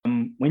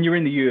when you're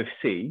in the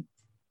UFC,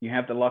 you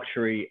have the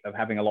luxury of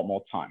having a lot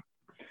more time.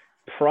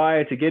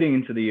 Prior to getting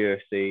into the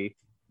UFC,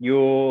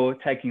 you're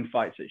taking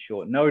fights at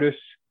short notice.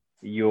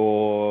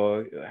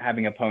 You're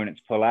having opponents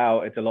pull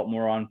out. It's a lot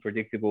more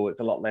unpredictable. It's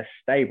a lot less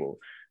stable.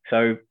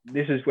 So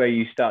this is where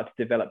you start to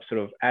develop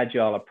sort of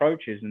agile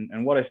approaches.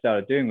 And what I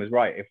started doing was,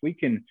 right, if we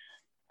can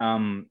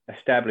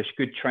establish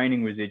good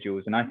training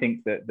residuals, and I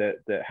think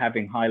that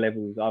having high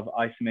levels of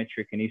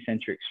isometric and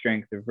eccentric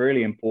strength are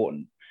really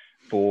important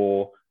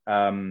for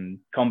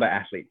combat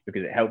athletes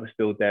because it helps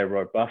build their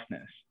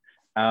robustness.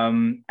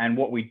 And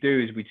what we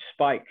do is we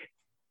spike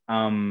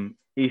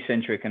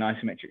eccentric and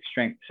isometric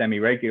strength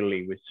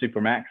semi-regularly with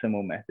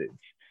supramaximal methods,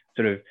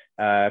 sort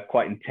of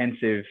quite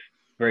intensive,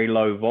 very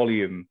low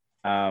volume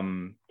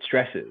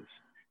stresses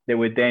that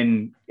would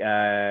then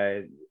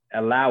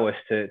allow us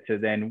to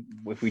then,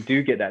 if we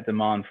do get that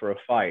demand for a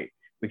fight,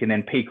 we can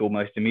then peak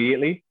almost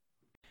immediately.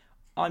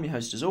 I'm your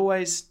host as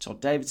always, Todd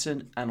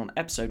Davidson, and on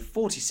episode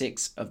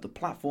 46 of the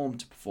Platform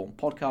to Perform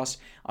podcast,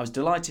 I was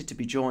delighted to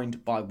be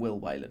joined by Will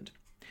Wayland.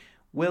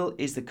 Will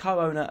is the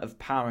co-owner of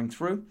Powering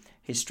Through,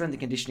 his strength and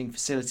conditioning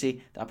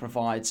facility that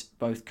provides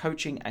both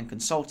coaching and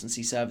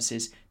consultancy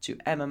services to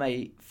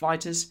MMA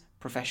fighters,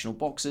 professional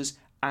boxers,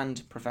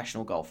 and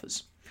professional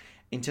golfers.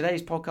 In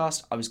today's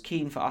podcast, I was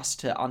keen for us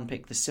to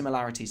unpick the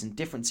similarities and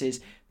differences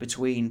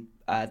between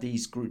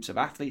these groups of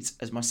athletes,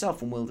 as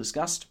myself and Will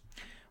discussed,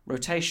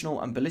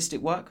 rotational and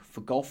ballistic work for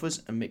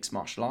golfers and mixed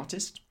martial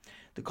artists,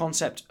 the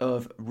concept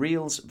of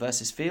reals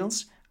versus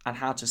feels, and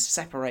how to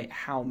separate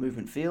how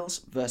movement feels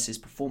versus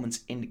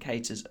performance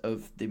indicators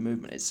of the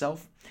movement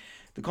itself,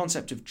 the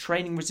concept of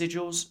training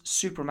residuals,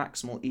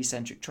 supramaximal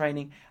eccentric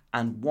training,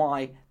 and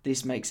why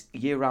this makes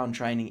year-round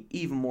training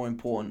even more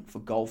important for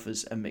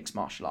golfers and mixed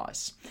martial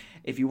artists.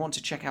 If you want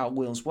to check out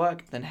Will's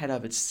work, then head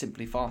over to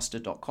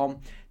simplyfaster.com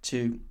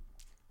to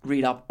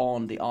read up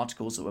on the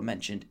articles that were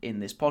mentioned in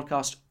this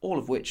podcast, all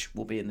of which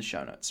will be in the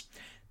show notes.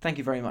 Thank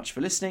you very much for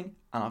listening,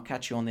 and I'll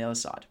catch you on the other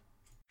side.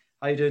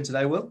 How are you doing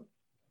today, Will?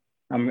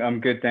 I'm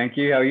good, thank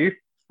you. How are you?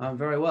 I'm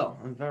very well.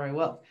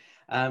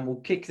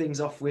 We'll kick things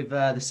off with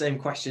the same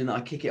question that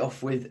I kick it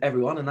off with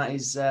everyone, and that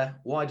is,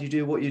 why do you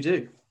do what you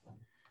do?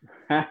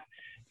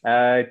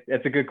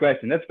 That's a good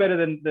question. That's better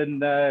than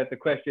the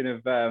question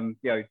of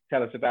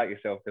tell us about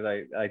yourself,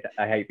 because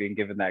I hate being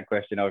given that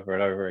question over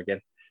and over again.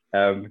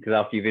 Because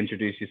after you've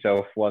introduced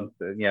yourself once,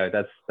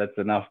 that's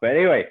enough. But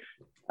anyway,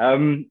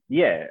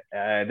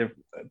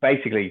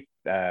 basically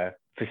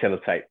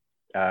facilitate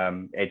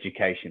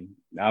education.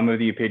 I'm of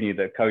the opinion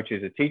that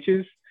coaches are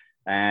teachers,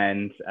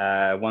 and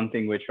one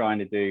thing we're trying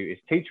to do is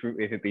teach,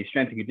 if it be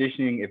strength and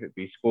conditioning, if it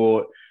be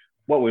sport.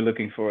 What we're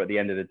looking for at the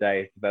end of the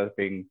day is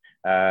developing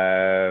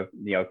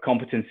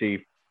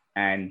competency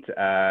and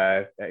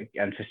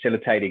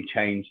facilitating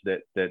change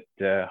that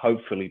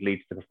hopefully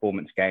leads to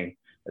performance gain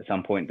at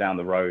some point down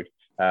the road.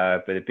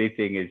 But the big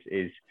thing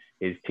is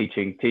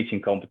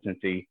teaching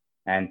competency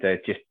and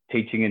just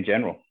teaching in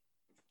general.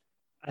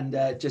 And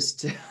I'm going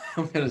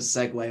to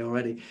segue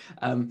already.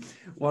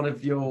 One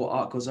of your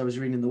articles I was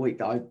reading in the week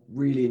that I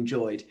really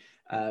enjoyed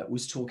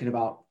was talking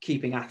about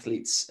keeping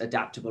athletes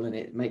adaptable, and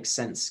it makes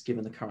sense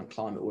given the current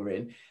climate we're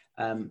in.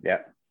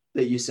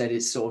 That you said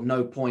it's sort of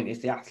no point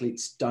if the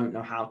athletes don't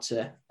know how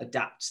to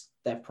adapt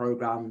their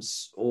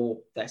programs or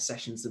their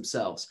sessions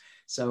themselves.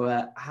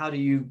 So how do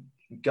you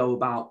go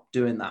about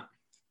doing that?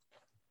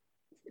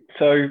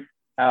 So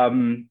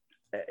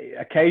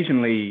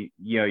occasionally,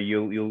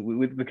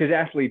 you'll because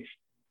athletes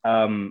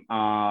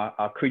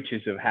are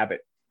creatures of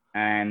habit,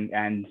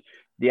 and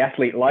the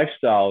athlete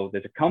lifestyle,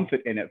 there's a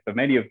comfort in it for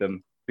many of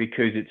them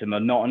because it's a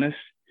monotonous,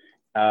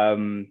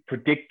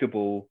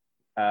 predictable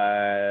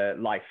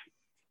life.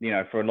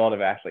 For a lot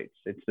of athletes,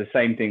 it's the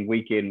same thing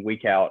week in,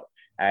 week out,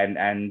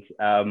 and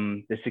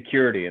the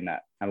security in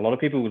that. And a lot of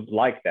people would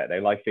like that.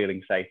 They like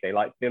feeling safe. They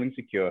like feeling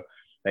secure.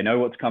 They know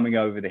what's coming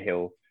over the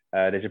hill.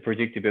 There's a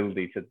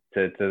predictability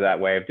to that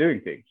way of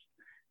doing things.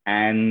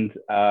 And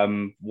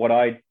what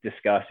I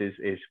discuss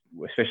is,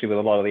 especially with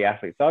a lot of the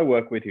athletes I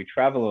work with who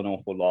travel an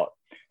awful lot,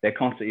 they're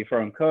constantly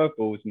throwing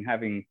curveballs and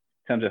having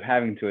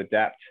to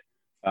adapt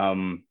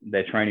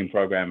their training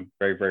program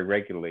very, very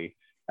regularly.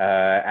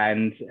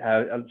 And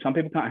some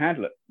people can't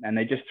handle it, and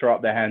they just throw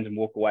up their hands and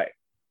walk away.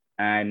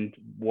 And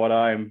what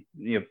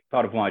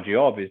part of my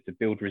job is to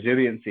build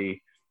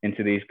resiliency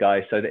into these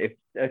guys so that if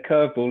a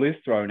curveball is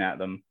thrown at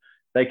them,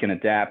 they can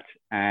adapt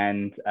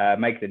and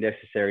make the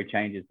necessary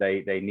changes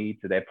they need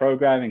to their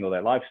programming or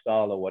their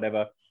lifestyle or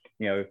whatever.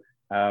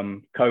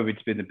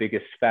 COVID's been the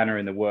biggest spanner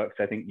in the works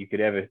I think you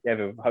could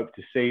ever hope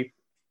to see.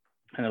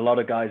 And a lot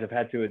of guys have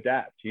had to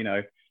adapt,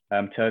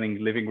 turning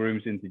living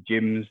rooms into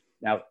gyms,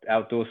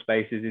 outdoor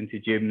spaces into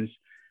gyms,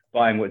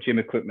 buying what gym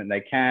equipment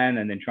they can,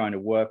 and then trying to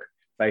work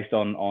based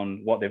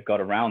on what they've got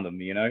around them,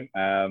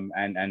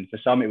 and for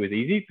some it was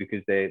easy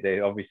because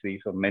they're obviously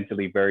sort of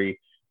mentally very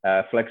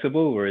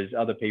flexible, whereas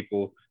other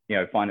people,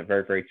 find it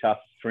very, very tough.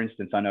 For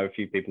instance, I know a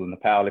few people in the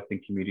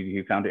powerlifting community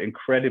who found it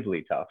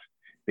incredibly tough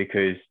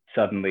because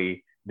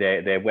suddenly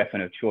their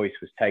weapon of choice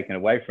was taken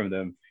away from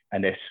them,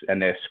 and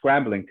they're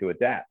scrambling to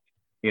adapt.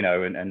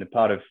 and the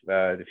part of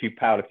the few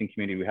powerlifting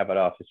community we have at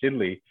our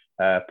facility,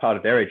 part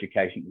of their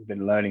education has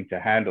been learning to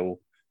handle,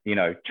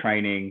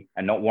 training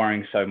and not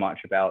worrying so much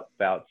about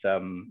the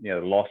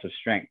loss of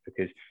strength,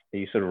 because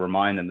you sort of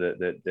remind them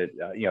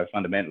that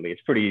fundamentally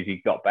it's pretty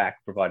easy got back,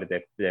 provided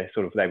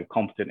they were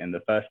competent in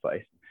the first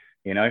place.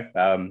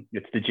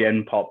 It's the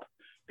Gen Pop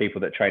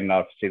people that train in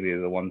our facility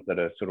are the ones that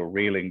are sort of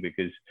reeling,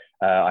 because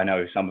I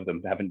know some of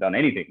them haven't done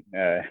anything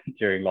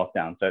during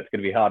lockdown. So it's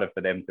going to be harder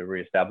for them to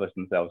reestablish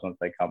themselves once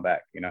they come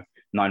back,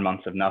 9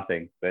 months of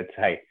nothing. But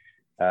hey,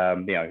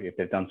 if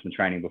they've done some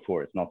training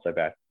before, it's not so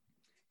bad.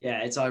 Yeah,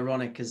 it's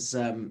ironic because,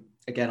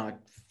 again, I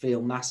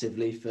feel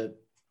massively for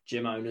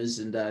gym owners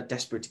and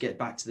desperate to get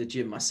back to the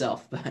gym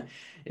myself. But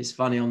it's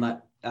funny on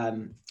that,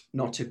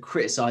 not to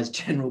criticize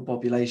general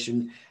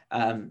population,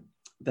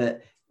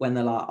 but when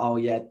they're like, oh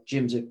yeah,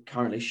 gyms are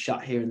currently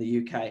shut here in the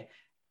UK,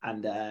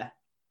 and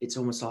it's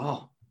almost like,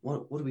 oh,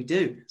 what do we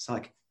do? It's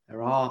like,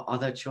 there are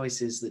other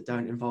choices that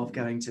don't involve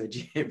going to a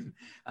gym.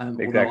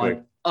 Exactly.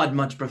 Although I'd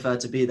much prefer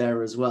to be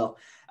there as well.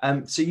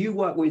 So you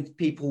work with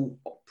people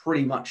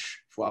pretty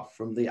much, well,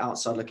 from the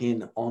outside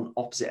looking in, on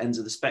opposite ends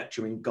of the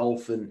spectrum in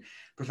golf and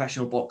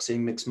professional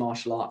boxing, mixed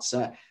martial arts.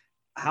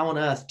 How on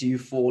earth do you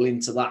fall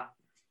into that?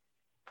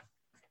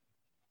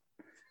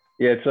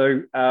 Yeah,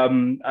 so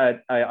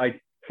I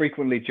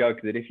frequently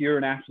joke that if you're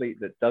an athlete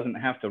that doesn't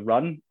have to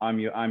run, I'm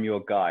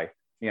your guy.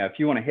 If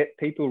you want to hit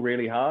people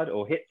really hard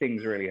or hit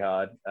things really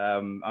hard,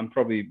 I'm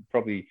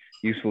probably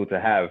useful to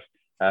have.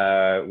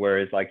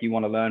 Whereas like you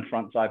want to learn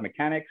front side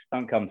mechanics,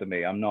 don't come to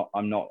me. I'm not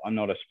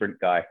a sprint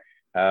guy.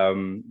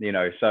 So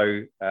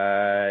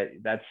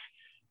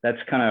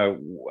that's kind of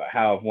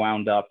how I've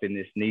wound up in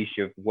this niche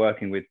of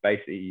working with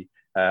basically,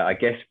 I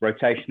guess,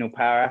 rotational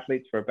power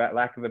athletes, for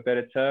lack of a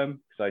better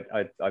term. So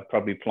I'd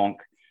probably plonk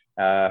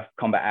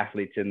combat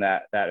athletes in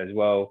that as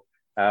well.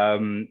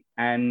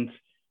 And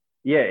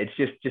yeah, it's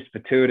just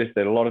fortuitous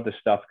that a lot of the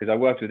stuff, because I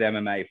worked with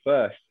MMA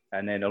first,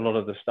 and then a lot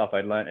of the stuff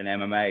I learned in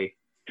MMA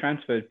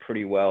transferred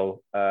pretty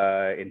well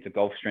into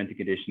golf strength and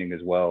conditioning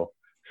as well.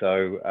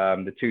 So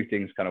the two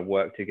things kind of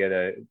work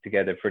together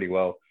pretty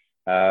well.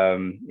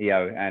 It's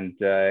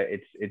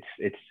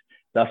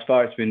thus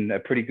far it's been a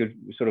pretty good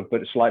sort of,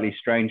 but slightly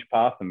strange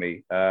path for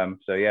me.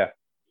 So yeah.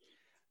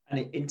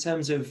 And in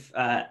terms of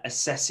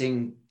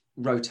assessing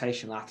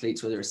rotational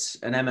athletes, whether it's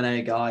an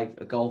M&A guy,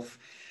 a golf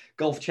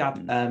chap,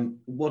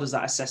 what does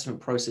that assessment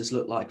process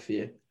look like for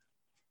you?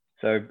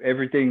 So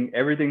everything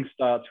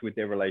starts with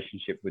their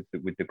relationship with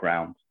the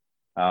ground.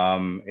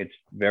 It's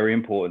very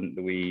important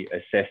that we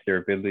assess their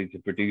ability to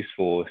produce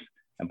force,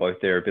 and both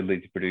their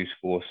ability to produce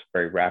force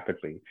very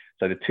rapidly.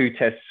 So the two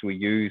tests we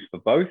use for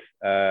both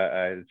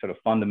sort of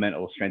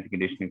fundamental strength and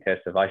conditioning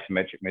tests of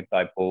isometric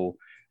mid-thigh pull,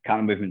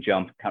 counter movement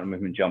jump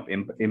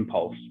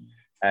impulse.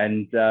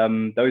 And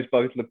those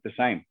both look the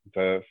same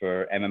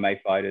for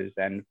MMA fighters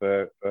and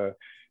for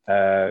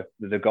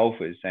the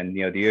golfers. And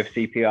the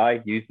UFC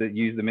PI use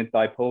the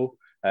mid-thigh pull.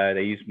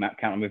 They use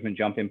counter movement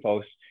jump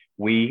impulse.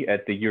 We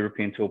at the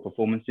European Tour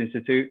Performance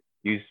Institute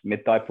use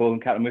mid-thigh pull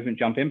and counter movement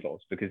jump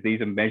impulse, because these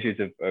are measures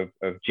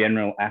of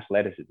general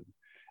athleticism.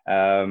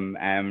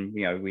 And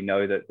we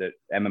know that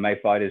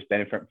MMA fighters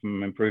benefit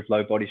from improved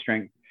low body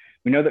strength.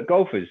 We know that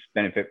golfers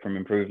benefit from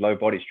improved low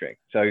body strength.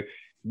 So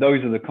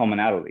those are the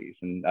commonalities.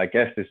 And I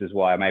guess this is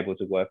why I'm able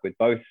to work with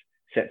both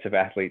sets of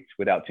athletes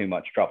without too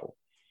much trouble.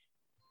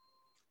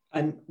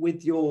 And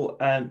with your,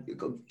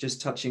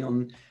 just touching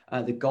on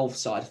the golf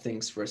side of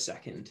things for a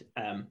second,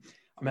 I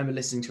remember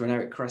listening to an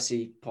Eric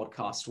Cressy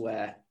podcast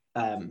where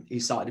he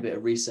cited a bit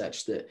of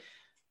research that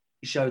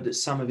showed that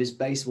some of his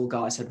baseball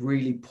guys had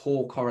really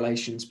poor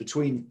correlations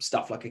between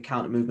stuff like a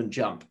counter movement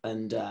jump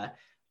and a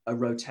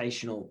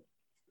rotational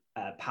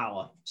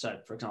power. So,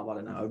 for example, I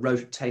don't know, a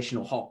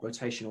rotational hop,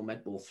 rotational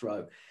med ball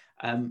throw.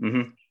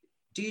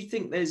 Do you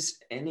think there's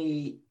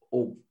any,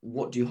 or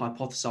what do you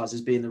hypothesize as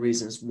being the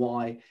reasons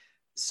why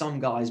some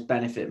guys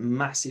benefit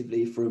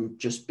massively from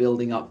just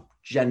building up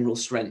general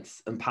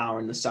strength and power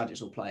in the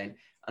sagittal plane,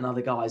 and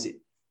other guys it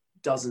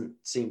doesn't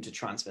seem to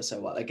transfer so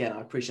well? Again,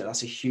 I appreciate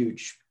that's a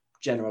huge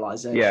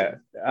generalization. Yeah,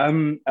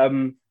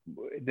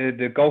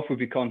 the golf would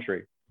be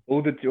contrary.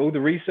 All the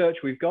research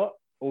we've got,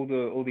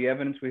 all the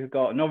evidence we've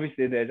got, and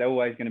obviously there's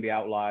always going to be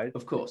outliers,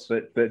 of course.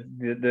 But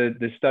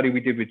the study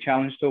we did with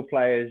Challenge Tour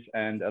players,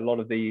 and a lot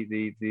of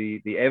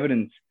the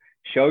evidence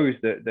shows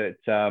that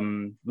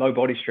low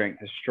body strength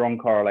has strong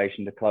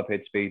correlation to club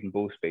head speed and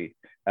ball speed.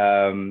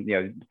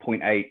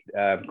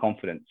 0.8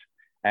 confidence,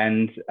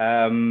 and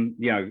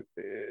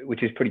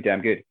which is pretty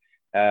damn good.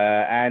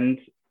 And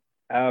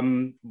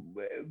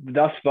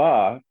thus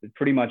far,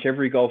 pretty much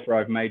every golfer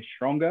I've made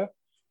stronger,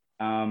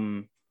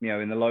 in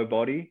the low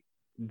body,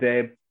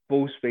 their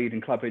ball speed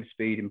and club head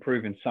speed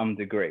improve in some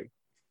degree.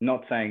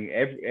 Not saying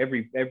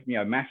every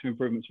massive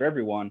improvements for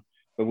everyone,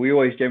 but we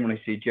always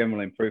generally see general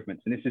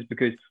improvements. And this is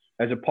because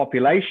as a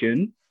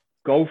population,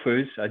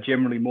 golfers are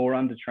generally more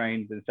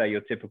undertrained than, say,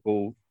 your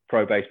typical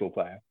pro baseball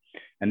player.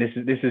 And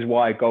this is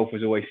why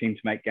golfers always seem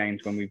to make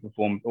gains when we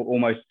perform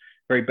almost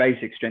very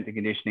basic strength and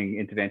conditioning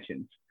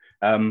interventions.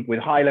 With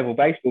high level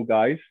baseball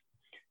guys,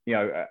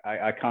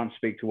 I can't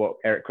speak to what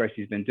Eric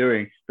Cressy's been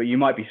doing, but you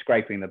might be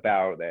scraping the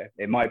barrel there.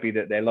 It might be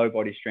that their low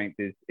body strength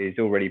is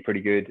already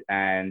pretty good,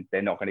 and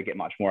they're not going to get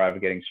much more out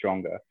of getting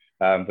stronger.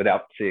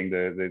 Without seeing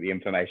the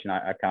information,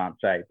 I can't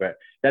say, but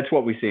that's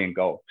what we see in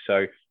golf.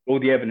 So all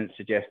the evidence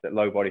suggests that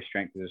low body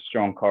strength is a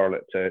strong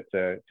correlate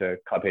to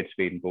club head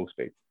speed and ball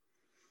speed.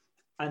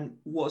 And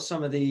what are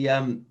some of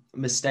the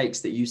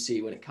mistakes that you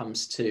see when it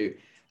comes to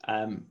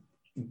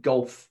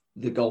golf,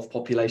 the golf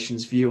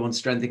population's view on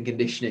strength and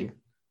conditioning?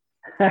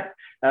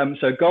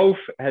 So golf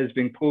has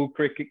been pulled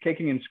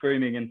kicking and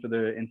screaming into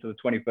the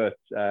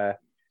 21st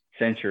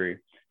century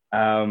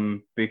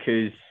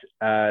because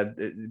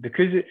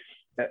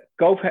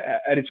golf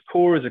at its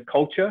core is a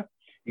culture.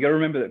 You got to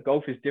remember that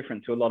golf is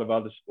different to a lot of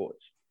other sports.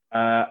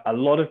 A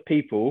lot of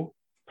people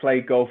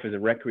play golf as a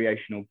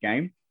recreational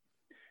game.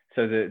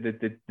 So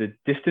the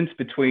distance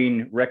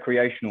between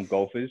recreational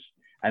golfers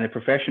and the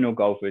professional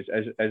golfers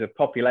as a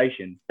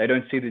population, they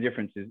don't see the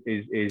difference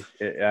is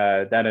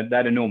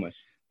that enormous.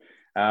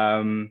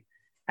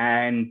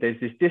 And there's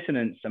this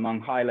dissonance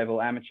among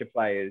high-level amateur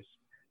players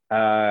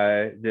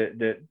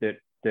that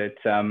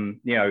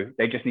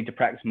they just need to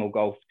practice more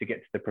golf to get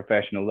to the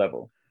professional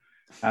level.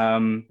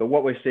 But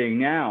what we're seeing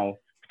now,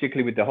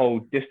 particularly with the whole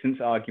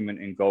distance argument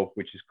in golf,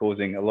 which is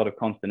causing a lot of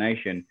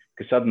consternation,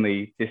 because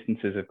suddenly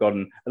distances have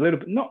gotten a little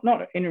bit,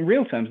 not in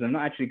real terms, they've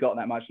not actually got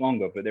that much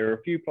longer, but there are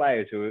a few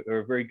players who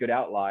are very good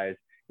outliers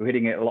who are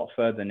hitting it a lot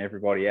further than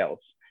everybody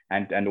else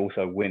and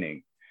also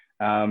winning.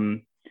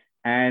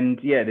 And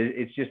yeah,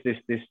 it's just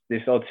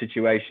this odd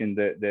situation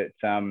that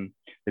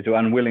there's an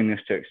unwillingness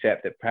to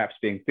accept that perhaps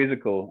being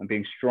physical and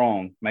being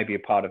strong may be a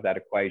part of that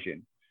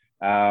equation.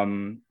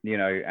 And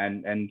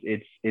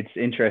it's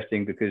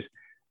interesting because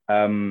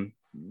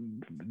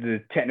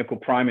the technical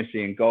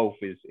primacy in golf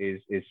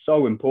is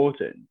so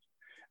important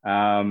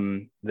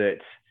that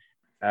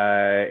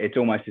it's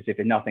almost as if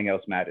nothing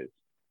else matters.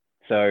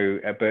 So,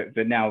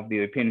 but now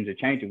the opinions are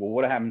changing. Well,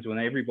 what happens when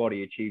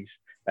everybody achieves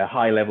a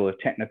high level of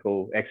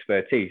technical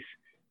expertise?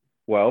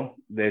 Well,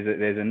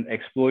 there's an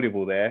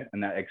exploitable there,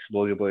 and that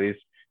exploitable is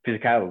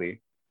physicality,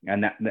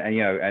 and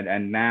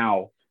and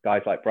now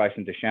guys like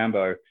Bryson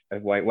DeChambeau,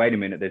 wait a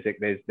minute,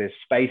 there's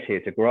space here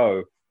to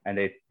grow, and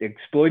they're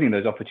exploiting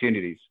those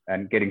opportunities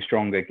and getting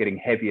stronger, getting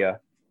heavier,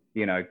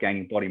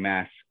 gaining body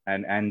mass,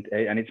 and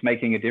it's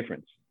making a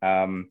difference.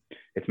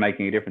 It's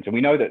making a difference. And we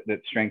know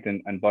that strength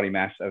and body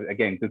mass are,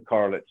 again, good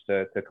correlates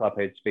to club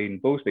head speed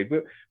and ball speed.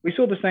 But we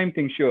saw the same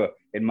thing, sure,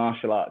 in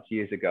martial arts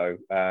years ago.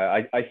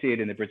 I see it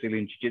in the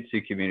Brazilian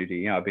Jiu-Jitsu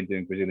community. I've been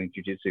doing Brazilian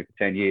Jiu-Jitsu for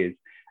 10 years.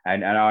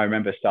 And I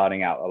remember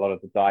starting out, a lot of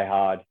the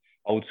diehard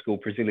old school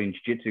Brazilian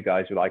Jiu-Jitsu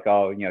guys were like,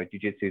 oh,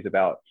 Jiu-Jitsu is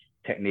about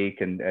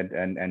technique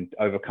and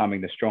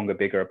overcoming the stronger,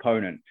 bigger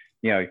opponent.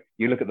 You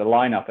look at the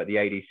lineup at the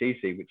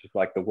ADCC, which is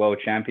like the world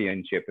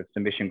championship of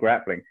submission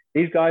grappling.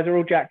 These guys are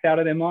all jacked out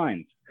of their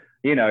minds,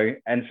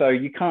 and so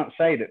you can't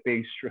say that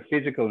being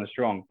physical and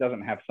strong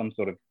doesn't have some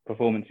sort of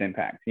performance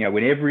impact.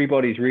 When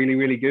everybody's really,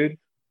 really good,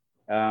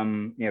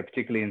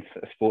 particularly in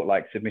a sport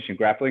like submission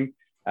grappling,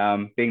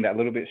 being that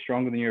little bit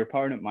stronger than your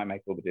opponent might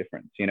make all the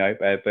difference,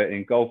 but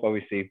in golf,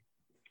 obviously,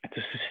 it's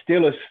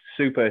still a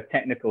super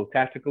technical,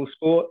 tactical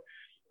sport,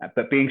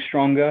 but being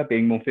stronger,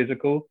 being more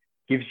physical,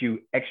 gives you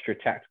extra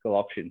tactical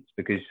options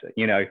because,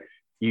 you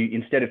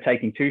instead of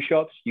taking two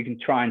shots, you can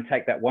try and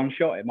take that one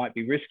shot. It might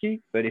be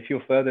risky, but if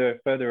you're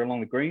further along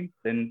the green,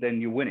 then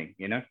you're winning,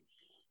 I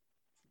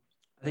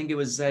think it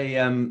was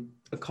a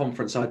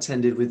conference I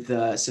attended with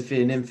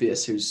Sophia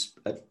Nymphius, who's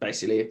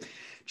basically a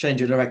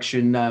change of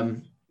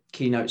direction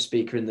keynote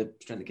speaker in the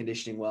strength and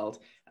conditioning world.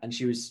 And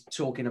she was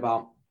talking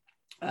about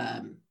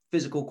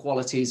physical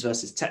qualities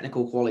versus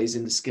technical qualities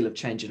in the skill of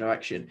change of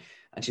direction.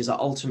 And she's like,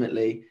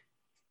 ultimately,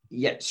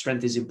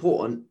 strength is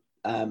important,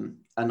 and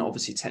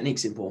obviously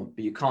technique's important,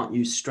 but you can't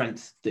use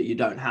strength that you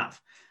don't have.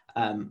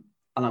 And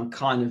I'm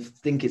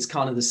think it's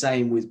kind of the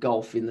same with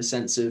golf in the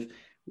sense of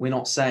we're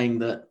not saying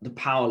that the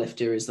power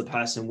lifter is the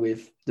person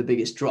with the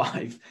biggest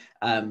drive,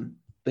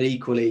 but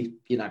equally,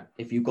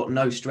 if you've got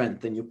no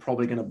strength, then you're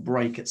probably going to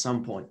break at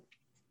some point.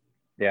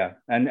 Yeah,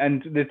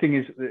 and the thing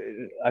is,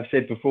 I've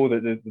said before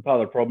that the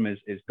part of the problem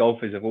is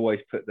golfers have always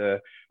put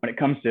when it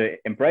comes to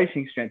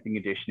embracing strength and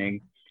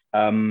conditioning,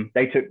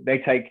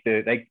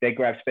 they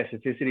grab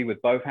specificity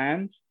with both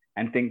hands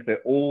and think that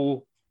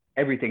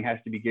everything has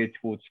to be geared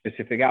towards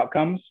specific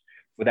outcomes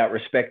without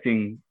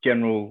respecting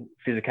general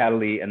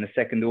physicality and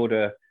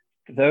the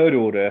third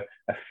order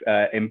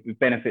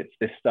benefits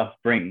this stuff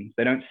brings.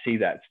 They don't see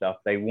that stuff.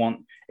 They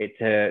want it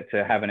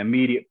to have an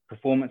immediate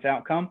performance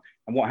outcome.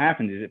 And what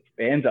happens is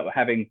it ends up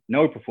having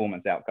no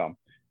performance outcome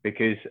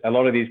because a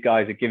lot of these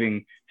guys are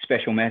giving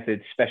special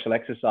methods, special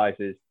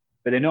exercises,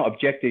 but they're not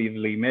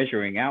objectively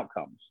measuring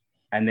outcomes.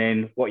 And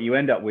then what you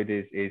end up with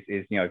is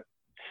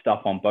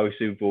stuff on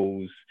Bosu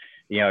balls,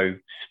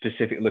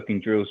 specific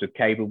looking drills with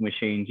cable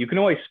machines. You can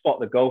always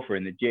spot the golfer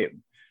in the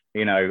gym.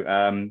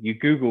 You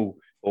Google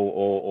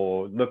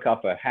or look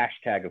up a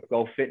hashtag of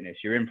golf fitness,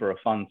 you're in for a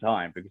fun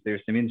time, because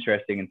there's some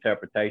interesting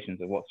interpretations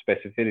of what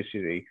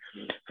specificity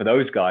for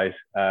those guys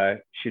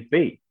should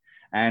be.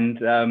 And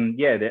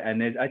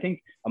I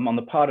think I'm on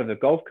the part of the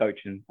golf coach,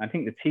 and I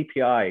think the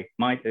TPI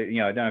might, I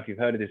don't know if you've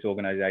heard of this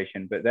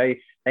organization, but they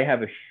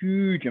have a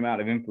huge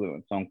amount of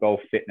influence on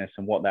golf fitness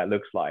and what that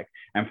looks like.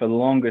 And for the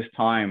longest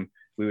time,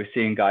 we were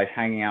seeing guys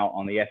hanging out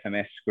on the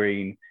FMS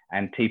screen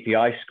and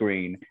TPI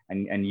screen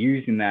and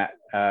using that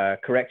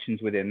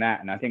corrections within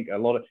that. And I think a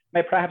lot of,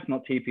 perhaps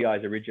not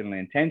TPI's original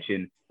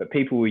intention, but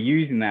people were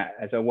using that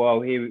as a,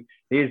 well,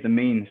 here's the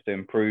means to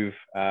improve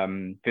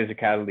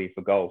physicality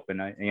for golf.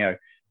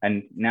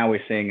 And now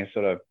we're seeing a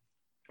sort of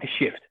a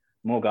shift.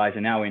 More guys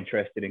are now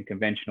interested in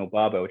conventional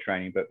barbell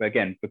training, but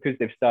again, because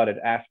they've started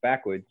ass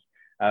backwards,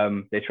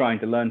 they're trying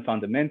to learn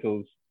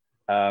fundamentals,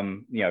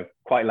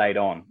 quite late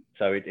on.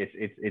 So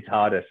it's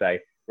harder, say,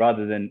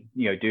 rather than,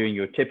 doing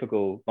your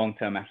typical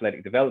long-term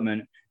athletic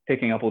development,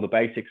 picking up all the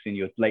basics in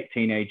your late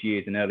teenage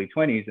years and early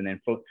 20s, and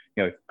then,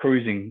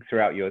 cruising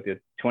throughout your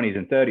 20s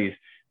and 30s.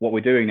 What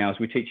we're doing now is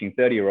we're teaching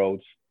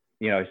 30-year-olds,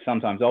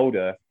 sometimes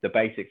older, the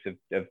basics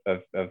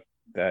of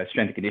strength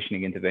and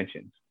conditioning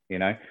interventions,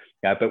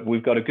 but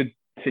we've got a good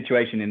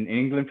situation in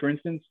England, for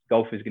instance.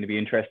 Golf is going to be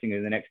interesting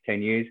in the next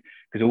 10 years,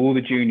 because all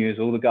the juniors,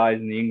 all the guys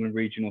in the England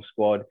regional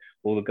squad,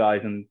 all the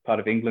guys in part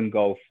of England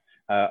golf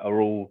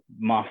are all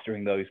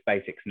mastering those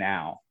basics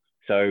now.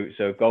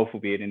 So golf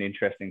will be in an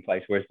interesting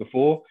place, whereas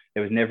before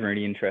there was never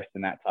any interest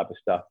in that type of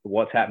stuff. But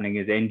what's happening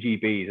is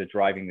NGBs are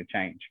driving the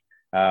change.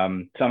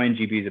 Some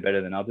NGBs are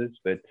better than others,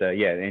 but the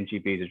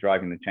NGBs are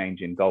driving the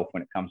change in golf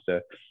when it comes to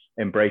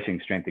embracing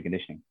strength and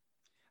conditioning.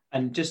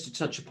 And just to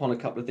touch upon a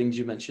couple of things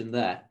you mentioned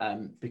there,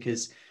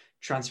 because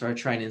transfer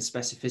training and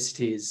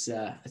specificity is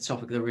a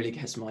topic that really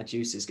gets my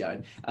juices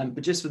going.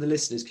 But just for the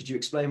listeners, could you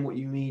explain what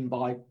you mean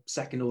by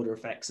second order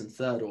effects and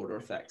third order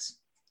effects?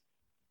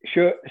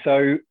 Sure.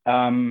 So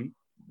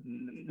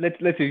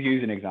let's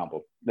use an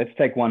example. Let's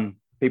take one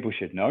people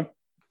should know,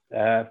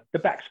 the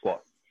back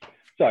squat.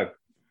 So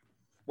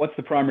what's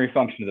the primary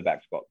function of the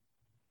back squat?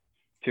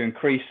 To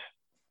increase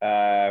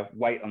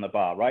weight on the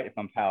bar, right? If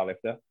I'm a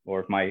powerlifter,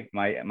 or if my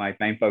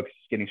main focus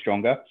is getting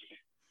stronger,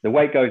 the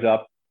weight goes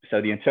up. So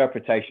the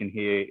interpretation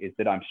here is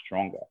that I'm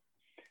stronger.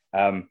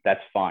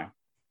 That's fine.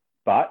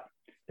 But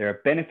there are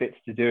benefits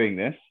to doing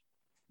this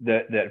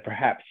that are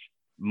perhaps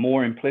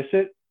more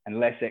implicit and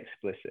less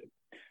explicit.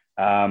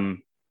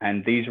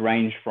 And these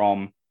range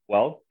from,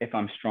 well, if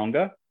I'm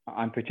stronger,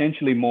 I'm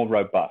potentially more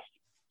robust.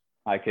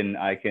 I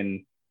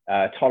can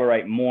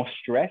tolerate more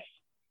stress.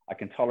 I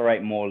can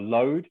tolerate more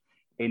load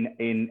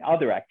in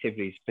other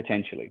activities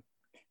potentially,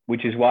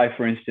 which is why,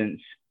 for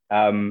instance,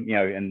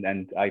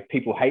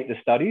 people hate the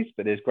studies,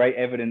 but there's great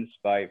evidence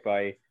by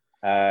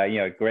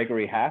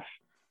Gregory Half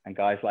and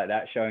guys like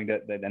that showing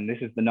that, and this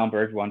is the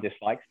number everyone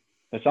dislikes.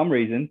 For some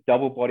reason,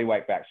 double body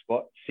weight back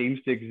squat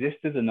seems to exist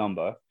as a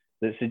number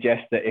that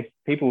suggests that if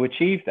people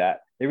achieve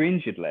that, they're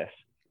injured less.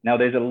 Now,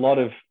 there's a lot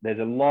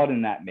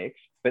in that mix,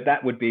 but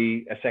that would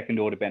be a second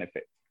order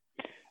benefit.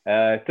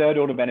 Third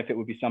order benefit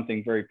would be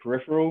something very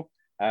peripheral.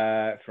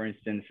 For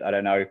instance, I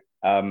don't know,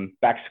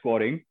 back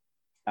squatting,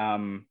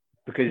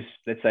 because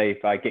let's say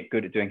if I get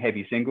good at doing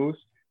heavy singles,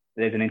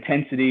 there's an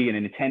intensity and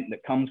an intent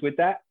that comes with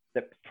that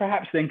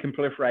perhaps then can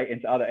proliferate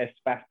into other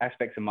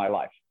aspects of my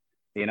life,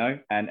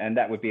 and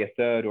that would be a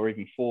third or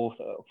even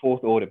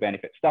fourth order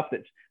benefit, stuff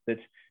that's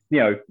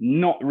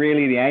not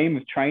really the aim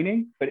of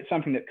training, but it's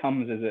something that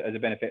comes as a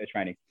benefit of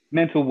training.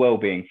 Mental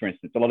well-being, for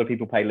instance, a lot of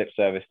people pay lip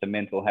service to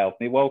mental health.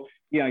 Well,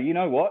 you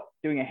know what,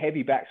 doing a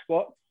heavy back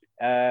squat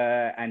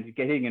and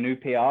getting a new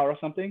PR or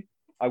something,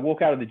 I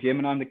walk out of the gym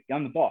and I'm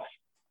the boss.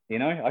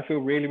 I feel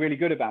really, really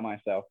good about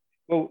myself.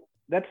 Well,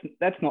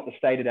 that's not the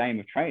stated aim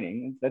of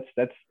training. That's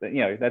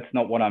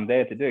not what I'm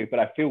there to do, but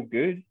I feel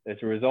good as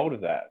a result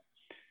of that.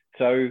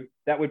 So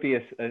that would be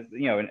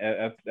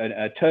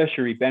a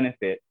tertiary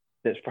benefit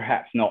that's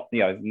perhaps not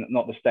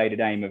the stated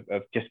aim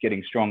of just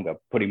getting stronger,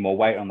 putting more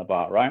weight on the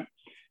bar, right?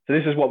 So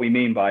this is what we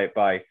mean by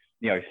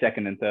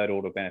second and third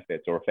order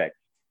benefits or effects.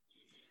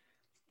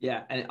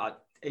 Yeah, and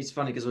it's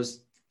funny because I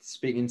was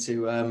speaking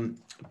to a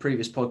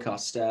previous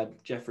podcast,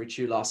 Jeffrey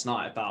Chu, last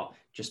night about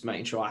just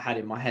making sure I had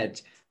in my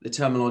head the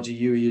terminology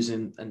you were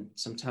using and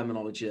some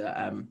terminology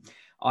that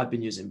I've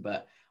been using.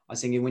 But I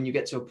was thinking when you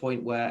get to a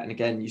point where, and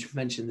again, you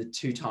mentioned the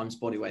 2 times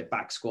body weight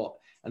back squat.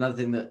 Another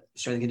thing that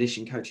strength and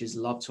conditioning coaches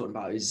love talking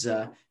about is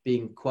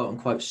being quote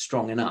unquote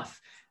strong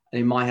enough. And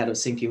in my head, I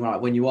was thinking, right,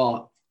 when you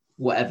are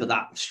whatever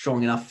that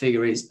strong enough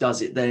figure is,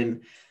 does it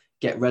then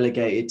get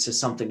relegated to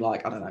something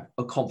like, I don't know,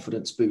 a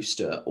confidence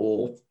booster,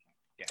 or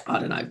I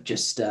don't know,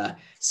 just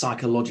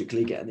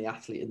psychologically getting the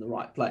athlete in the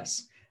right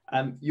place?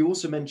 You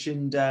also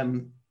mentioned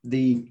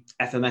the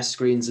FMS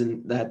screens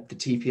and the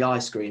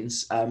TPI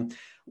screens.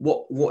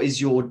 What is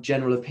your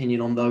general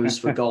opinion on those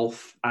for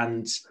golf?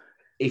 And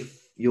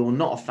if you're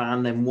not a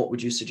fan, then what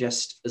would you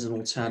suggest as an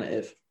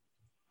alternative?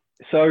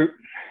 So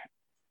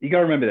you got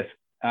to remember this.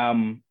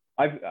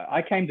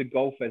 I came to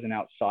golf as an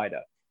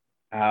outsider,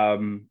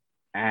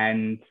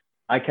 and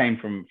I came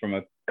from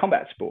a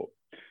combat sport.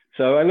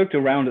 So I looked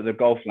around at the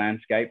golf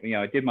landscape.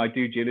 I did my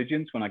due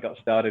diligence when I got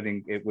started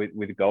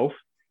with golf,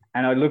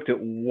 and I looked at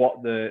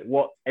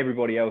what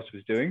everybody else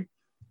was doing,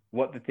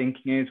 what the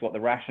thinking is, what the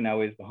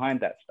rationale is behind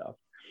that stuff.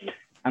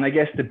 And I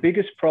guess the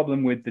biggest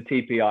problem with the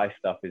TPI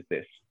stuff is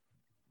this.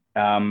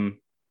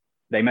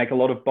 They make a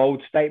lot of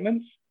bold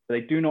statements, but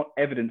they do not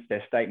evidence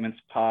their statements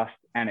past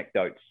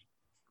anecdotes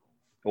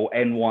or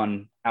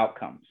N1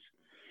 outcomes.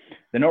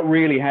 They're not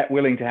really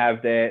willing to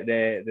have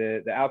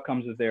the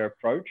outcomes of their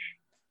approach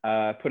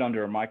put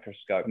under a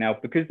microscope. Now,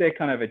 because they're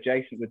kind of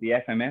adjacent with the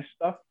FMS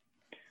stuff,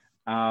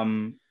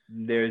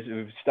 there's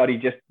a study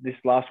just this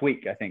last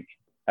week, I think,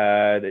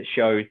 that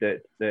shows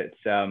that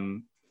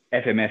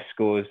FMS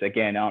scores,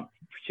 again, aren't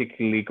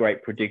particularly great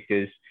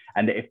predictors,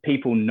 and that if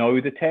people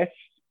know the tests,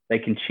 they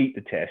can cheat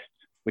the tests,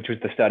 which was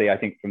the study, I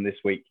think, from this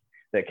week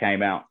that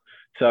came out.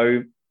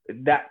 So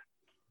that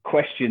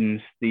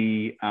questions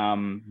the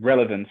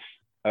relevance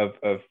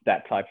of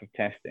that type of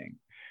testing.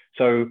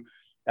 So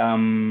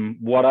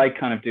what I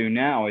kind of do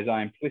now is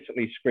I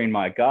implicitly screen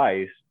my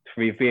guys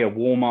via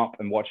warm-up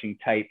and watching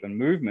tape and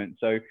movement.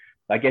 So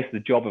I guess the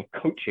job of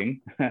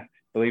coaching,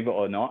 believe it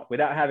or not,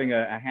 without having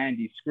a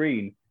handy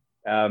screen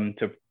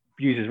to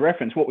use as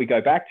reference, what we go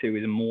back to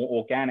is a more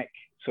organic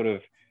sort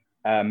of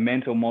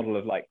mental model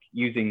of like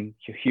using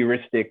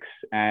heuristics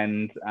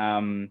and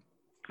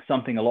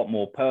something a lot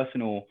more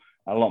personal,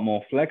 a lot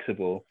more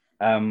flexible.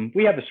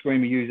 We have a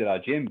screen we use at our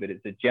gym, but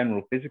it's a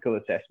general physical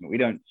assessment. We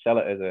don't sell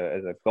it as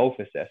a golf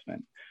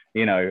assessment,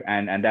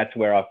 and that's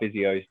where our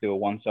physios do a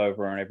once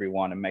over on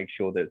everyone and make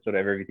sure that sort of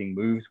everything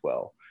moves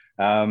well.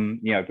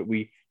 But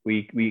we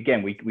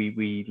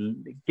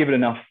give it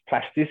enough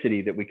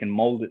plasticity that we can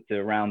mold it to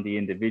around the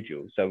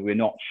individual. So we're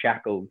not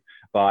shackled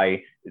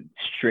by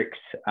strict,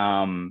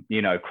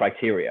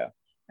 criteria.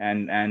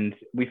 And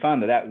we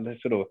found that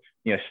sort of,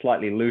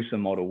 slightly looser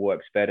model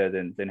works better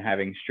than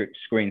having strict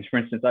screens. For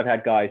instance, I've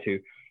had guys who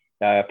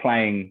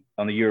playing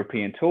on the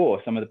European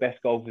tour, some of the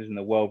best golfers in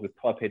the world with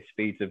club head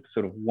speeds of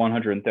sort of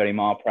 130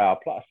 mile per hour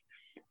plus.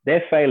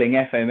 They're failing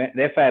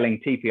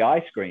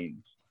TPI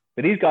screens,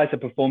 but these guys are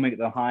performing at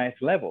the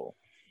highest level.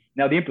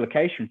 Now, the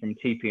implication from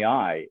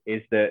TPI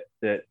is that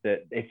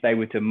if they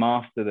were to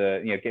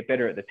master get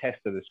better at the test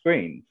of the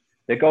screens,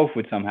 their golf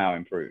would somehow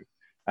improve.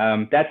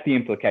 That's the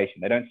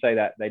implication. They don't say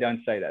that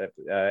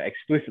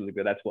explicitly,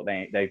 but that's what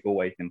they've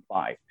always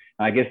implied.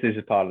 And I guess this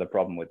is part of the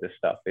problem with this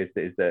stuff is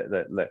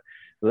the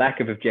lack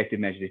of objective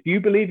measures. If you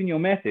believe in your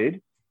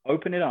method,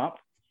 open it up,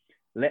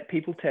 let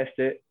people test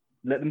it,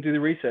 let them do the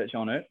research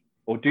on it,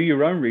 or do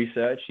your own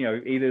research,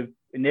 either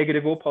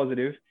negative or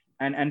positive,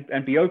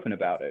 and be open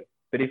about it.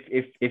 But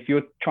if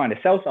you're trying to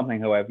sell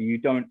something, however, you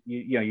don't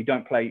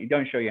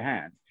show your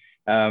hand,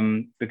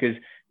 because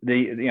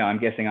I'm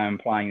guessing I'm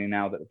implying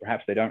now that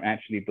perhaps they don't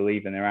actually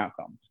believe in their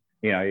outcomes.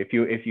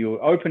 If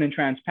you're open and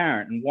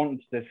transparent and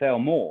want to sell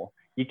more,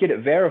 you get it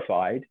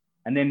verified,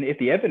 and then if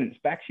the evidence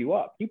backs you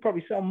up, you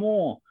probably sell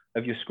more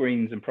of your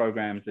screens and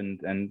programs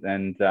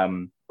and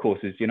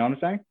courses. You know what I'm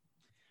saying?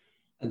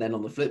 And then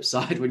on the flip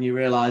side, when you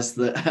realise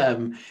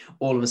that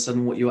all of a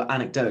sudden what you were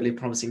anecdotally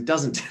promising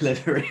doesn't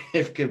deliver,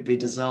 it could be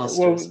disastrous.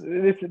 Well,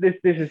 this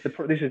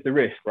is the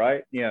risk,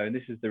 right?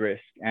 This is the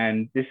risk,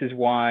 and this is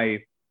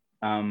why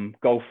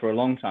golf for a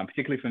long time,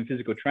 particularly from a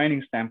physical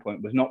training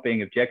standpoint, was not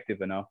being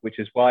objective enough. Which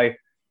is why,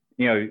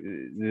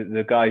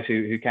 the guys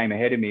who came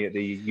ahead of me at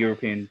the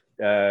European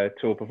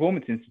Tour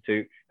Performance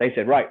Institute, they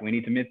said, right, we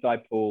need to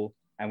mid-thigh pull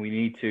and we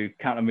need to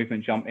counter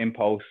movement jump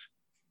impulse,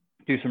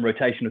 do some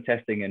rotational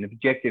testing and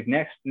objective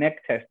neck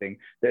testing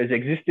that has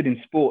existed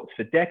in sports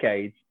for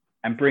decades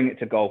and bring it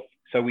to golf.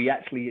 So we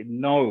actually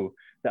know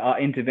that our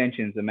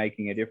interventions are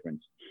making a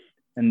difference.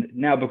 And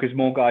now, because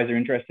more guys are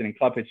interested in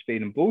club head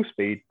speed and ball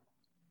speed,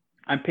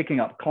 I'm picking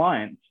up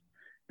clients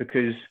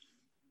because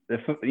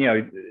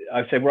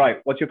I said,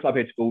 right, what's your club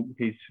head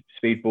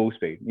speed, ball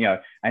speed?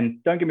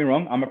 And don't get me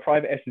wrong, I'm a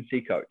private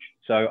S&C coach.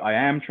 So I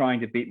am trying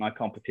to beat my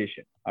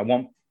competition. I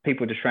want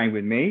people to train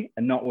with me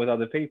and not with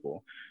other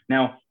people.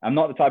 Now, I'm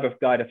not the type of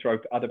guy to throw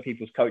other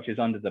people's coaches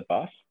under the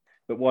bus,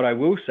 but what I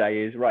will say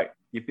is, right,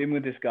 you've been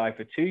with this guy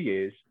for 2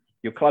 years,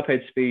 your club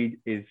head speed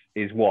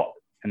is what?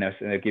 And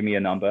they'll give me a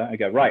number. I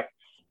go, right,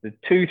 the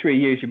 2-3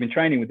 years you've been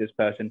training with this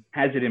person,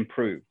 has it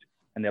improved?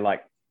 And they're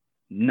like,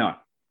 no.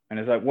 And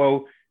it's like,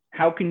 well,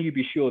 how can you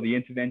be sure the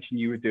intervention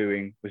you were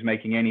doing was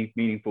making any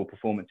meaningful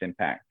performance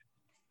impact?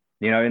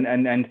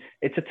 And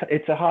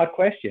it's a hard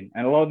question.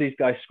 And a lot of these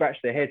guys scratch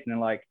their heads and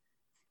they're like,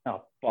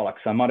 oh,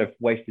 bollocks, I might have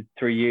wasted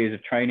 3 years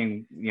of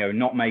training,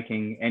 not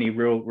making any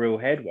real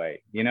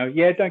headway.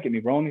 Yeah, don't get me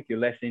wrong. If you're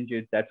less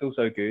injured, that's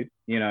also good,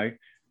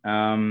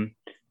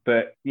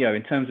 but,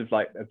 in terms of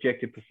like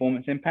objective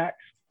performance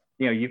impacts,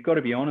 you've got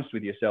to be honest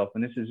with yourself.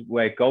 And this is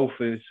where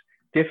golfers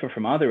differ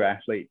from other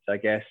athletes, I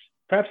guess.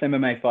 Perhaps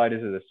MMA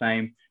fighters are the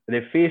same, but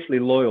they're fiercely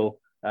loyal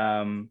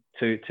to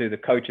the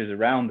coaches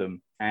around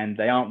them. And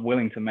they aren't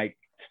willing to make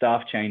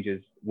staff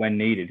changes when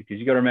needed, because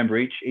you got to remember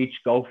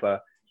each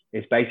golfer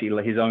is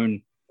basically his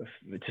own,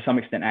 to some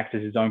extent, acts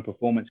as his own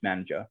performance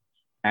manager.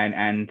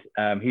 and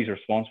he's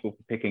responsible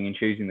for picking and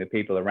choosing the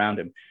people around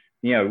him.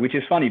 Which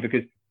is funny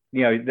because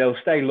they'll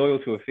stay loyal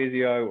to a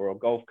physio or a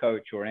golf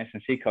coach or an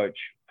S&C coach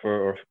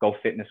or a golf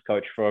fitness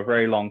coach for a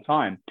very long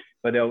time,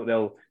 but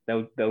they'll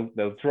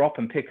drop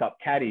and pick up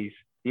caddies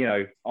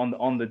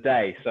on the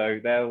day. So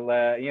they'll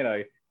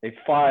they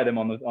fire them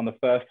on the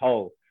first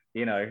hole,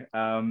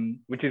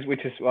 which is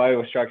why it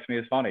always strikes me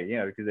as funny,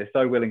 because they're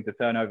so willing to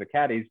turn over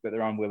caddies, but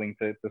they're unwilling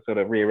to sort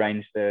of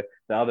rearrange the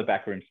other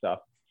backroom stuff.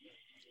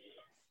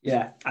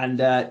 Yeah, and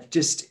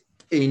just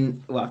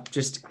in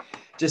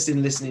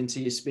listening to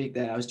you speak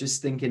there, I was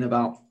just thinking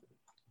about,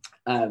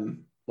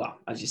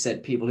 as you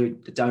said, people who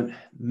don't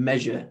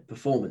measure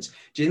performance.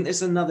 Do you think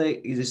this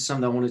is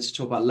something I wanted to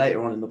talk about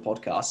later on in the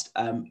podcast,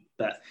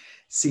 but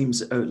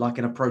seems like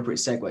an appropriate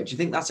segue? Do you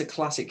think that's a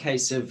classic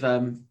case of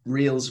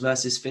reals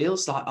versus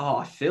feels? Like,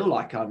 I feel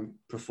like I'm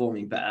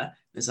performing better.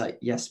 It's like,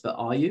 yes, but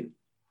are you?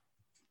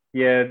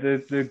 Yeah,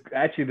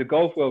 actually the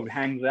golf world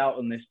hangs out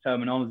on this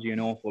terminology an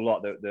awful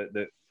lot,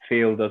 that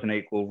feel doesn't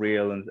equal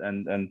real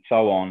and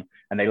so on,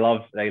 and they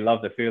love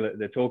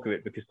the talk of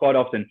it, because quite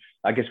often,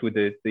 I guess, with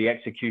the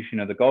execution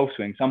of the golf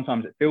swing,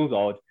 sometimes it feels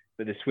odd,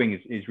 but the swing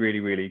is really,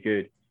 really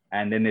good.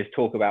 And then there's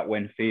talk about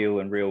when feel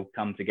and real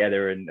come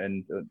together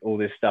and all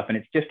this stuff, and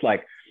it's just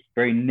like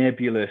very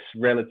nebulous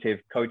relative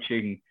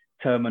coaching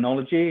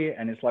terminology,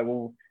 and it's like,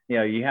 well,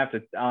 you have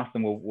to ask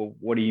them, well,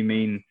 what do you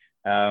mean?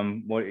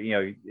 What,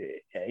 are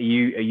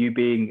you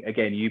being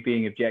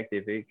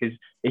objective? Because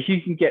if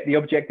you can get the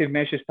objective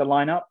measures to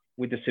line up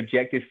with the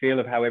subjective feel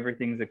of how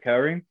everything's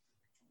occurring,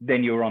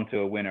 then you're onto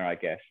a winner, I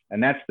guess.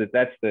 And that's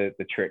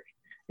the trick,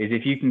 is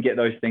if you can get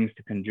those things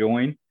to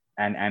conjoin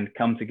and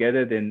come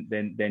together, then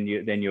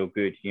you're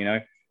good,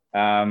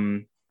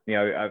 and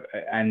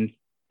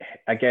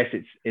I guess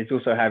it's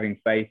also having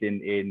faith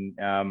in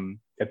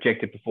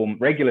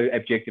regular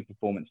objective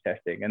performance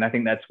testing. And I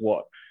think that's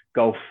what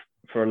golf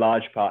for a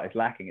large part is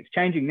lacking. It's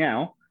changing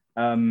now.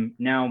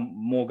 Now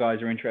more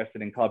guys are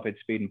interested in club head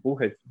speed and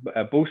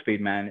ball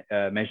speed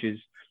measures.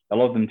 A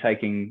lot of them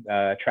taking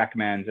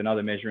TrackMans and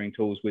other measuring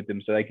tools with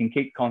them, so they can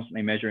keep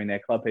constantly measuring their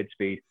club head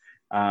speed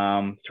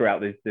throughout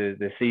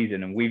the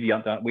season. And we've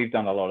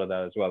done a lot of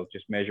that as well,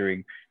 just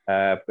measuring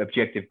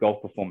objective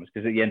golf performance,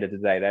 because at the end of the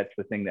day, that's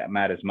the thing that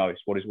matters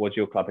most. What's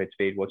your club head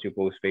speed? What's your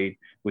ball speed?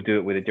 We'll do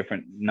it with a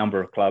different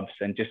number of clubs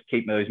and just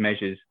keep those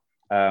measures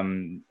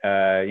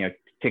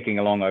ticking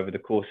along over the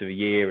course of a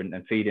year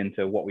and feed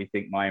into what we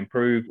think might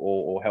improve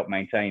or help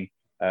maintain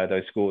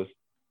those scores.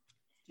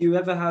 Do you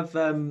ever have,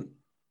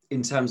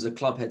 in terms of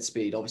club head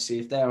speed, obviously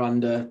if they're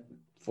under,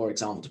 for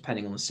example,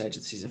 depending on the stage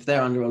of the season, if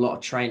they're under a lot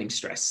of training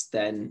stress,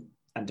 then,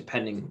 and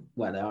depending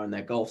where they are in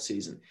their golf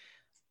season,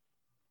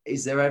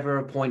 is there ever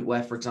a point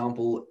where, for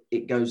example,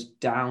 it goes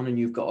down and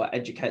you've got to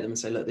educate them and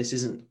say, look, this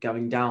isn't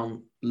going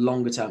down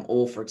longer term?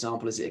 Or, for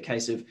example, is it a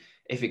case of,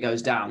 if it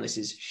goes down, this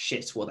is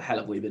shit, what the hell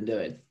have we been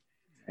doing?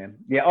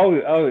 Yeah.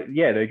 Oh,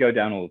 yeah. They go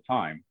down all the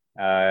time.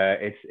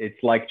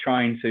 It's like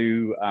trying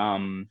to.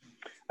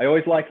 I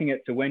always liken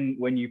it to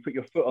when you put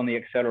your foot on the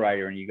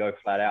accelerator and you go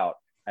flat out,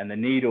 and the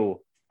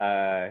needle,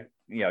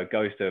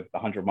 goes to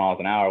 100 miles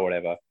an hour or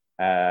whatever,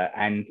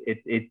 and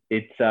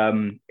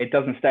it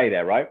doesn't stay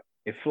there, right?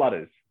 It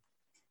flutters.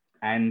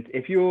 And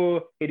if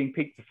you're hitting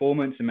peak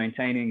performance and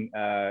maintaining,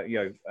 a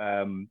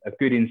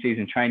good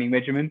in-season training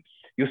regimen,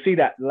 you'll see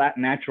that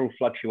natural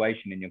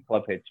fluctuation in your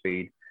club head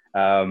speed.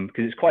 Because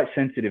it's quite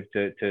sensitive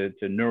to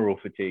neural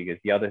fatigue, is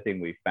the other thing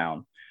we've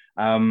found.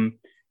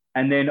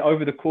 And then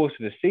over the course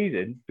of the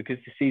season, because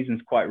the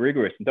season's quite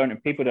rigorous,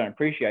 and people don't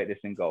appreciate this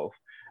in golf.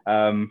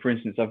 For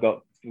instance,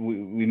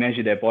 we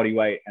measure their body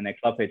weight and their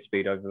club head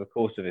speed over the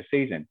course of a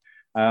season.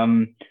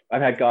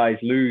 I've had guys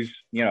lose,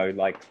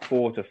 like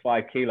 4 to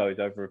 5 kilos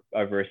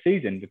over a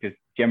season, because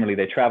generally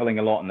they're traveling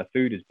a lot and the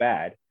food is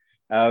bad.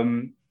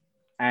 And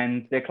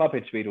their club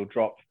head speed will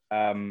drop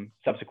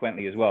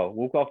subsequently as well.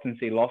 We'll often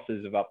see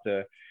losses of up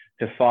to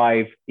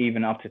 5,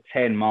 even up to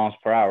 10 miles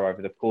per hour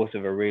over the course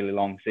of a really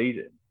long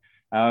season.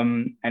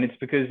 And it's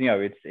because,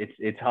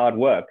 it's hard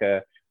work,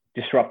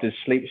 disrupted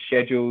sleep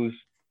schedules,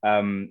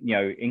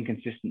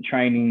 inconsistent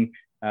training,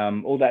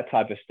 all that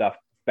type of stuff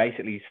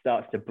basically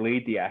starts to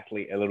bleed the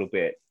athlete a little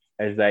bit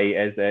as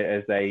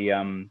they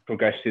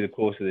progress through the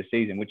course of the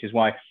season, which is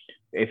why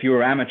if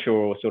you're amateur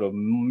or sort of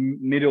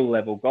middle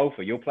level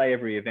golfer, you'll play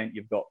every event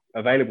you've got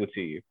available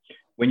to you.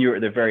 When you're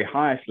at the very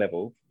highest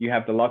level, you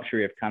have the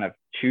luxury of kind of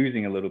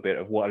choosing a little bit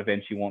of what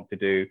events you want to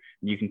do.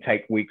 And you can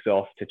take weeks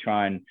off to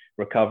try and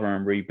recover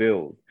and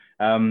rebuild.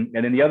 And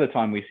then the other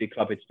time we see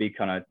club head speed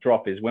kind of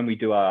drop is when we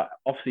do our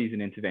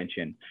off-season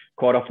intervention.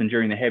 Quite often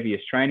during the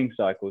heaviest training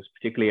cycles,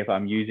 particularly if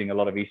I'm using a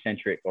lot of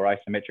eccentric or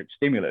isometric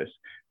stimulus,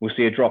 we'll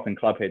see a drop in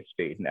club head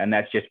speed. And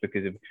that's just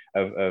because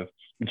of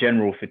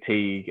general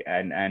fatigue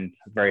and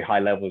very high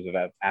levels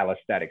of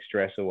allostatic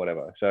stress or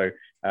whatever. So,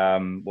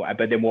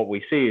 but then what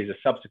we see is a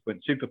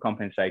subsequent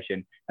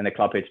supercompensation, and the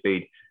club head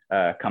speed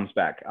comes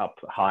back up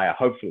higher,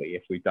 hopefully,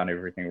 if we've done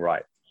everything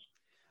right.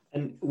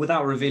 And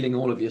without revealing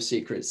all of your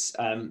secrets,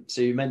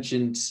 so you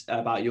mentioned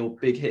about your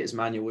big hitters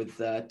manual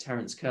with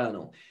Terence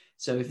Kernel.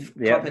 So if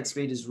club head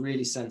speed is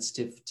really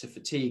sensitive to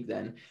fatigue,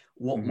 then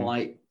what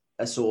might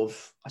a sort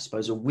of, I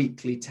suppose, a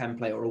weekly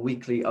template or a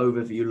weekly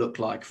overview look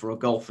like for a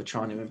golfer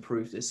trying to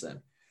improve this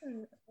then?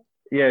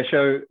 Yeah,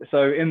 so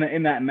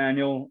in that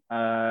manual,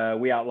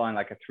 we outline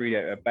like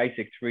a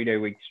basic 3-day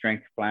week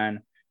strength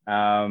plan.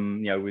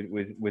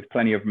 With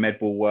plenty of med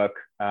ball work,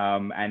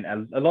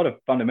 and a lot of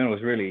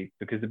fundamentals really,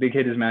 because the Big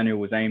Hitters Manual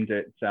was aimed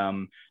at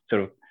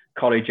sort of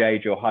college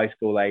age or high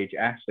school age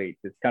athletes.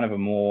 It's kind of a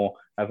more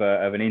of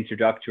an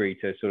introductory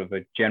to sort of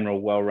a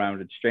general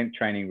well-rounded strength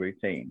training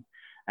routine.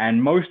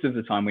 And most of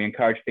the time we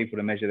encourage people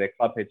to measure their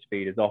club head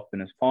speed as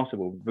often as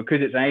possible,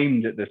 because it's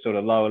aimed at the sort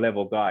of lower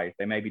level guys.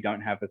 They maybe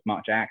don't have as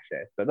much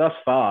access, but thus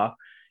far,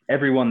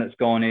 everyone that's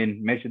gone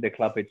in measured their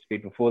club head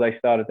speed before they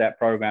started that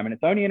program. And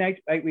it's only an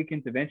 8-week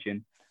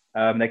intervention.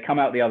 They come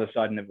out the other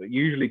side and have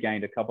usually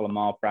gained a couple of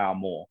miles per hour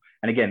more.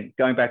 And again,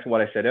 going back to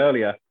what I said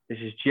earlier, this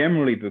is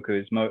generally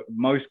because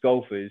most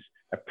golfers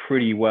are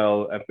pretty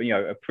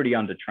pretty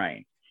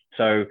undertrained.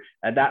 So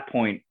at that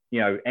point,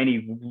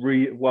 any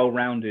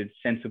well-rounded,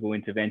 sensible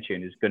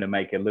intervention is going to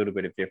make a little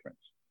bit of difference.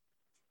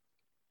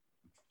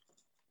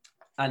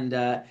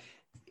 And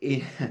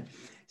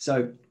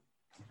so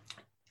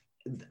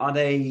are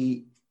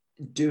they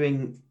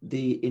doing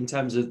in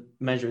terms of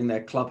measuring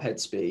their club head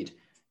speed,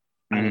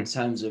 and in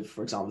terms of,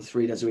 for example,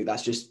 3 days a week,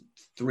 that's just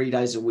 3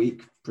 days a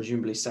week,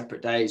 presumably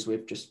separate days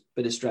with just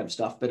bit of strength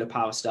stuff, bit of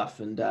power stuff,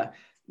 and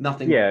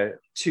nothing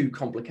too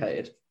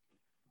complicated?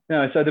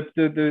 No, so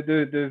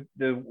the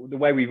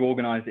way we've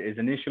organized it is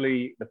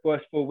initially the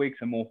first 4 weeks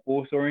are more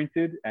force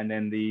oriented, and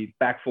then the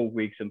back 4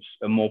 weeks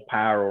are more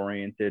power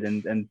oriented.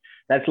 And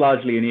that's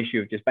largely an issue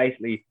of just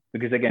basically,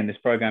 because again, this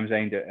program is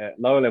aimed at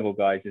lower level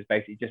guys, is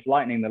basically just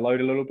lightening the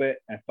load a little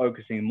bit and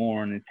focusing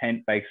more on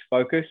intent-based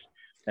focus.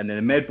 And then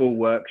the med ball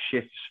work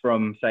shifts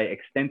from, say,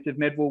 extensive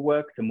med ball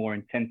work to more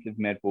intensive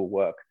med ball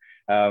work.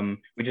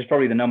 Which is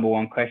probably the number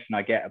one question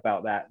I get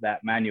about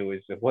that manual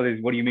is what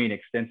do you mean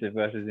extensive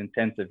versus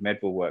intensive med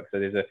ball work? So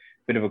there's a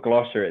bit of a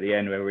glossary at the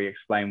end where we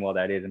explain what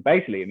that is, and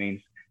basically it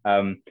means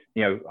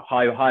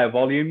higher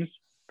volumes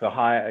for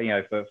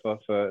higher for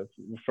sort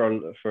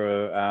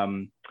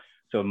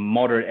of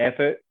moderate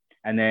effort,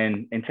 and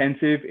then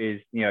intensive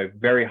is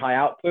very high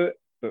output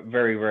but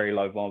very, very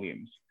low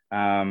volumes.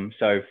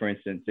 So for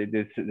instance,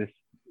 this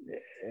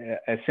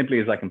as simply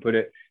as I can put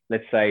it,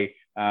 let's say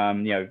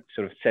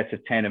sort of sets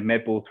of 10 of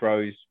med ball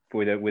throws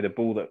with a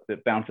ball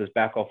that bounces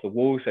back off the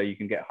wall, so you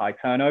can get high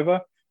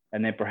turnover,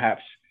 and then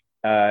perhaps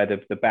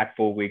the back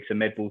 4 weeks a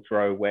med ball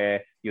throw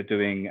where you're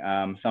doing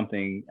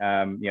something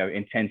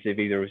intensive,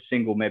 either a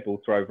single med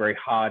ball throw very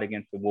hard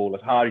against the wall,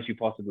 as hard as you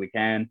possibly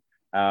can,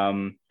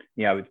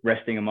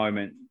 resting a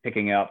moment,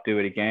 picking it up, do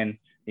it again.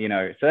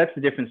 So that's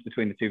the difference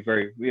between the two.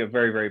 Very,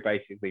 very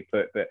basically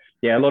put. But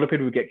yeah, a lot of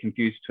people get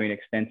confused between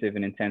extensive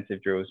and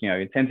intensive drills.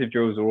 Intensive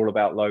drills are all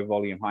about low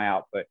volume, high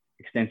output.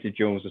 Extensive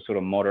drills are sort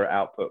of moderate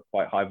output,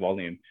 quite high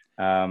volume.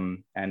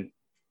 And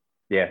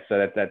yeah,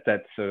 so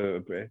that's sort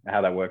of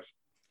how that works.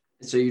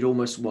 So you'd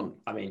almost want,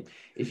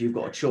 if you've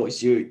got a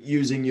choice, you're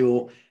using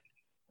your,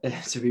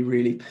 to be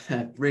really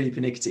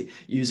pernickety,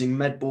 using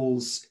med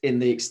balls in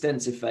the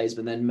extensive phase,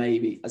 but then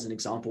maybe, as an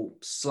example,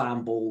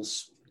 slam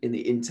balls in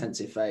the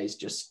intensive phase,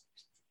 just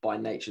by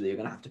nature that you're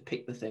going to have to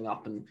pick the thing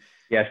up and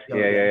that's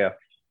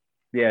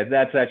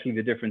actually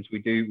the difference we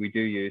do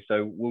use.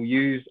 So we'll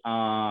use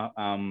our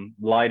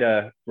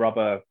lighter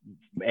rubber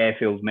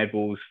air-filled med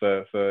balls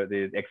for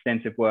the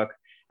extensive work,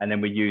 and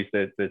then we use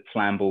the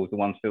slam balls, the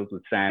ones filled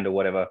with sand or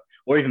whatever,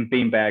 or even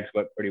bean bags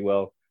work pretty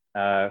well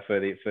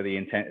for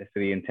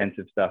the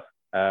intensive stuff.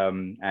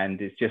 And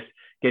it's just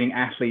getting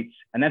athletes,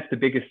 and that's the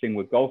biggest thing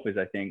with golfers,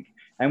 I think,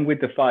 and with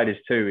the fighters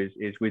too,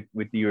 is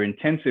with your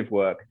intensive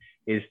work,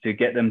 is to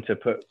get them to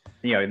put,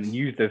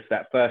 use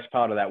that first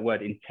part of that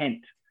word,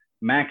 intent,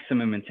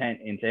 maximum intent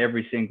into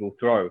every single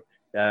throw.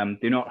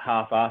 Do not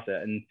half-ass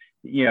it. And,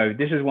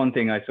 this is one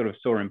thing I sort of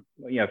saw in,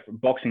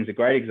 boxing is a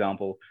great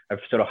example of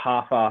sort of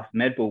half-ass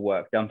med ball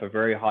work done for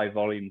very high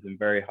volumes and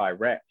very high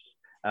reps.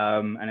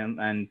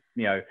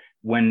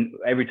 When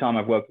every time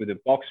I've worked with a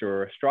boxer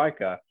or a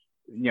striker,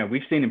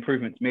 we've seen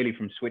improvements merely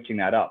from switching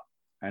that up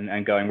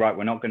and going, right,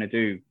 we're not going to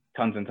do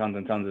tons and tons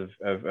and tons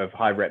of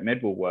high rep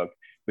med ball work.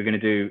 We're going to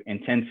do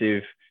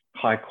intensive,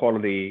 high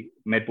quality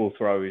med ball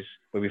throws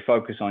where we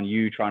focus on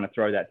you trying to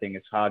throw that thing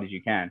as hard as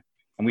you can.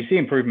 And we see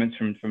improvements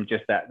from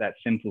just that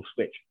simple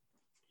switch.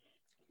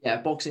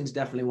 Yeah, boxing's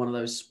definitely one of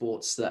those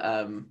sports that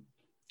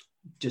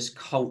just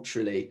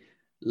culturally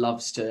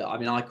loves to,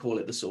 I call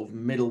it the sort of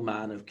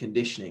middleman of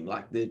conditioning.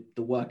 Like the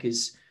work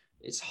it's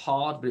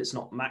hard, but it's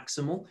not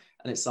maximal.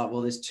 And it's like,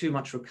 well, there's too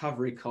much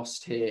recovery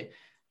cost here,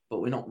 but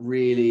we're not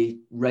really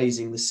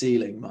raising the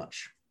ceiling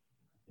much.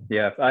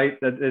 Yeah,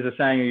 there's a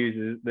saying I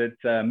use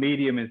that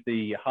medium is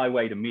the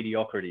highway to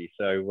mediocrity.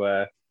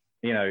 So,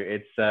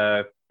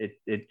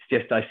 it's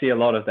just, I see a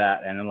lot of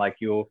that, and like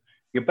you're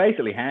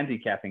basically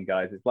handicapping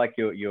guys. It's like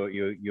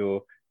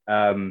you're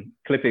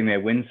clipping their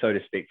wins, so to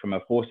speak, from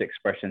a force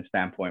expression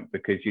standpoint,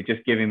 because you're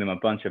just giving them a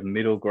bunch of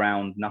middle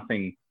ground,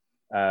 nothing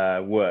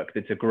work.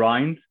 That's a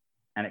grind.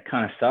 and it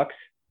kind of sucks.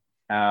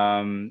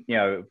 You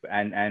know,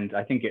 and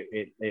I think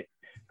it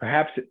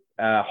perhaps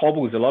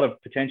hobbles a lot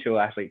of potential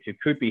athletes who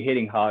could be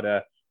hitting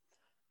harder,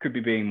 could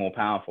be being more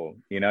powerful,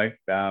 you know.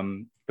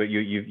 But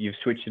you've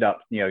switched it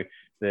up, you know,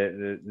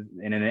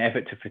 in an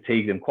effort to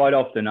fatigue them, quite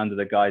often under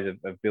the guise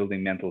of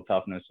building mental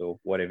toughness or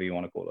whatever you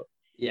want to call it.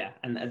 Yeah,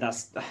 and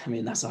that's, I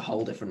mean, that's a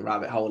whole different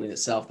rabbit hole in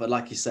itself. But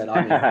like you said,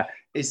 I mean,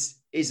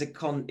 it's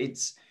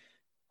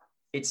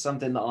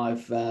something that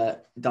I've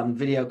done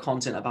video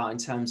content about, in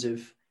terms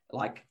of,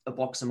 like, a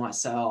boxer might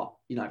say, oh,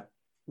 you know,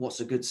 what's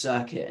a good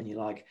circuit? And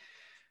you're like,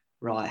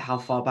 right, how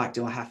far back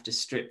do I have to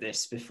strip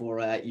this before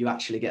you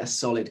actually get a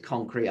solid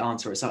concrete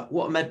answer? It's like,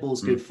 what are med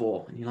balls good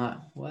for? And you're like,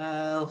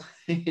 well,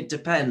 it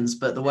depends,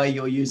 but the way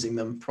you're using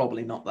them,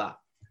 probably not that.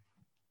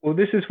 Well,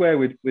 this is where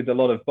with a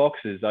lot of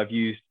boxers, I've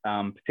used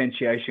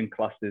potentiation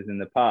clusters in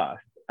the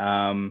past,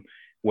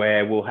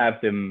 where we'll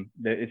have them.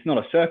 It's not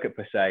a circuit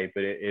per se,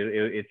 but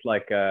it's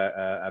like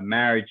a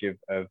marriage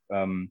of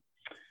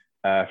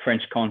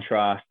French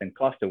contrast and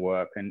cluster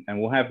work, and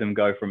we'll have them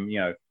go from, you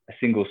know, a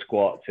single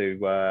squat to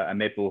a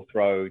med ball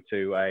throw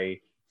to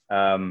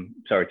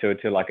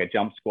to like a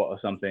jump squat or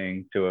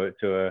something, to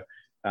a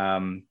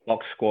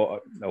box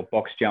squat or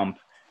box jump,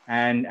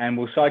 and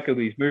we'll cycle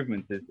these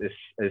movements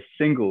as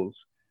singles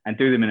and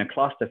do them in a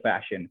cluster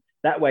fashion.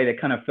 That way they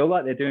kind of feel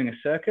like they're doing a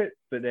circuit,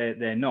 but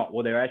they're not.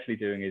 What they're actually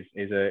doing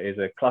is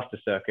a cluster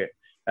circuit.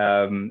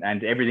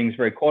 And everything's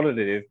very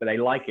qualitative, but they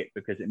like it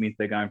because it means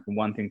they're going from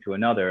one thing to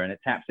another, and it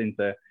taps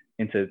into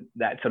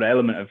that sort of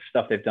element of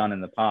stuff they've done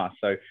in the past.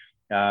 So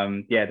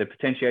the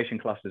potentiation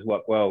clusters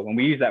work well, and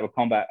we use that with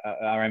combat,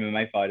 our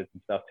MMA fighters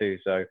and stuff too.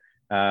 So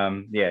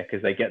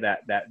because they get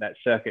that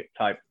circuit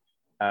type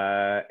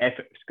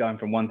efforts going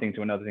from one thing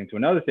to another thing to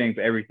another thing,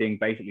 but everything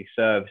basically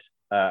serves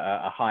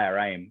a higher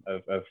aim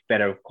of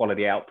better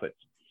quality outputs.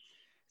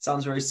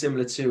 Sounds very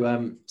similar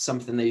to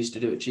something they used to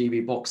do at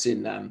GB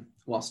Boxing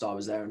whilst I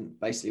was there. And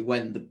basically,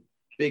 when the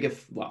bigger,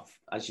 well,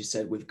 as you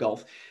said with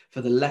golf,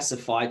 for the lesser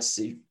fights,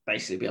 you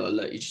basically be able to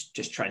look, you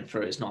just train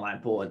through it, it's not that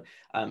important.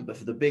 But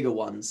for the bigger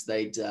ones,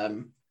 they'd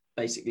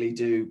basically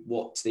do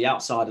what to the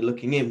outsider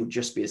looking in would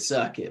just be a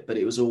circuit, but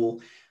it was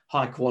all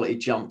high quality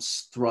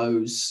jumps,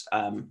 throws,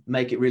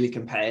 make it really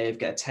competitive,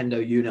 get a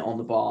tendo unit on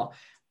the bar.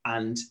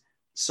 And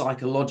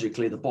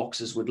psychologically, the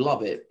boxers would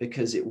love it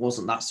because it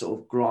wasn't that sort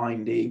of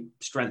grindy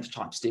strength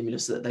type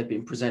stimulus that they've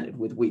been presented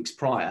with weeks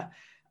prior.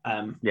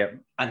 And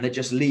they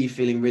just leave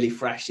feeling really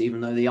fresh,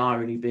 even though the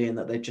irony being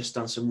that they've just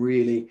done some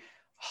really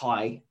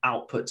high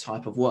output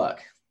type of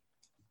work.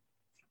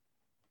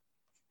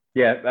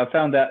 Yeah, I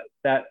found that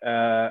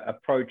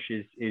approach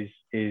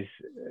is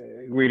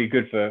really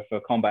good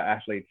for combat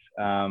athletes.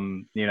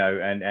 You know,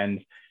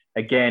 and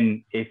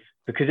again,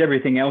 because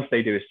everything else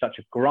they do is such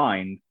a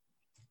grind,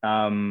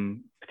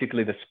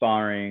 particularly the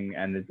sparring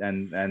and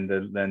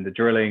the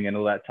drilling and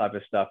all that type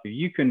of stuff. If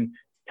you can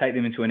take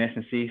them into an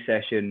S&C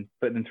session,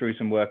 put them through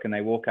some work, and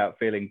they walk out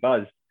feeling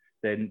buzzed,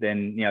 then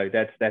you know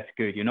that's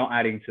good. You're not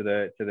adding to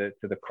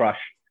the crush,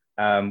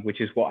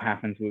 which is what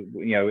happens with,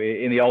 you know,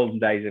 in the olden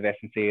days of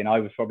S&C, and I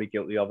was probably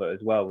guilty of it as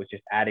well, was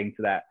just adding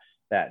to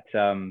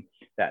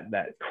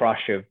that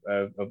crush of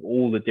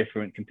all the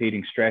different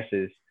competing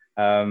stresses.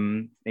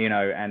 You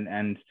know,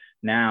 and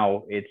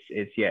now it's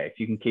if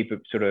you can keep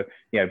it sort of,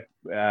 you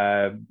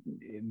know,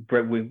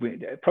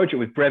 approach it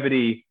with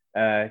brevity.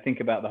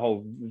 Think about the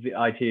whole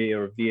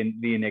idea of via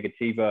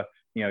negativa,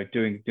 you know,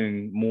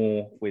 doing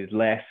more with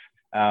less,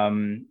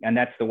 and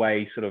that's the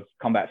way sort of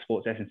combat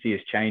sports S&C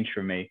has changed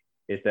for me.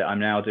 Is that I'm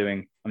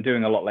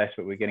doing a lot less,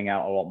 but we're getting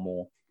out a lot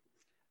more.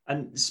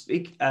 And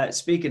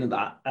speaking of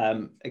that,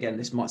 again,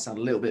 this might sound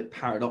a little bit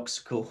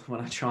paradoxical when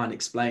I try and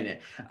explain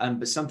it,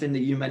 but something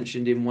that you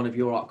mentioned in one of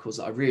your articles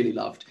that I really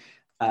loved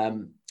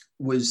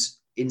was,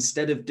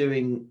 instead of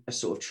doing a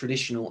sort of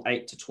traditional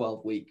 8 to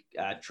 12 week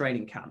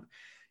training camp,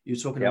 you're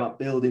talking about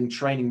building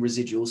training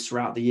residuals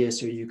throughout the year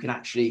so you can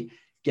actually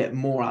get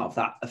more out of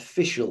that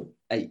official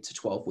 8 to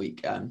 12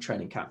 week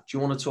training camp. Do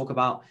you want to talk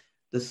about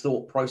the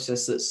thought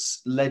process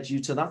that's led you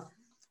to that?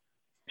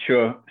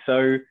 Sure.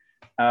 So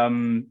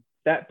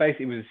that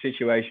basically was a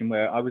situation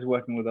where I was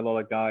working with a lot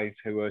of guys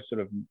who were sort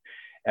of,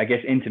 I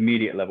guess,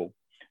 intermediate level.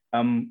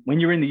 When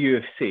you're in the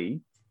UFC,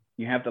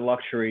 you have the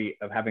luxury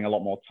of having a lot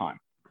more time.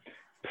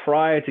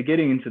 Prior to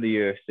getting into the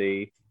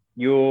UFC,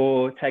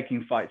 you're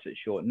taking fights at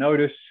short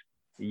notice.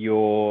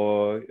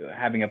 You're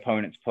having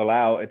opponents pull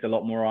out. It's a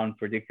lot more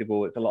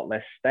unpredictable. It's a lot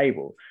less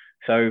stable.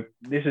 So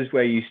this is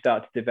where you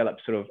start to develop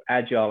sort of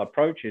agile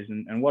approaches.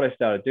 And what I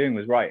started doing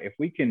was, right, if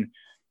we can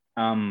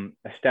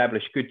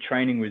establish good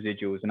training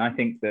residuals, and I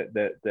think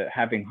that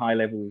having high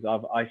levels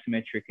of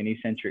isometric and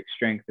eccentric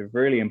strength are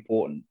really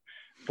important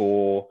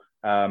for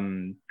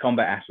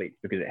combat athletes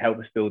because it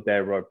helps build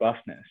their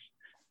robustness.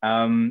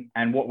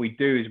 And what we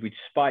do is we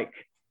spike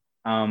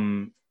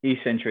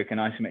eccentric and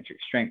isometric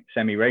strength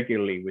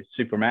semi-regularly with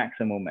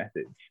supramaximal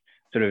methods,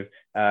 sort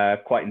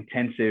of quite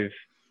intensive,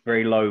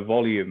 very low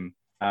volume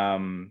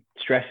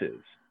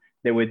stresses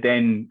that would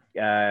then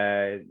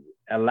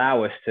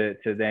allow us to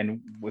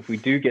then, if we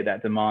do get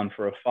that demand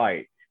for a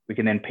fight, we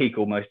can then peak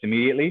almost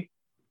immediately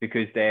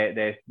because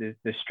the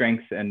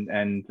strength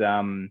and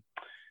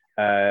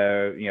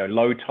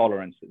low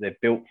tolerance that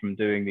they've built from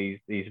doing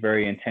these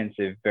very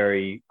intensive,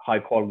 very high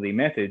quality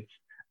methods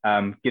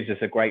gives us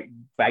a great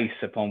base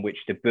upon which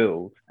to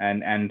build.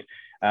 And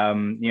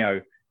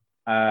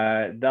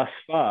thus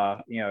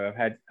far,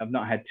 I've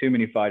not had too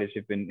many fighters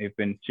who've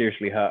been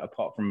seriously hurt,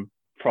 apart from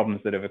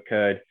problems that have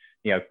occurred.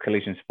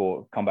 Collision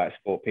sport, combat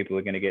sport, people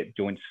are going to get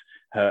joints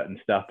hurt and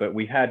stuff, but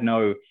we've had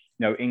no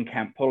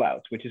in-camp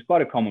pullouts, which is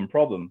quite a common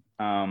problem.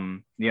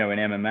 In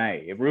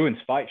MMA, it ruins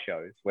fight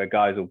shows where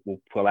guys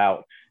will pull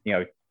out,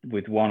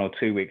 with 1 or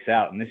 2 weeks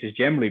out, and this is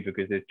generally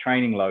because the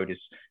training load is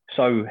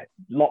so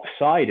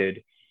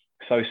lopsided,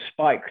 so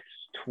spiked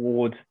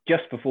towards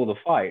just before the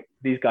fight.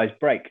 These guys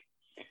break.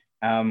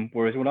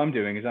 Whereas what I'm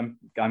doing is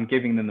I'm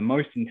giving them the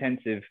most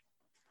intensive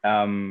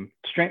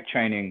strength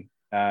training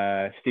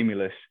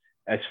stimulus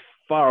as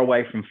far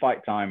away from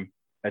fight time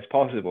as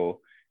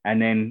possible. And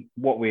then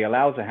what we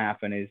allow to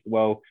happen is,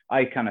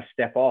 I kind of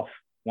step off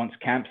once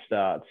camp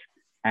starts,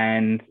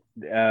 and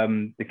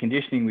the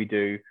conditioning we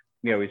do,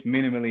 is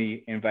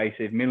minimally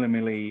invasive,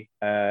 minimally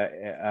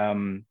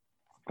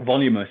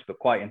voluminous, but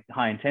quite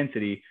high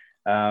intensity.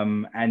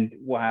 And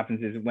what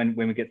happens is when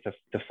we get to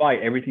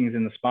fight, everything's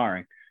in the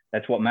sparring.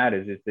 That's what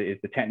matters, is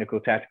the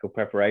technical, tactical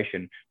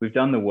preparation. We've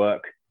done the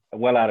work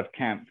well out of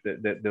camp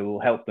that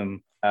will help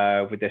them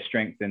with their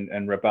strength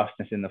and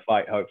robustness in the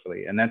fight,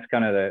 hopefully. And that's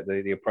kind of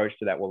the approach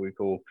to that, what we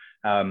call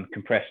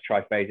compressed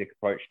triphasic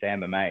approach to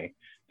MMA.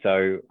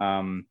 So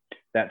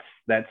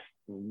that's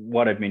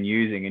what I've been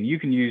using. And you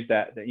can use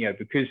that,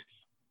 because,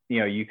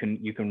 you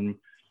can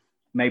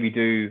maybe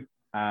do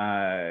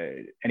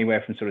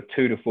anywhere from sort of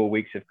 2 to 4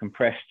 weeks of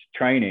compressed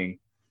training.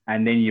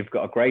 And then you've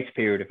got a grace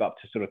period of up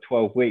to sort of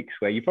 12 weeks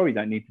where you probably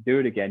don't need to do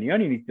it again. You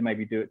only need to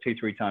maybe do it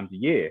 2-3 times a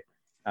year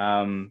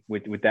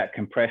with that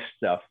compressed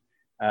stuff.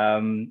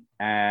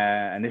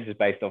 And this is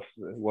based off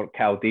what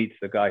Cal Dietz,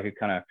 the guy who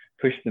kind of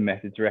pushed the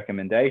method's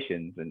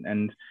recommendations.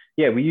 And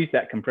we use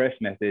that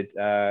compressed method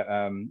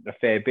a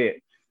fair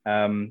bit.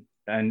 And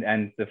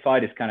the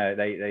fighters kind of,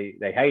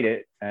 they hate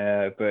it,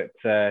 but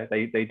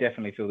they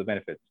definitely feel the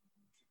benefits.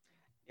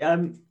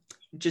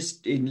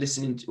 Just in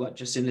listening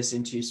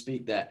to you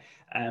speak there,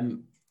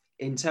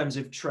 in terms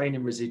of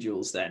training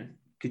residuals, then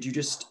could you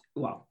just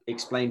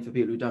explain for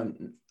people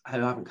who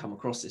haven't come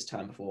across this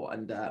term before?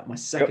 And my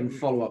second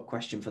follow-up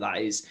question for that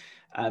is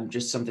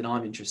just something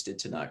I'm interested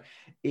to know: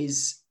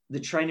 is the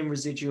training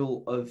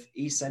residual of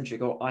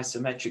eccentric or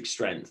isometric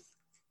strength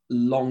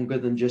longer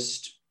than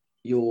just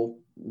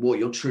what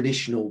your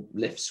traditional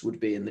lifts would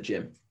be in the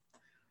gym?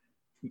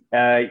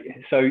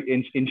 So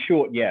in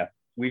short,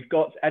 we've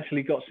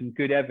actually got some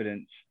good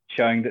evidence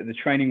showing that the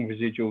training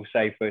residual,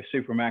 say for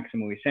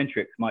supramaximal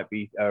eccentrics, might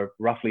be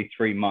roughly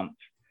 3 months,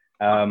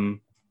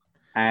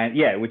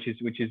 which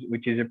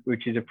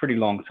is a pretty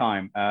long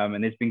time.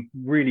 And there's been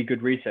really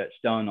good research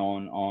done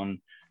on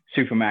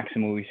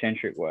supramaximal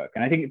eccentric work.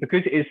 And I think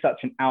because it is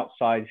such an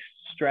outside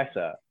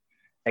stressor,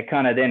 it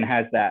kind of then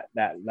has that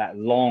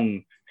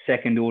long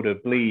second order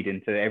bleed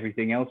into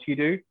everything else you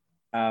do.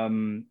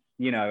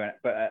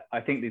 But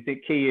I think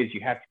the key is you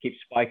have to keep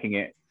spiking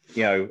it,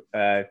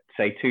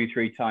 say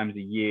 2-3 times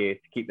a year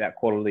to keep that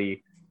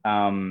quality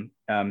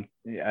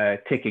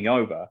ticking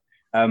over.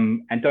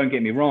 And don't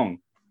get me wrong,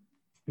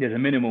 there's a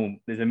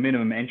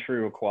minimum entry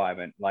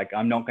requirement. Like,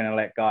 I'm not going to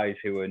let guys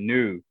who are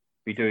new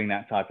be doing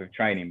that type of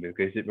training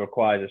because it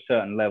requires a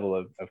certain level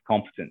of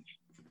competence.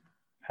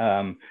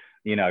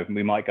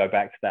 We might go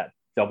back to that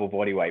double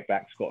body weight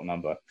back squat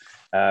number,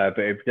 but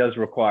it does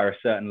require a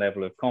certain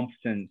level of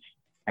competence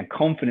and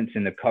confidence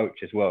in the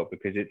coach as well,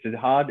 because it's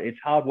hard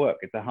work.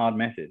 It's a hard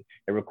method.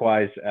 It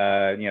requires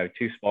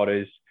 2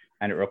 spotters,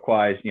 and it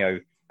requires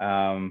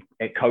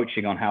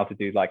coaching on how to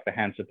do like the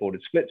hand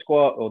supported split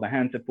squat or the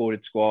hand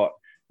supported squat,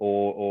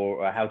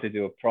 or how to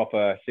do a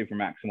proper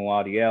supramaximal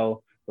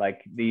RDL.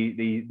 Like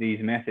these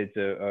methods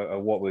are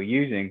what we're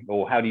using,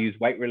 or how to use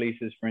weight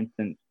releases, for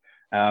instance.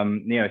 So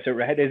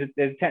there's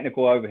a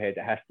technical overhead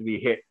that has to be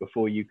hit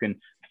before you can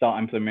start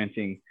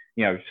implementing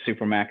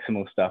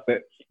supramaximal stuff.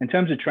 But in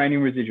terms of training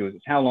residuals,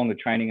 it's how long the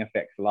training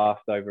effects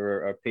last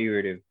over a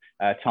period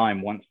of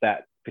time once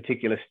that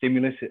particular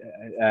stimulus,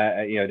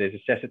 there's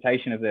a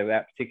cessation of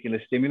that particular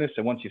stimulus.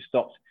 So once you've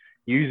stopped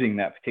using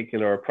that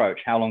particular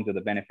approach, how long do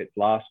the benefits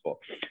last for?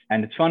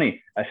 And it's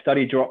funny, a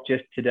study dropped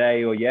just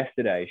today or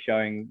yesterday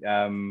showing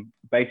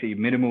basically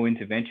minimal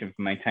intervention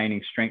for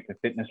maintaining strength and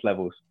fitness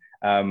levels.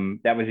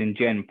 That was in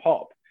Gen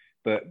Pop,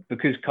 but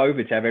because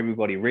COVID's have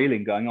everybody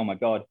reeling, going, oh my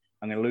God,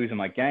 I'm going to lose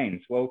my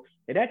gains. Well,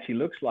 it actually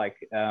looks like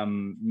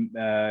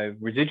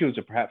residuals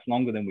are perhaps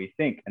longer than we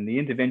think. And the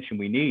intervention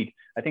we need,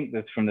 I think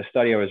that's from the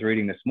study I was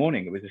reading this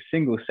morning, it was a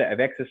single set of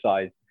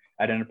exercise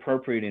at an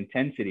appropriate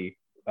intensity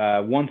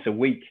once a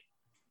week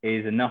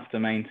is enough to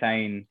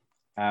maintain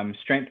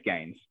strength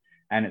gains.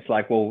 And it's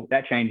like, well,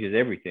 that changes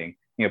everything,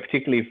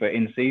 particularly for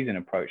in-season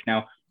approach.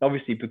 Now,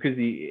 obviously, because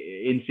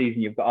the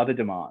in-season, you've got other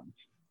demands,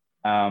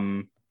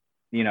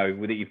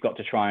 that you've got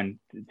to try and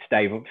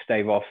stave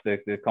off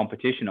the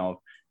competition of.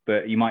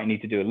 but you might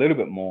need to do a little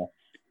bit more.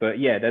 But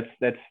yeah,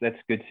 that's a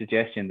good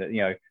suggestion that,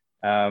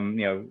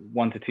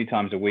 1 to 2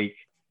 times a week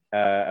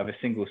of a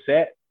single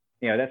set,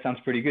 that sounds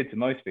pretty good to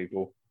most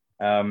people.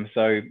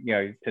 So,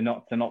 to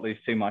not lose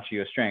too much of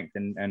your strength,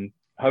 and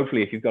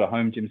hopefully if you've got a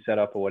home gym set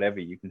up or whatever,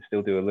 you can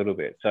still do a little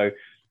bit. So,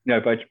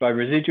 by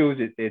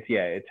residuals,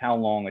 it's how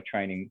long a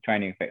training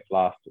effect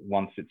lasts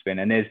once it's been.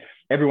 And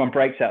everyone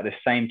breaks out this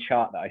same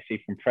chart that I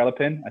see from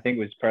Prelopin. I think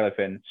it was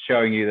Prelopin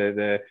showing you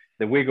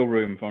the wiggle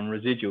room from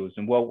residuals.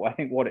 And I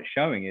think what it's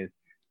showing is,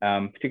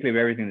 particularly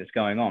with everything that's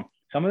going on,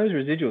 some of those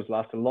residuals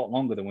last a lot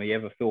longer than we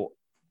ever thought.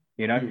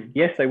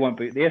 Yes,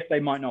 they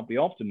might not be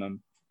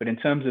optimum, but in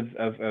terms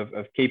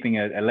of keeping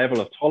a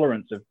level of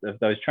tolerance of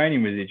those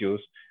training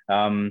residuals,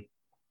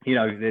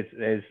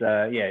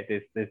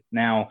 there's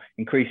now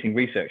increasing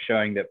research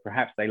showing that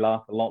perhaps they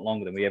last a lot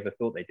longer than we ever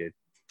thought they did.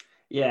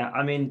 Yeah,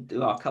 I mean,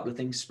 a couple of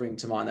things spring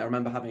to mind. I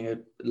remember having a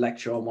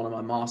lecture on one of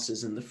my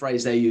masters, and the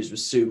phrase they used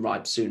was soon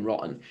ripe, soon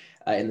rotten,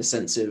 in the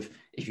sense of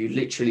if you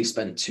literally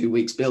spent 2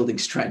 weeks building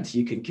strength,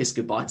 you can kiss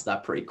goodbye to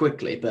that pretty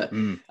quickly. But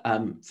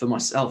for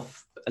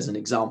myself, as an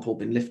example,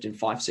 been lifting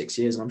 5-6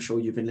 years, and I'm sure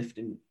you've been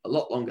lifting a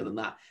lot longer than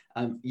that.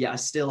 I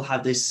still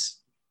have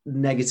this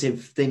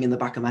negative thing in the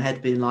back of my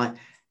head being like,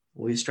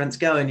 well, your strength's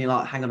going. You're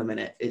like, hang on a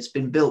minute, it's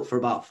been built for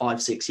about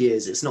 5-6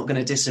 years. It's not going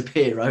to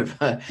disappear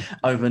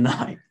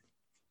overnight.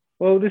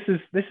 Well, this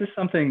is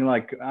something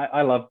like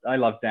I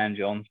love Dan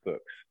John's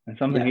books, and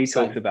something he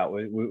talks about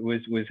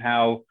was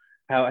how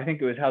I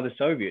think it was how the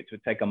Soviets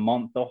would take a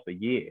month off a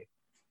year,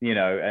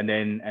 and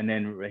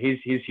then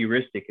his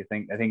heuristic I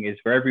think is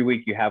for every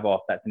week you have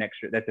off, that's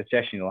a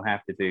session you'll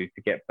have to do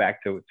to get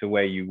back to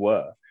where you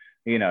were,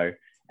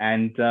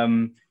 and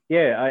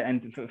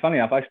and funny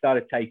enough,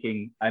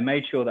 I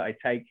made sure that I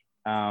take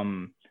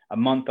a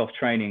month off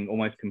training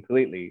almost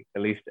completely,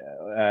 at least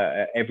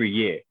every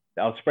year.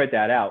 I'll spread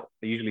that out.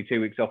 Usually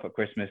 2 weeks off at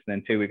Christmas, and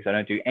then 2 weeks I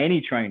don't do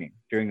any training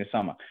during the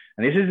summer.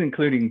 And this isn't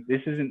including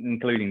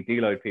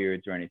deload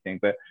periods or anything.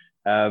 But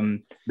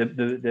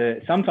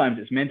sometimes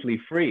it's mentally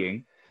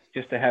freeing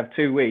just to have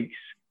 2 weeks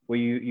where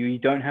you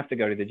don't have to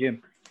go to the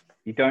gym.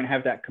 You don't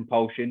have that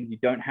compulsion.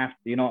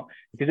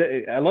 Because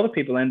a lot of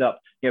people end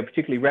up,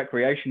 particularly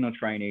recreational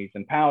trainees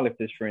and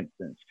powerlifters, for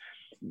instance,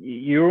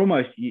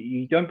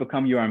 you don't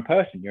become your own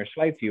person. You're a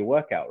slave to your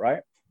workout,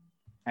 right?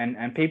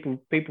 And people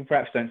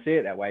perhaps don't see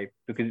it that way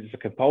because it's a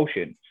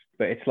compulsion,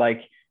 but it's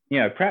like,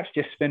 perhaps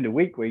just spend a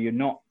week where you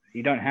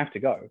don't have to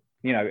go,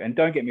 and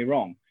don't get me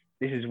wrong,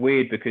 this is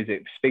weird because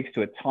it speaks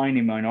to a tiny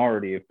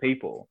minority of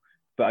people,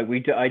 but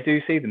I do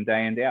see them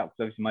day in, day out.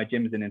 So obviously my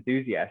gym is an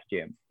enthusiast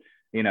gym,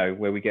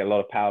 where we get a lot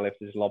of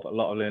powerlifters, a lot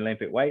of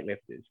Olympic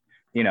weightlifters.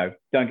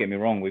 Don't get me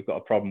wrong, we've got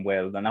a problem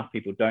where enough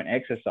people don't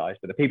exercise,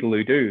 but the people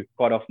who do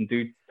quite often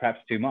do perhaps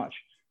too much.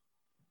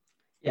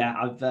 Yeah,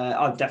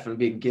 I've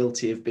definitely been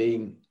guilty of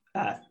being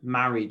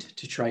married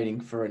to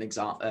training, for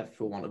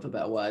want of a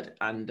better word,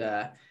 and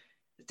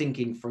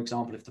thinking, for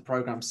example, if the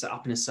program's set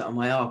up in a certain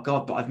way, oh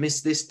God, but I've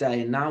missed this day,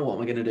 and now what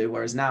am I going to do?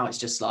 Whereas now it's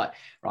just like,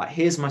 right,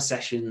 here's my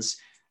sessions,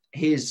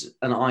 here's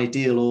an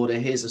ideal order,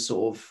 here's a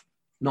sort of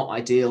not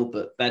ideal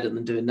but better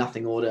than doing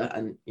nothing order,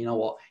 and you know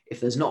what? If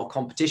there's not a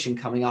competition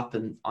coming up,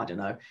 and I don't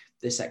know,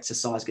 this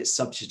exercise gets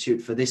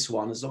substituted for this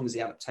one, as long as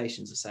the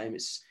adaptation's the same,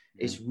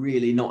 it's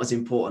really not as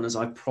important as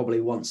I probably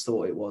once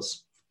thought it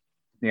was.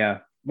 Yeah.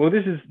 Well,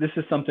 this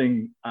is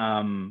something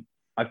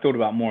I've thought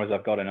about more as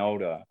I've gotten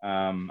older.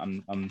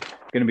 I'm going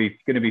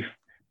to be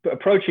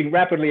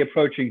rapidly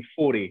approaching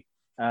 40,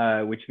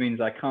 which means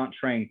I can't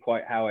train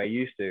quite how I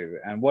used to.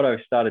 And what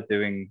I've started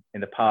doing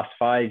in the past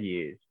 5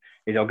 years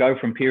is I'll go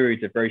from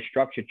periods of very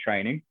structured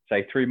training,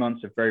 say 3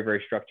 months of very,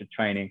 very structured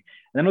training,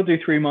 and then I'll do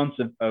 3 months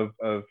of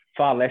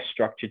far less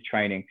structured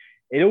training.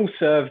 It all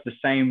serves the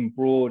same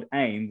broad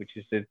aim, which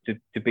is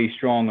to be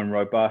strong and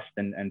robust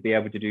and be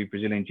able to do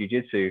Brazilian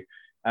Jiu-Jitsu.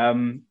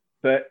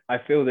 But I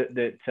feel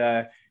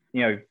that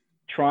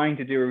trying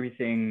to do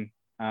everything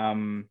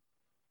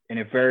in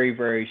a very,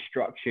 very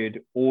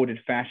structured, ordered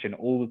fashion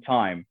all the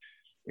time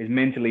is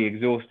mentally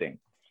exhausting.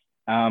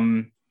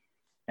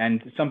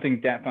 And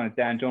something that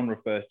Dan John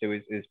refers to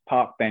is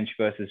park bench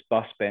versus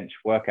bus bench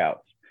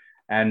workouts.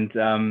 And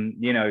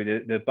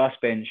the bus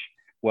bench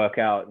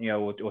workout,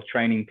 or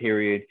training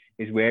period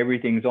is where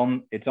everything's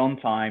on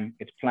time,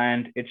 it's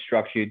planned, it's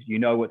structured,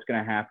 what's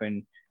going to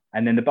happen.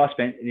 And then the bus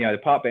bench, the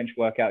park bench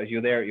workout is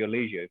you're there at your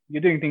leisure.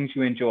 You're doing things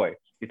you enjoy.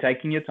 You're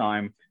taking your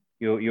time.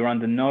 You're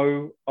under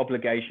no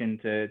obligation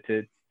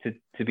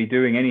to be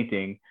doing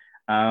anything.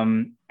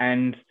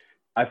 And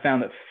I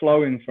found that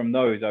flowing from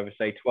those over,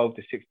 say, 12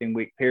 to 16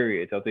 week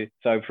periods.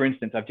 So for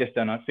instance, I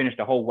finished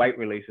a whole weight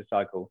releaser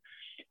cycle.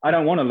 I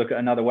don't want to look at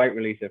another weight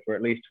releaser for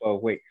at least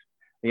 12 weeks,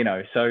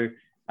 So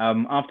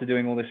after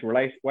doing all this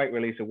weight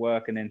releaser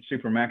work and then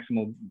super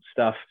maximal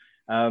stuff,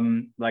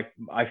 like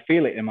I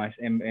feel it in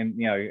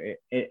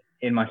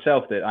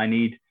myself that I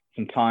need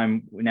some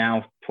time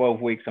now.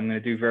 12 weeks, I'm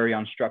going to do very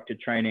unstructured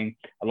training,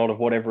 a lot of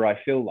whatever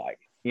I feel like,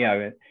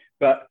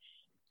 but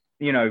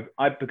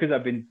because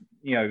I've been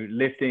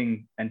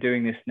lifting and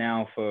doing this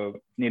now for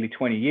nearly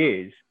 20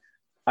 years,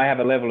 I have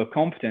a level of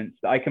competence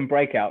that I can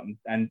break out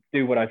and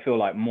do what I feel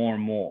like more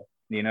and more,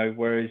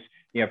 whereas,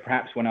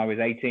 perhaps when I was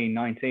 18,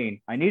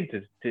 19, I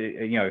needed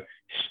to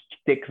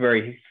stick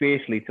very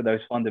fiercely to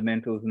those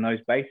fundamentals and those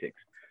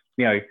basics.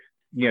 You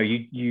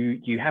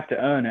have to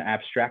earn an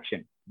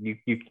abstraction.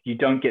 You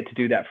don't get to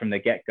do that from the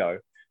get-go.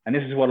 And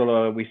this is what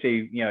we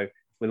see,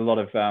 with a lot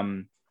of,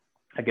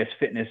 I guess,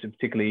 fitness,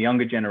 particularly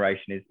younger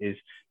generation, is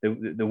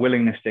the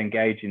willingness to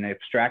engage in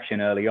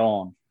abstraction early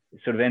on. It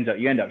sort of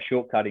you end up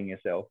shortcutting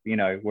yourself,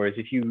 whereas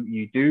if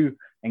you do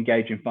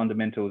engage in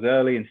fundamentals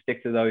early and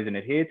stick to those and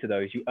adhere to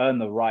those, you earn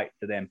the right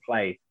to then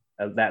play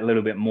that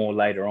little bit more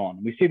later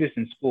on. We see this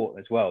in sport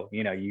as well.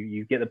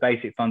 You get the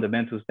basic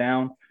fundamentals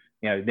down,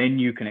 then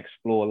you can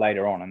explore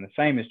later on. And the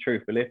same is true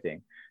for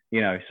lifting,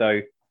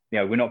 so,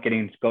 we're not getting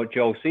into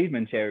Joel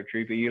Seedman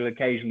territory, but you'll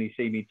occasionally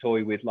see me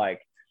toy with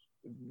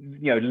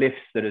lifts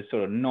that are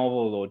sort of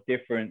novel or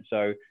different.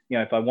 So,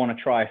 if I want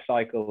to try a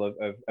cycle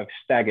of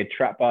staggered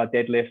trap bar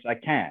deadlifts, I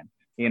can.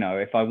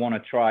 If I want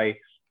to try,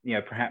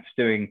 perhaps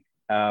doing,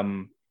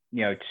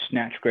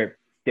 snatch grip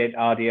dead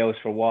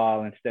RDLs for a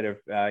while instead of,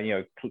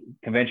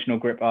 conventional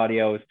grip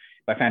RDLs.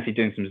 If I fancy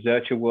doing some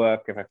Zercher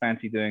work, if I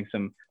fancy doing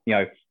some,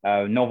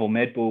 novel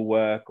med ball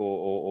work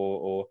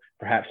or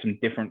perhaps some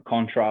different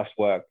contrast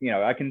work,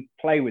 I can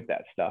play with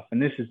that stuff.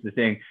 And this is the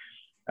thing,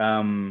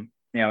 and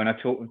I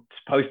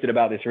posted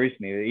about this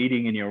recently,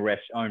 eating in your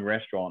own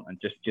restaurant and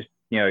just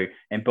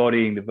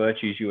embodying the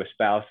virtues you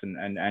espouse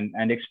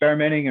and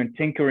experimenting and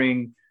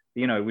tinkering,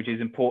 which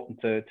is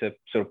important to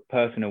sort of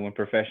personal and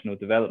professional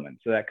development.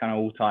 So that kind of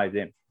all ties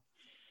in.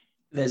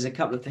 There's a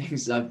couple of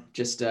things I've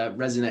just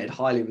resonated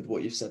highly with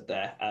what you've said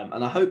there.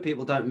 And I hope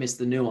people don't miss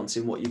the nuance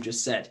in what you've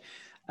just said.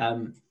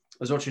 I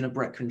was watching a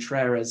Brett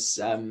Contreras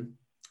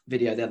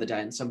video the other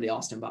day, and somebody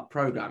asked him about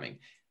programming.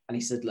 And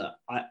he said, look,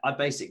 I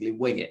basically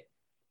wing it.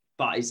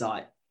 But he's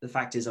like, the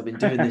fact is I've been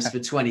doing this for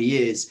 20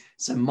 years.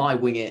 So my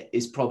wing it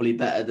is probably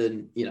better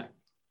than,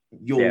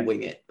 your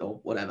wing it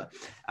or whatever.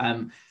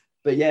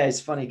 But yeah,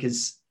 it's funny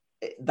because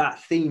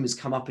that theme has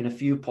come up in a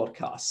few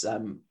podcasts.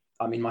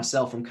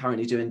 Myself, I'm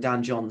currently doing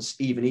Dan John's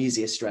Even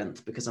Easier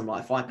Strength, because I'm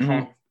like,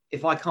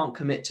 if I can't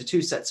commit to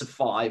 2 sets of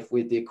 5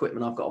 with the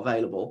equipment I've got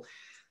available,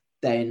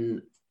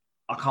 then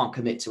I can't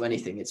commit to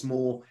anything. It's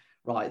more,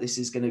 right, this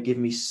is going to give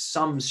me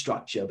some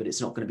structure, but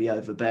it's not going to be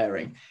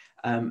overbearing.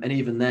 And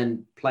even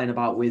then, playing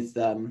about with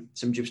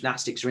some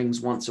gymnastics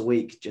rings once a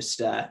week,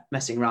 just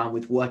messing around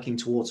with working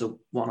towards a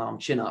one-arm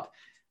chin-up.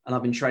 And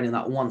I've been training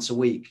that once a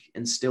week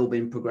and still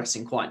been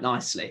progressing quite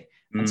nicely.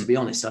 And to be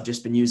honest, I've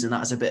just been using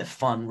that as a bit of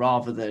fun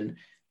rather than,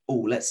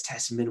 let's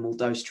test minimal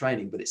dose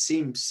training. But it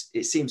seems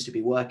to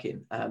be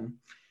working.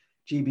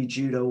 GB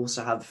Judo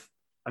also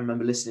I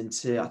remember listening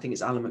to, I think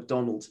it's Alan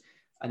McDonald,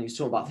 and he was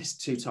talking about this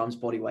 2 times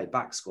bodyweight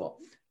back squat.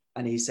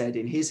 And he said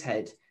in his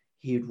head,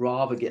 he'd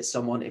rather get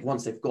someone, if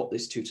once they've got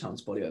this 2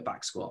 times bodyweight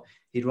back squat,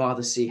 he'd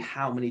rather see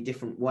how many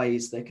different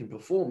ways they can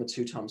perform a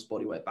 2 times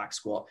bodyweight back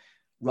squat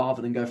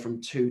rather than go from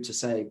 2 to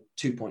say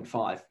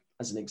 2.5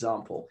 as an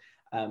example.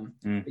 But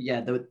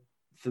yeah,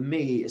 for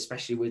me,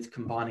 especially with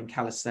combining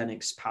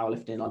calisthenics,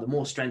 powerlifting, the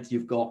more strength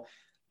you've got,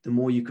 the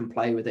more you can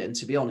play with it. And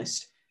to be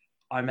honest,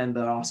 I remember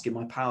asking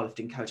my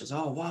powerlifting coach, I was,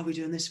 why are we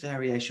doing this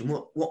variation?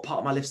 What part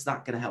of my lift's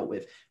that going to help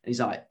with? And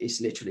he's like,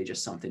 it's literally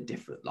just something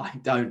different.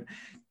 Like, don't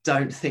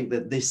think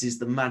that this is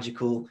the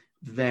magical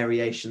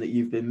variation that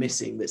you've been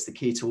missing. That's the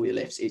key to all your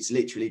lifts. It's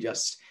literally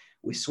just,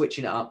 we're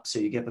switching it up so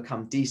you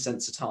become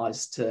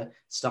desensitized to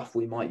stuff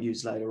we might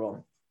use later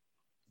on.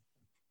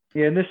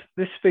 Yeah, and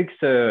this speaks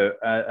to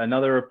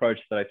another approach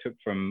that I took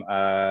from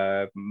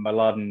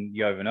Mladen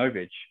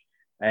Jovanovic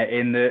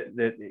in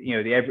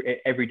the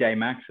everyday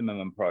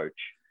maximum approach,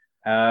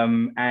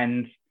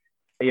 and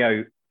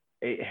I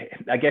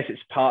guess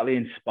it's partly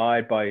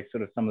inspired by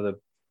sort of some of the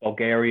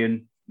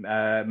Bulgarian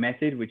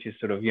method, which is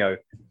sort of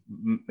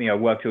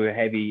work to a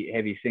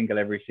heavy single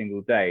every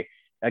single day.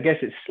 I guess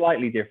it's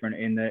slightly different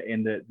in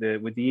the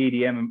with the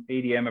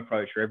EDM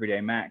approach for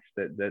everyday max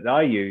that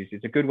I use.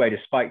 It's a good way to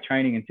spike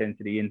training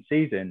intensity in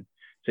season.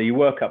 So you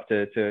work up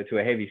to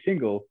a heavy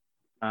single,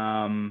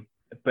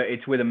 but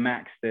it's with a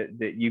max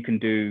that you can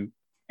do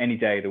any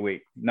day of the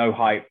week. No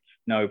hype,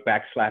 no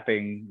back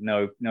slapping,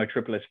 no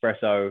triple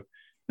espresso,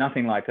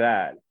 nothing like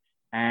that.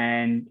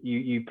 And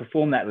you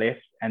perform that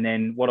lift, and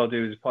then what I'll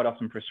do is quite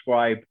often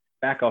prescribe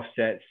back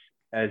offsets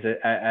at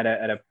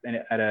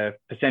a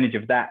percentage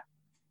of that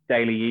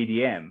daily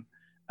EDM,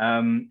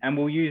 and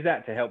we'll use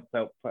that to help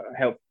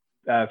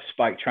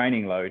spike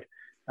training load,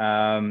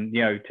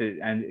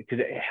 because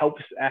it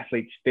helps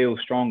athletes feel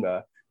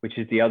stronger, which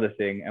is the other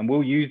thing. And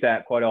we'll use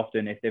that quite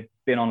often if they've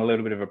been on a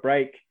little bit of a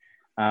break,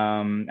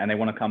 and they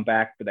want to come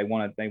back, but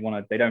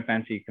they don't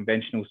fancy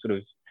conventional sort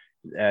of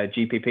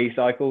GPP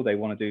cycle. They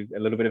want to do a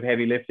little bit of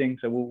heavy lifting,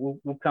 so we'll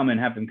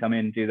have them come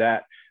in and do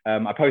that.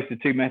 I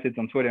posted 2 methods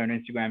on Twitter and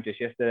Instagram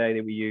just yesterday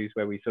that we use,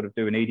 where we sort of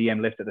do an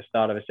EDM lift at the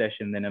start of a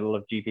session, then a lot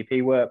of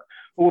GPP work,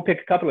 or we'll pick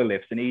a couple of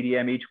lifts, an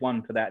EDM each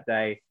one for that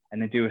day, and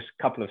then do a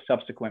couple of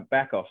subsequent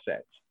back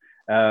offsets.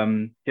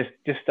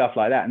 Just stuff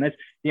like that. And that's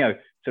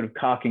sort of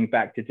carking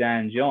back to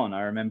Dan John,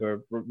 I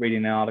remember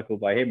reading an article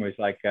by him where it's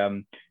like,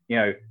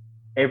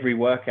 every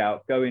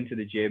workout, go into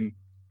the gym,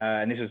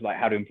 and this was like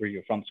how to improve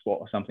your front squat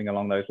or something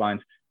along those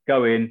lines.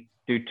 Go in,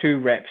 do 2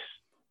 reps,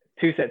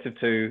 2 sets of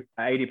 2,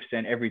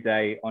 80% every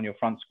day on your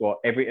front squat.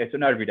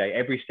 Not every day,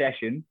 every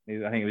session.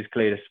 I think it was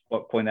clear to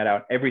point that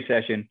out. Every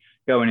session,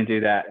 go in and do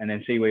that, and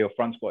then see where your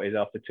front squat is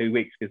after 2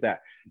 weeks, because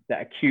that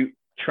acute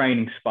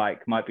training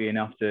spike might be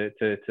enough to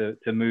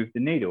move the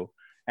needle.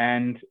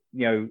 And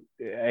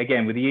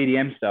again, with the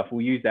EDM stuff,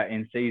 we'll use that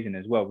in season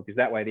as well, because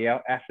that way the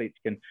athletes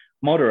can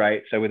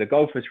moderate. So with the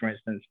golfers, for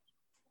instance,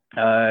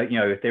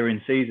 if they're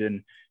in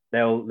season,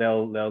 they'll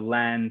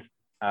land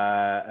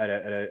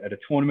at a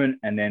tournament,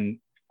 and then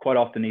quite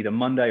often either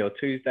Monday or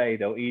Tuesday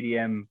they'll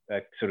EDM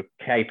sort of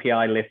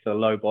KPI lift for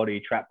low body,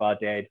 trap bar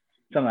dead,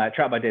 something like that.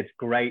 Trap bar dead's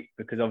great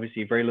because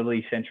obviously very little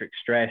eccentric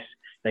stress.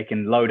 They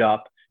can load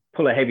up,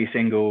 pull a heavy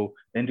single,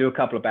 then do a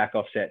couple of back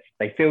offsets.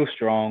 They feel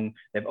strong.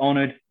 They've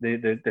honored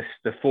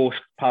the force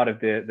part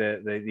of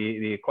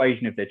the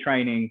equation of their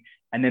training,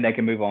 and then they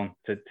can move on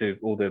to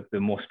all the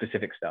more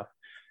specific stuff,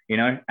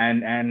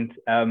 and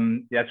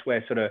that's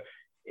where sort of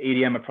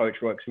EDM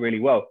approach works really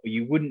well. But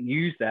you wouldn't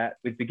use that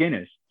with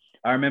beginners.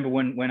 I remember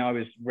when I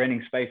was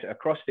renting space at a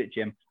CrossFit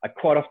gym, I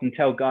quite often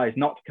tell guys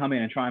not to come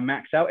in and try and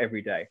max out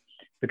every day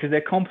because their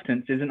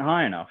competence isn't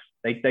high enough.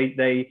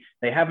 They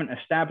haven't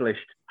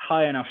established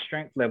high enough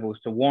strength levels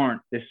to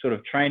warrant this sort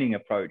of training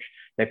approach.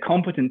 Their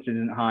competence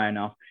isn't high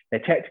enough.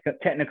 Their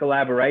technical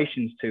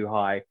aberration's too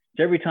high.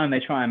 So every time they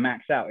try and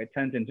max out, it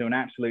turns into an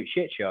absolute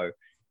shit show.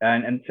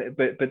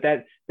 But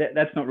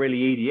that's not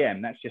really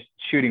EDM. That's just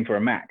shooting for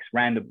a max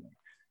randomly.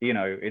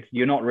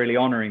 You're not really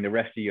honoring the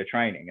rest of your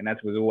training. And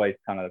that was always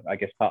kind of, I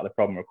guess, part of the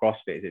problem with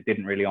CrossFit is it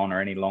didn't really honor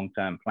any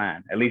long-term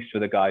plan, at least for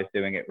the guys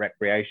doing it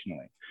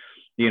recreationally,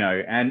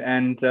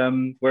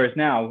 whereas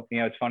now,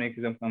 it's funny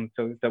because I'm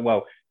so,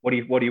 well, what do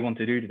you want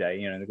to do today?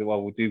 They go,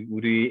 well, we'll do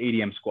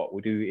EDM squat,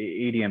 we'll do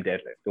EDM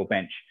deadlift or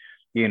bench,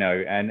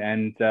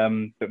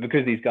 but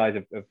because these guys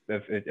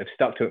have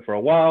stuck to it for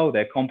a while,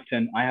 they're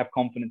competent. I have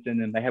confidence in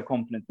them. They have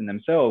confidence in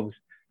themselves.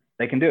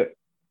 They can do it,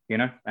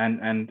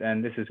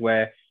 and this is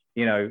where,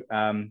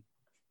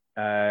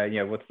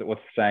 what's the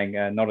saying?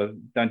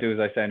 Don't do as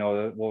I say,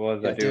 nor what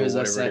as I do, or whatever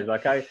it is.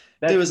 Okay,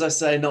 do as I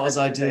say, not as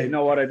I do.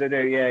 Not what I do.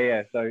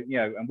 Yeah. So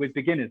and with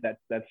beginners,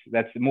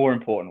 that's more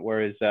important.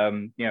 Whereas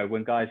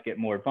when guys get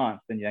more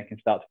advanced, then they can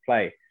start to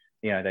play.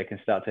 They can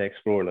start to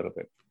explore a little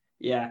bit.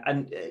 Yeah,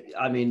 and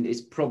I mean,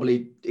 it's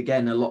probably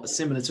again a lot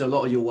similar to a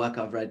lot of your work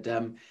I've read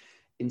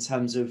in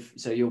terms of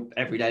your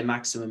everyday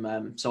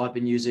maximum. So I've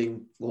been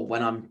using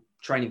when I'm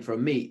training for a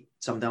meet,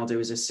 something I'll do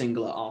is a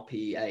single at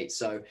RPE 8.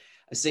 So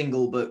a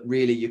single, but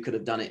really you could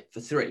have done it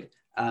for 3.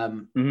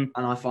 And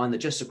I find that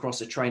just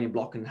across a training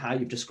block and how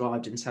you've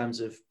described in terms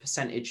of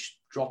percentage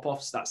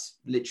drop-offs, that's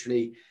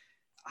literally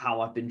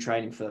how I've been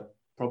training for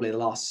probably the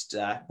last,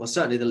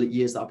 certainly the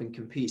years that I've been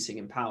competing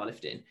in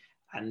powerlifting.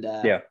 And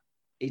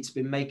it's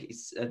been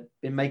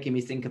making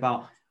me think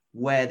about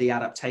where the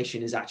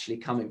adaptation is actually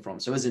coming from.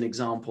 So as an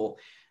example,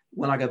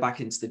 when I go back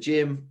into the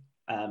gym,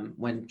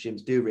 when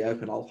gyms do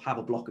reopen, I'll have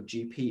a block of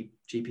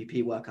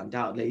GPP work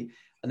undoubtedly.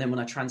 And then when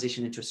I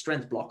transition into a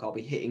strength block, I'll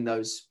be hitting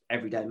those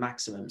everyday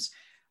maximums.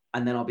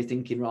 And then I'll be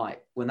thinking, right,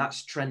 when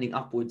that's trending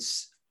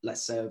upwards,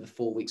 let's say over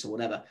 4 weeks or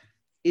whatever,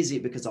 is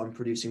it because I'm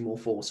producing more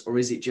force, or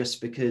is it just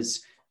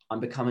because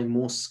I'm becoming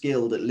more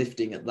skilled at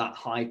lifting at that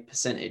high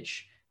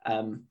percentage?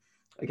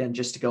 Again,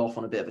 just to go off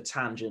on a bit of a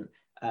tangent,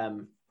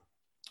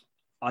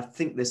 I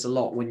think this a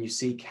lot when you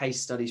see case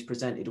studies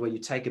presented where you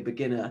take a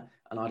beginner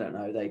and I don't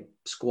know, they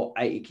squat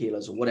 80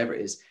 kilos or whatever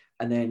it is.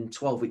 And then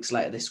 12 weeks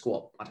later, they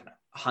squat,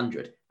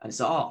 100. And it's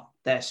like,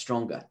 they're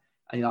stronger.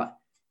 And you're like,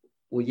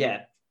 well,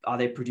 yeah, are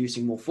they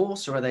producing more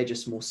force or are they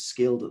just more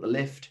skilled at the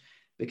lift?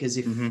 Because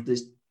if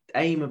the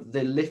aim of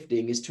the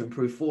lifting is to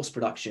improve force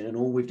production and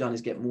all we've done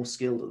is get more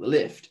skilled at the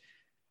lift,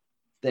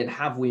 then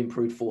have we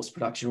improved force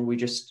production, or we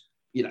just,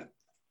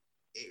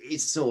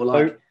 it's sort of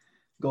like,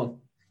 go on.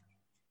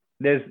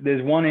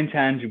 There's one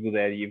intangible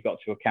there that you've got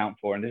to account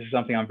for, and this is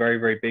something I'm very,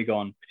 very big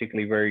on,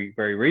 particularly very,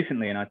 very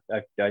recently. And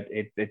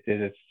there's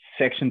a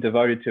section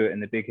devoted to it in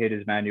the Big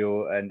Hitters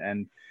Manual,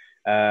 and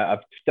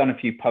I've done a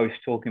few posts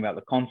talking about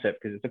the concept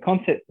because it's a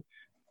concept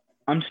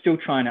I'm still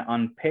trying to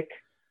unpick,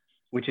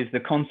 which is the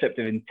concept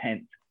of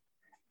intent.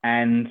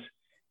 And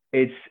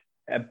it's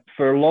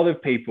for a lot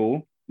of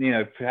people,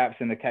 perhaps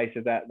in the case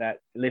of that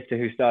lifter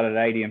who started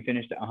at 80 and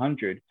finished at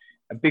 100,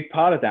 a big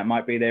part of that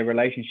might be their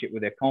relationship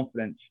with their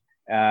confidence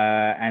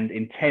and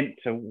intent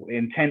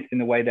in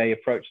the way they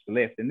approach the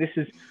lift. And this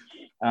is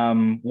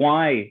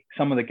why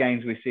some of the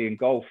gains we see in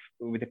golf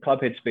with the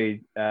club head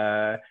speed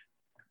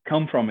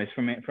come from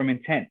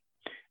intent.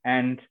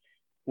 And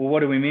well,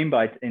 what do we mean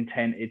by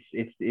intent?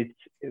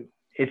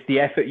 It's the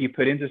effort you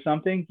put into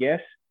something,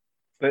 yes,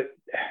 but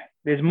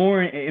there's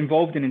more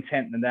involved in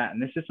intent than that.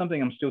 And this is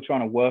something I'm still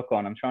trying to work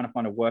on. I'm trying to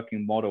find a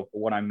working model for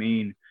what I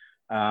mean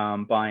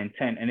by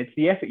intent. And it's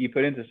the effort you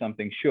put into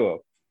something, sure,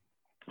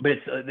 but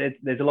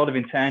there's a lot of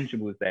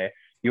intangibles there.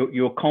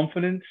 Your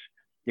confidence,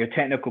 your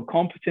technical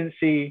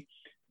competency,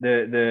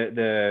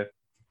 the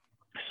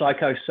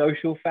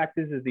psychosocial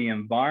factors of the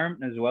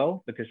environment as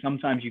well, because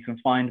sometimes you can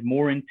find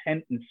more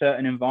intent in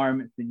certain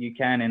environments than you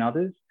can in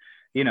others.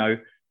 You know,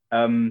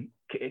 can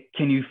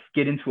you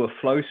get into a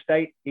flow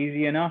state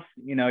easy enough?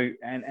 You know,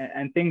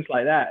 and things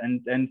like that.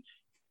 And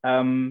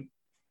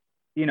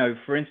you know,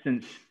 for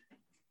instance,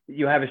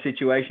 you have a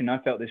situation. I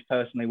felt this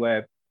personally,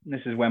 where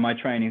this is where my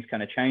training's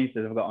kind of changed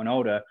as I've gotten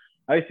older.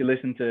 I used to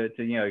listen to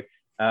you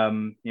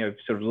know,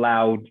 sort of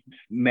loud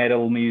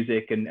metal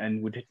music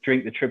and would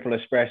drink the triple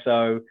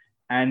espresso.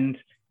 And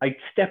I'd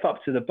step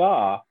up to the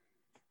bar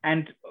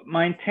and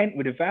my intent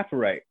would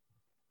evaporate.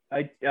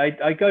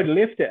 I'd go to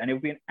lift it and it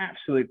would be an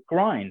absolute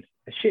grind,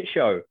 a shit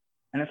show.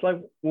 And it's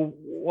like,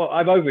 well,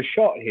 I've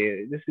overshot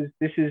here. This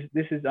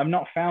is, I've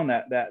not found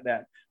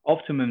that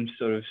optimum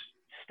sort of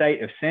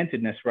state of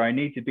centeredness where I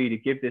need to be to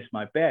give this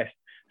my best.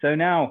 So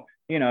now,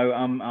 you know,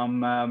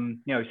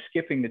 I'm you know,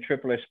 skipping the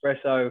triple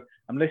espresso.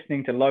 I'm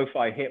listening to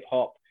lo-fi hip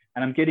hop,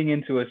 and I'm getting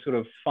into a sort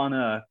of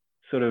funner,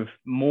 sort of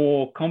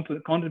more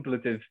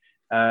contemplative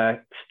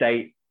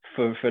state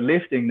for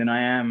lifting than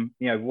I am,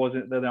 you know,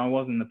 than I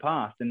was in the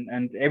past,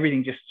 and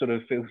everything just sort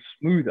of feels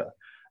smoother,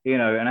 you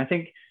know. And I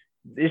think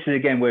this is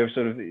again where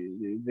sort of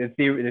the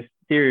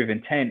theory of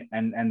intent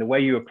and the way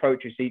you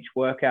approach each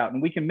workout,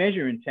 and we can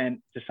measure intent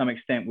to some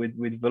extent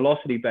with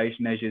velocity based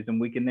measures, and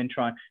we can then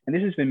try, and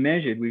this has been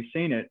measured, we've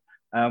seen it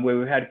where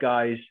we've had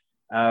guys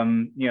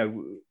you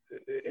know,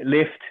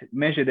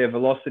 measure their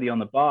velocity on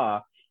the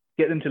bar,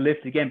 get them to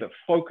lift again, but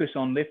focus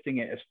on lifting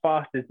it as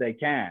fast as they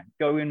can.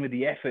 Go in with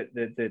the effort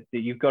that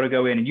you've got to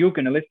go in, and you're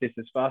going to lift this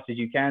as fast as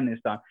you can this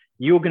time.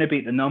 You're going to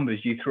beat the numbers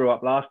you threw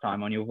up last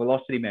time on your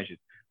velocity measures.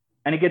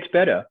 And it gets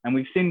better. And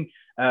we've seen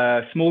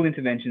small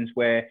interventions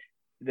where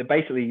they're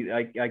basically,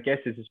 I guess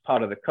this is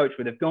part of the coach,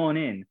 where they've gone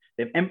in,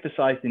 they've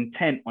emphasized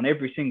intent on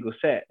every single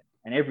set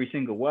and every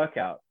single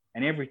workout,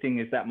 and everything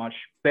is that much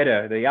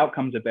better. The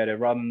outcomes are better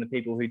rather than the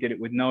people who did it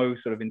with no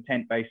sort of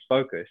intent-based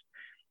focus.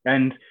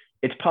 And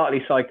it's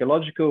partly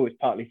psychological, it's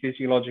partly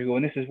physiological,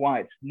 and this is why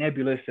it's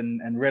nebulous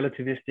and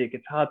relativistic.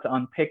 It's hard to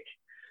unpick,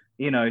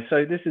 you know.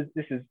 So this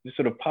is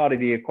sort of part of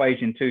the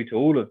equation too to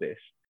all of this.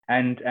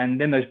 And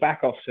then those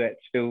back off sets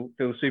feel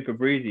super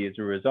breezy as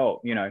a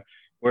result, you know.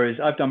 Whereas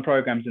I've done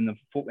programs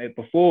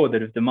before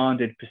that have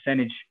demanded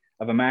percentage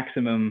of a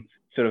maximum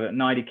sort of at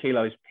 90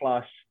 kilos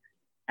plus,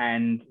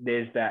 and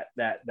there's that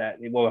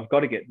well, I've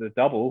got to get the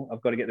double,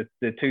 I've got to get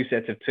the 2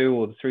 sets of 2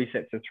 or the 3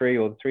 sets of 3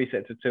 or the 3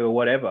 sets of 2 or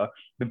whatever.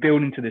 But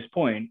building to this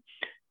point,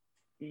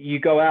 you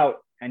go out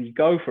and you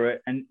go for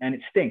it, and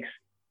it stinks,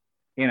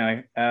 you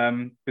know,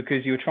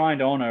 because you're trying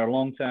to honor a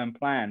long-term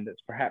plan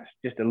that's perhaps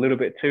just a little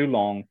bit too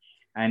long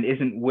and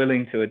isn't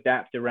willing to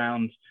adapt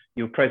around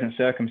your present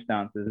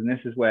circumstances. And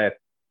this is where,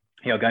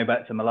 you know, going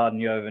back to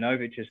Mladen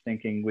Jovanovic's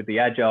thinking with the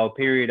agile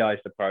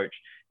periodized approach,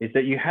 is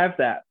that you have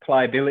that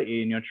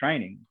pliability in your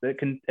training that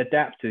can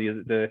adapt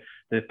to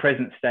the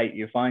present state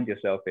you find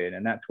yourself in.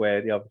 And that's where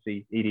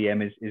obviously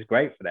EDM is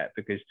great for that,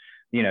 because,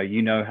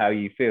 you know how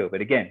you feel.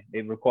 But again,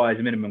 it requires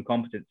a minimum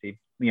competency.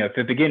 You know,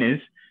 for beginners,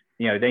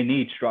 you know, they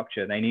need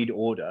structure, they need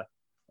order,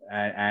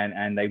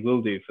 and they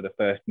will do for the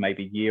first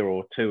maybe year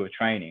or two of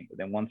training. But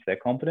then once they're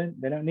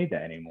competent, they don't need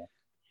that anymore.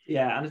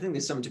 Yeah, and I think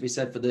there's something to be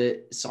said for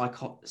the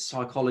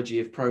psychology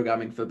of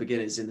programming for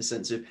beginners, in the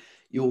sense of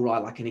you'll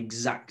write like an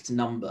exact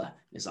number.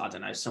 It's, I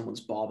don't know, someone's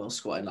barbell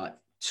squatting like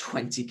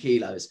 20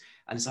 kilos.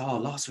 And it's like, oh,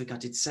 last week I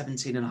did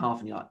 17 and a half.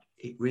 And you're like,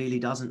 it really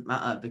doesn't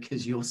matter,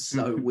 because you're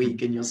so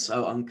weak and you're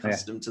so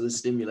unaccustomed to the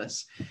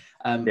stimulus.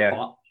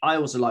 But I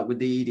also like with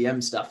the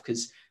EDM stuff,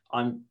 because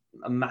I'm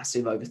a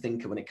massive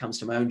overthinker when it comes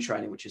to my own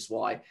training, which is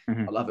why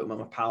I love it when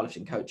my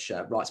powerlifting coach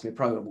writes me a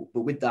program.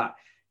 But with that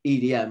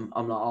EDM,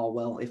 I'm like, oh,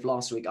 well, if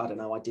last week, I don't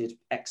know, I did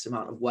X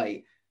amount of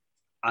weight,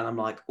 and I'm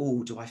like,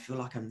 oh, do I feel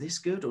like I'm this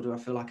good, or do I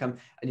feel like I'm,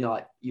 and you're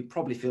like, you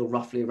probably feel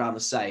roughly around the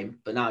same,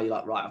 but now you're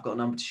like, right, I've got a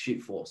number to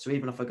shoot for. So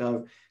even if I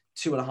go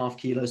 2.5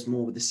 kilos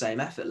more with the same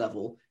effort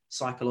level,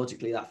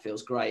 psychologically, that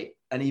feels great.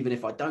 And even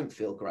if I don't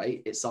feel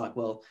great, it's like,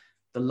 well,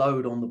 the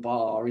load on the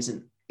bar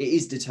it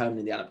is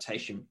determining the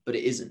adaptation, but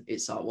it isn't.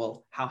 It's like,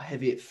 well, how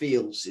heavy it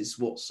feels is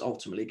what's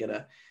ultimately going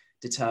to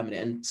determine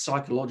it. And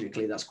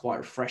psychologically, that's quite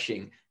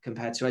refreshing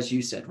compared to, as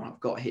you said, right, I've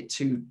got to hit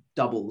 2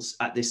 doubles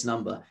at this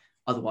number.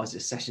 Otherwise,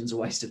 this session's a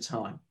waste of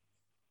time.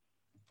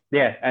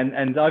 Yeah.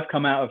 And I've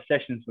come out of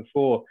sessions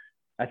before.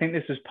 I think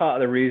this was part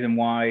of the reason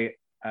why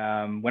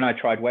when I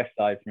tried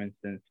Westside, for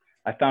instance,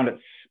 I found it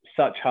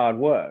such hard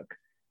work,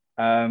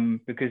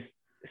 because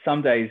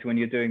some days when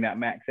you're doing that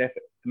max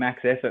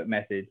effort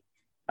method,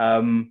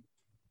 and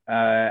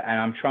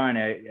I'm trying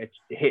to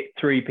hit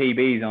 3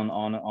 PBs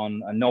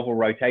on a novel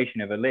rotation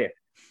of a lift,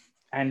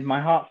 and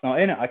my heart's not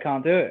in it. I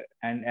can't do it,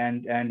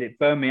 and it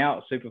burned me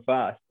out super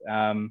fast.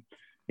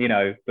 You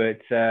know,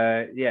 but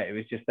yeah, it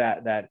was just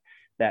that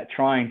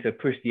trying to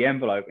push the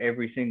envelope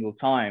every single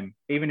time,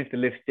 even if the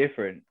lift's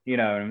different, you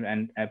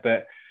know,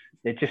 but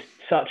it's just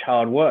such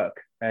hard work,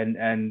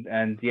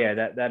 and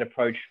yeah, that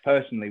approach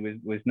personally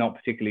was not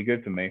particularly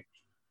good for me.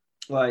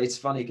 Well, it's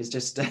funny because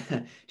just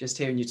just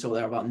hearing you talk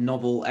there about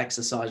novel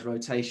exercise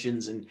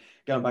rotations and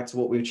going back to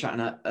what we were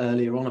chatting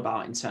earlier on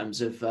about in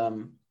terms of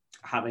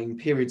having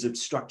periods of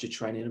structured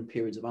training and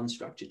periods of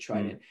unstructured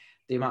training.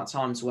 The amount of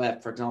times where,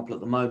 for example,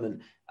 at the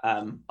moment,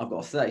 I've got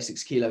a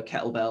 36 kilo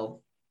kettlebell,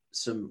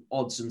 some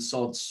odds and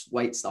sods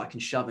weights that I can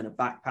shove in a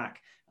backpack,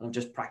 and I'm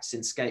just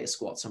practicing skater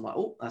squats. I'm like,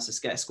 oh, that's a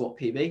skater squat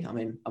PB. I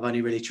mean, I've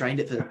only really trained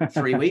it for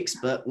 3 weeks,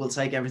 but we'll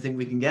take everything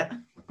we can get.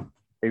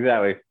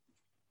 Exactly.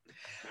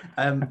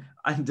 And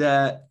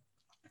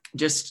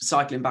just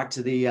cycling back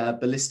to the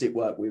ballistic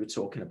work we were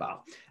talking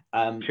about.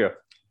 Sure.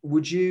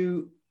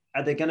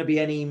 Are there going to be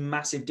any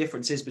massive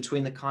differences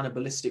between the kind of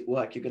ballistic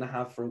work you're going to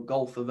have for a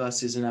golfer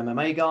versus an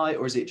MMA guy?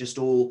 Or is it just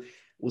all,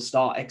 we'll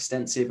start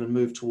extensive and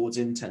move towards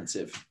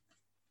intensive?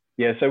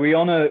 Yeah, so we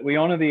honor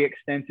the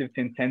extensive to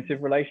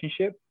intensive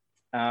relationship.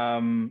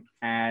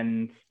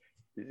 And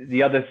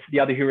the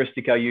other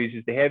heuristic I use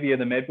is the heavier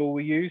the med ball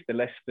we use, the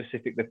less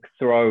specific the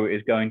throw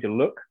is going to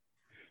look.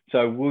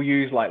 So we'll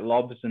use like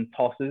lobs and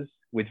tosses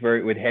with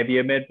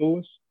heavier med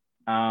balls.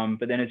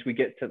 But then as we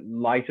get to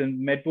lighter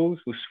med balls,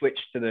 we'll switch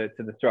to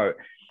the throw.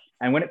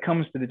 And when it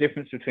comes to the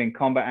difference between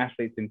combat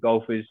athletes and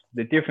golfers,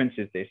 the difference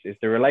is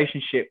the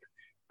relationship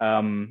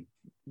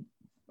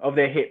of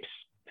their hips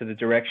to the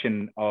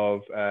direction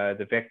of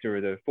the vector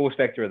or the force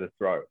vector of the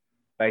throw,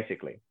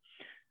 basically.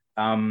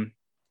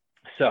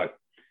 So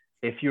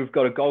if you've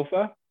got a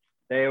golfer,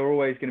 they are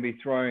always going to be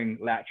throwing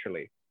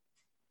laterally.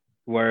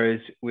 Whereas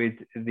with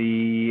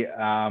the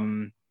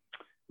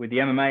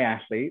MMA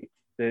athlete,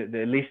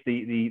 at least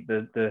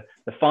the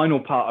final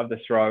part of the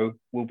throw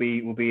will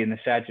be in the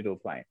sagittal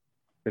plane,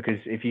 because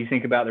if you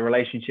think about the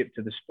relationship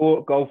to the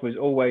sport, golfers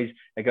always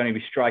are going to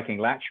be striking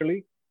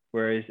laterally,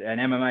 whereas an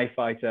MMA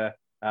fighter,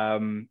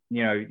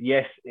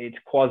 yes, it's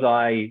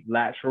quasi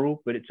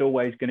lateral, but it's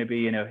always going to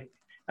be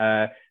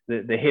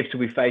the hips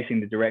will be facing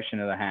the direction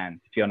of the hand.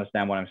 If you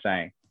understand what I'm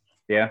saying,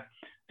 yeah.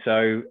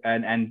 So,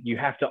 and you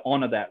have to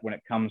honor that when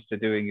it comes to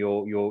doing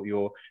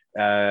your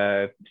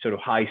sort of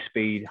high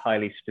speed,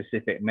 highly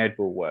specific med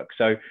ball work.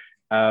 So,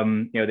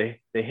 the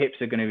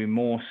hips are going to be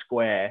more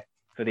square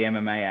for the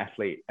MMA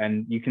athlete.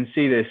 And you can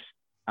see this,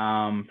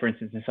 for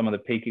instance, in some of the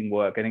peaking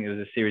work. I think there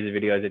was a series of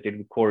videos I did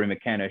with Corey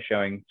McKenna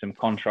showing some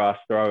contrast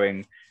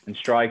throwing and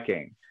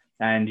striking.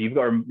 And you've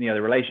got, the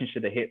relationship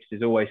of the hips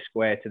is always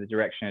square to the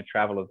direction of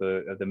travel of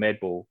the med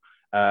ball.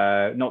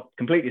 Not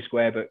completely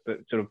square, but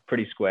sort of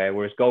pretty square.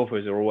 Whereas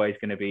golfers are always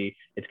going to be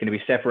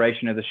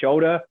separation of the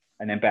shoulder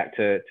and then back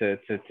to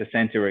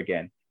center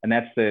again. And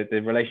that's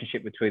the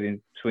relationship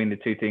between the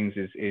two things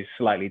is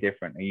slightly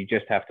different. And you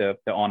just have to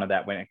honor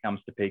that when it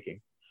comes to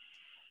peaking.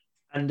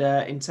 And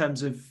in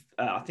terms of,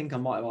 I think I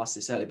might have asked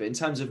this earlier, but in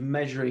terms of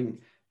measuring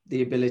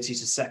the ability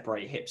to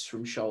separate hips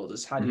from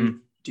shoulders, how do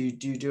you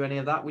do any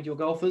of that with your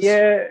golfers?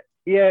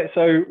 Yeah.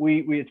 So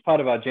we it's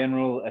part of our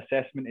general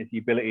assessment is the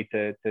ability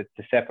to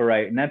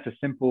separate, and that's a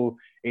simple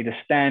either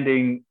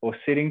standing or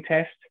sitting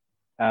test.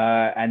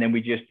 And then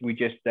we just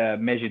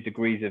measure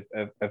degrees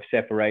of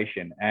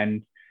separation.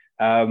 And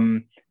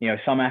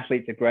some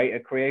athletes are great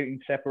at creating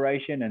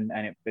separation,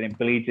 and it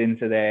bleeds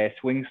into their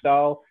swing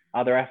style.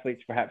 Other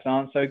athletes perhaps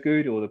aren't so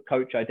good, or the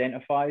coach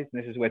identifies,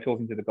 and this is where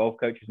talking to the golf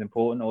coach is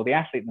important, or the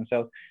athlete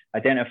themselves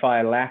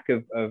identify a lack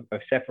of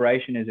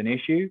separation as an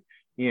issue.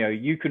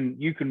 You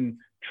can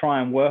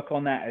try and work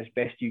on that as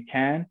best you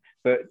can,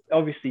 but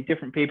obviously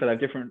different people have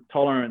different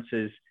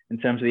tolerances in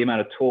terms of the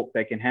amount of torque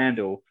they can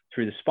handle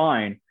through the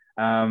spine.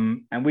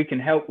 And we can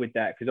help with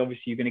that because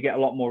obviously you're going to get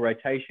a lot more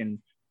rotation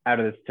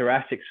out of the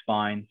thoracic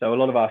spine. So a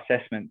lot of our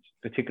assessments,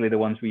 particularly the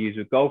ones we use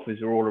with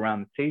golfers, are all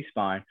around the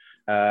T-spine.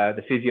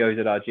 The physios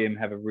at our gym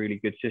have a really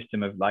good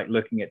system of like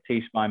looking at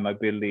T-spine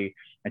mobility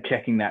and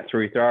checking that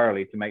through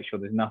thoroughly to make sure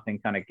there's nothing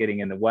kind of getting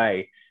in the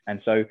way. And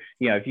so,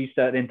 if you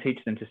start then teach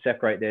them to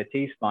separate their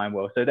T-spine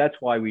well, so that's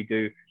why we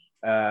do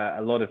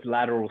a lot of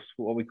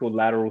what we call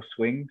lateral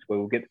swings, where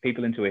we'll get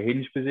people into a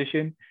hinge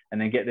position and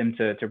then get them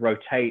to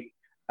rotate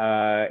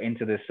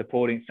into the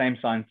same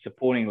sign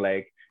supporting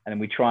leg. And then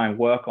we try and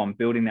work on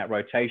building that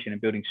rotation and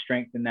building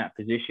strength in that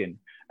position.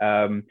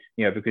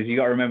 Because you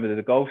got to remember that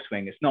the golf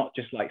swing, it's not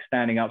just like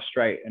standing up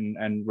straight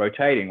and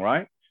rotating,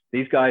 right?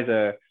 These guys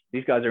are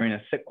in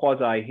a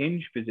quasi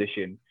hinge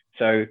position.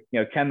 So,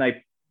 can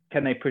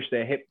they push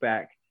their hip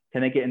back?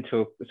 Can they get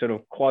into a sort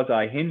of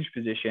quasi hinge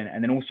position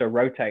and then also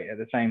rotate at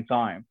the same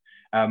time?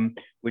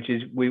 Which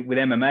is with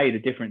MMA, the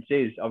difference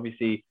is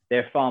obviously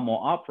they're far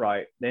more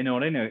upright. They're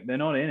not in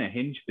a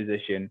hinge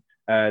position.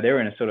 They're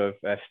in a sort of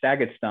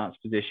staggered stance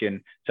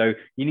position. So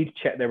you need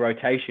to check their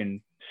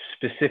rotation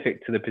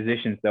specific to the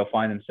positions they'll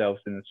find themselves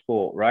in the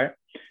sport, right?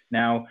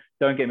 Now,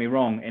 don't get me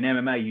wrong. In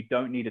MMA, you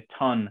don't need a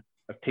ton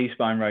of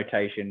T-spine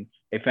rotation.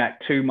 In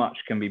fact, too much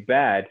can be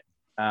bad,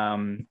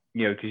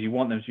 because you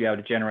want them to be able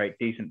to generate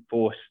decent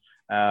force.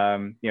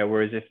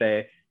 Whereas if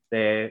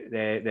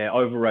they're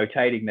over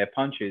rotating their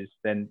punches,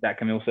 then that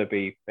can also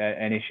be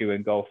an issue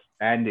in golf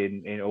and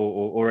in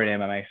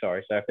MMA.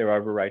 Sorry. So if they're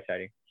over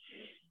rotating.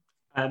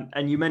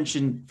 And you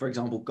mentioned, for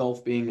example,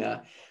 golf being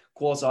a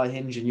quasi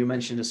hinge, and you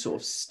mentioned a sort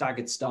of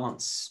staggered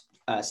stance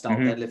style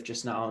deadlift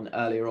just now and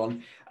earlier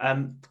on.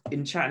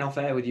 In chatting off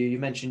air with you, you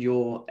mentioned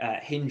your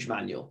hinge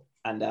manual,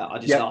 and I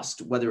just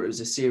asked whether it was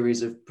a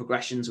series of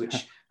progressions,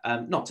 which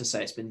not to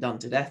say it's been done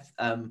to death,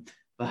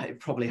 but it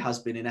probably has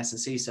been in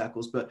S&C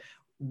circles. But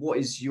what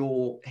is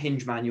your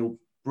hinge manual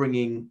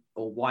bringing,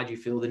 or why do you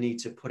feel the need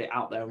to put it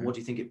out there, and what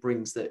do you think it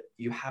brings that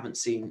you haven't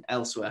seen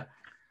elsewhere?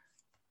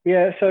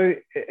 Yeah, so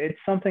it's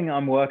something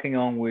I'm working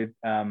on with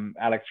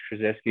Alex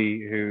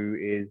Trzeski, who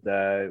is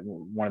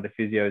one of the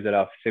physios at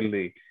our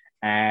facility.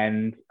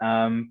 And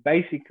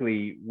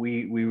basically,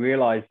 we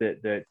realized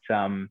that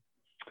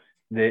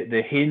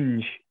the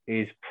hinge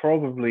is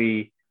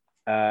probably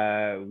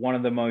one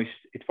of the most,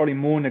 it's probably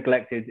more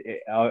neglected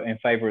in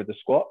favor of the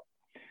squat,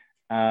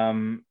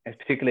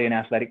 particularly in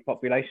athletic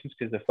populations,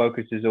 because the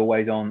focus is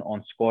always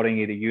on squatting,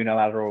 either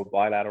unilateral or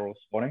bilateral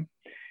squatting.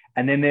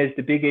 And then there's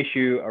the big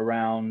issue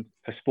around,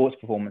 for sports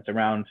performance,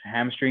 around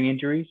hamstring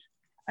injuries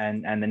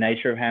and the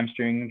nature of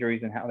hamstring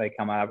injuries and how they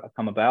come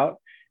about.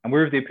 And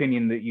we're of the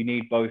opinion that you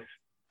need both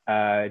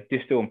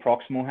distal and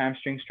proximal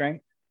hamstring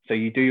strength. So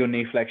you do your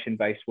knee flexion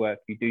based work,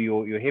 you do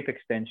your hip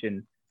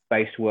extension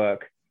based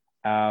work,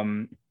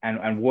 and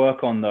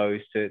work on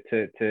those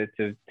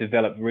to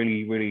develop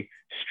really, really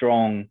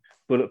strong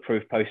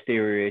bulletproof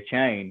posterior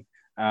chain.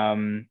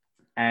 And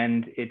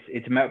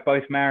it's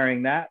both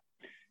marrying that,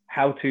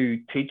 how to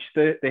teach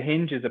the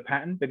hinge as a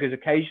pattern, because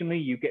occasionally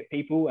you get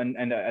people,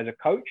 and as a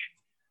coach,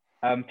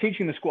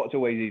 teaching the squat's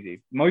always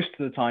easy. Most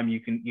of the time you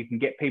can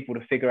get people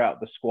to figure out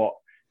the squat,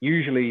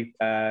 usually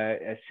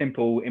a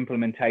simple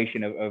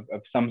implementation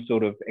of some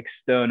sort of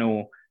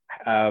external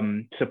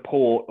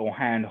support or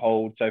hand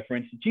hold. So for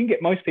instance, you can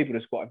get most people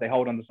to squat if they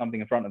hold onto something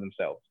in front of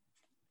themselves,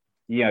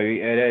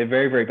 very,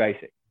 very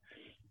basic.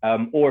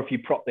 Or if you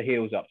prop the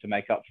heels up to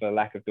make up for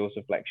lack of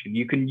dorsiflexion.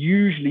 You can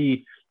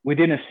usually,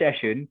 within a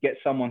session, get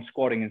someone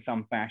squatting in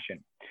some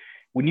fashion.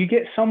 When you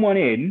get someone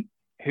in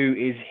who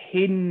is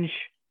hinge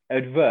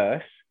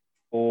adverse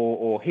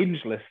or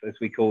hingeless, as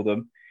we call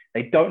them,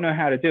 they don't know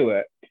how to do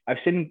it. I've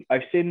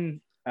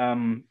seen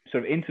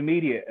sort of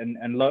intermediate and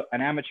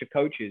amateur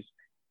coaches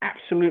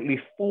absolutely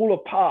fall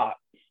apart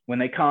when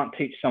they can't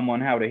teach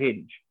someone how to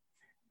hinge,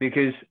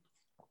 because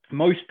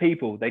most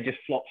people, they just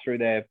flop through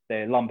their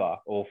lumbar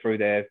or through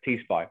their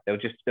T-spine. They'll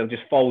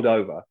just fold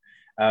over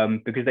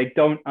because they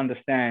don't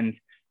understand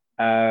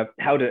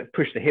how to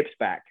push the hips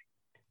back,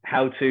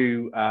 how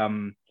to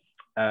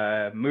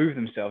move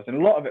themselves. And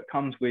a lot of it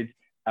comes with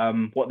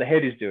what the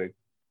head is doing.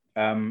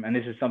 And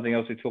this is something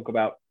else we talk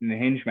about in the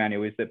hinge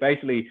manual, is that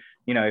basically,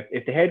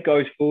 if the head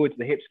goes forward,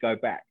 the hips go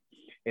back.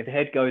 If the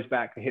head goes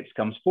back, the hips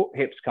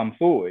come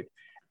forward.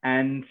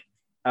 And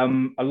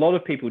a lot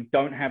of people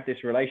don't have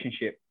this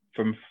relationship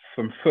from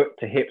foot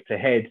to hip to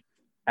head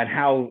and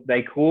how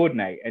they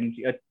coordinate. And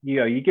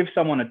you give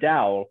someone a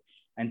dowel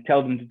and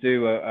tell them to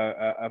do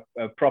a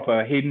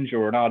proper hinge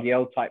or an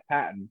RDL type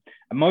pattern,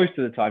 and most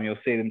of the time you'll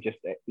see them just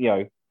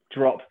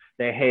drop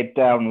their head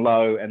down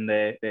low and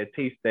their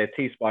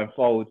T-spine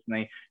folds,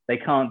 and they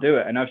can't do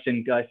it. And I've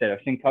seen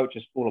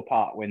coaches fall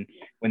apart when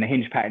the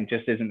hinge pattern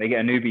just isn't, they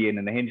get a newbie in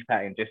and the hinge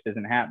pattern just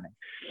isn't happening.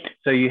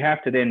 So you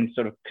have to then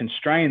sort of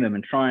constrain them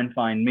and try and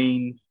find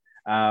means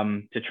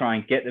to try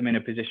and get them in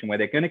a position where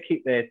they're going to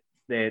keep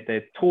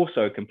their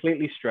torso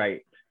completely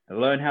straight and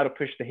learn how to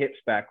push the hips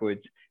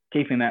backwards,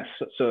 keeping that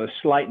sort of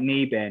slight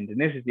knee bend. And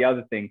this is the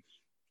other thing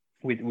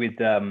with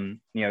the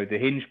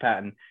hinge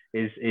pattern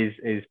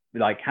is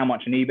like, how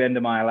much knee bend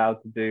am I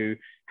allowed to do?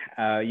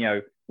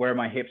 Where are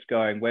my hips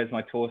going? Where's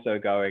my torso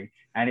going?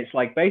 And it's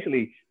like,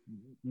 basically,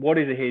 what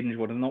is a hinge?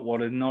 What is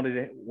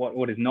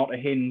not a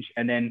hinge?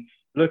 And then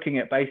looking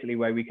at basically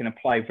where we can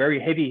apply very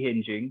heavy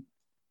hinging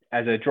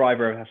as a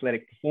driver of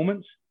athletic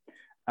performance.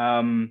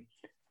 And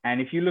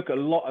if you look at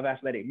a lot of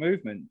athletic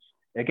movements,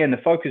 again, the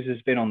focus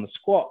has been on the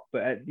squat,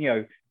 but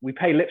we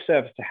pay lip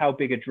service to how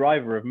big a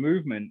driver of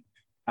movement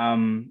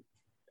the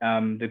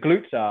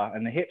glutes are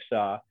and the hips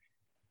are.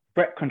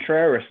 Brett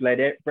Contreras led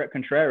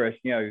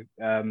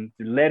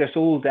us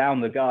all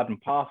down the garden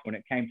path when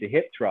it came to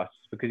hip thrusts,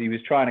 because he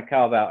was trying to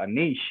carve out a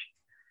niche,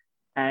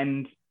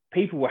 and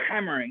people were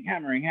hammering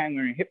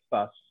hip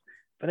thrusts,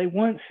 but they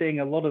weren't seeing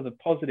a lot of the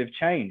positive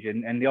change.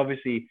 And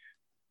obviously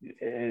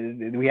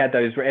we had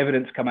those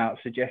evidence come out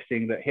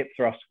suggesting that hip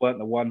thrusts weren't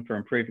the one for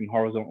improving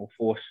horizontal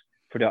force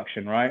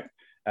production, right?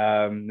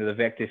 The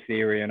vector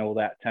theory and all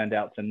that turned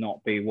out to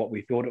not be what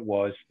we thought it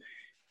was.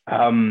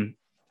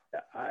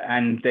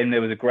 And then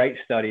there was a great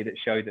study that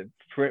showed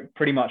that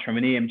pretty much from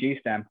an EMG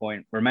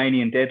standpoint,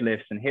 Romanian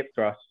deadlifts and hip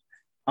thrusts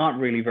aren't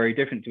really very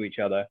different to each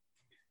other.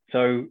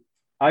 So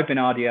I've been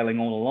RDLing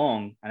all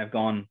along and have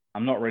gone,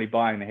 I'm not really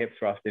buying the hip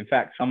thrust. In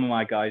fact, some of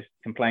my guys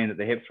complained that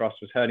the hip thrust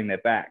was hurting their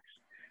backs,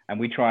 and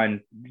we try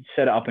and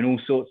set it up in all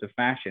sorts of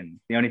fashions.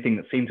 The only thing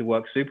that seemed to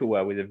work super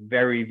well was a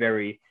very,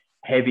 very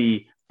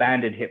heavy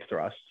banded hip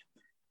thrust.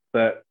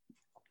 But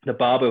the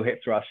barbell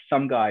hip thrust,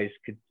 some guys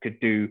could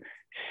do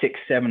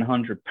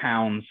 600-700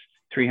 pounds,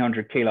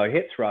 300 kilo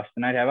hip thrust,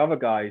 and I'd have other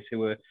guys who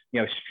were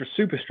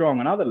super strong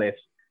on other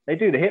lifts. They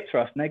do the hip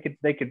thrust and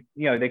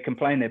they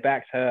complain their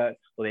backs hurt,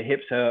 or their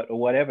hips hurt or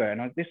whatever.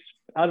 And this is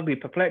utterly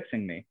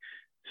perplexing me.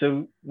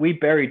 So we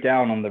buried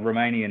down on the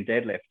Romanian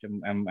deadlift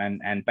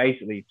and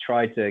basically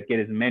tried to get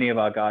as many of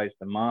our guys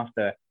to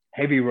master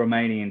heavy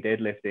Romanian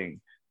deadlifting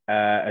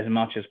as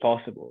much as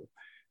possible.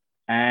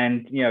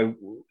 And,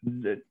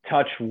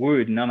 touch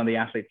wood, none of the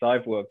athletes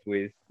I've worked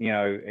with,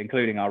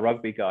 including our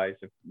rugby guys,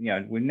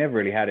 we've never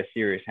really had a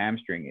serious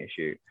hamstring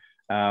issue.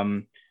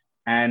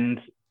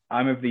 And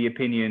I'm of the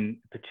opinion,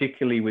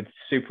 particularly with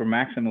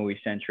supramaximal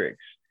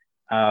eccentrics,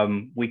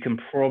 we can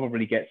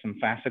probably get some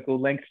fascicle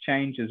length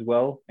change as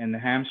well in the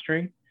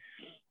hamstring.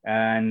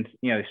 And,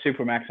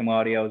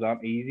 supramaximal RDLs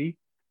aren't easy.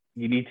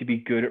 You need to be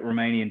good at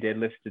Romanian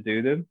deadlifts to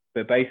do them.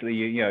 But basically,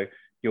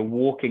 you're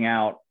walking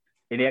out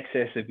in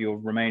excess of your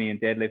Romanian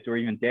deadlift or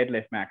even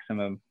deadlift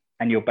maximum,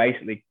 and you're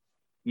basically,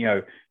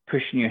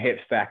 pushing your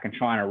hips back and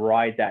trying to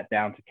ride that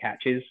down to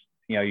catches,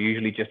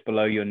 usually just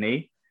below your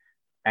knee.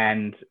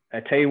 And I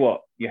tell you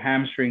what, your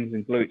hamstrings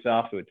and glutes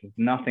afterwards, there's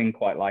nothing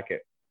quite like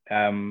it.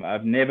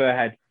 I've never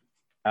had,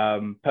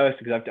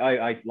 personally, because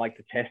I like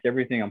to test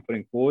everything I'm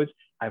putting forward.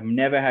 I've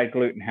never had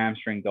glute and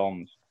hamstring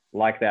DOMs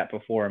like that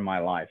before in my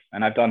life.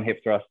 And I've done hip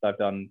thrust, I've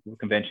done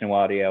conventional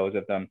RDLs,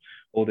 I've done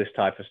all this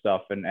type of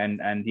stuff.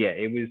 And yeah,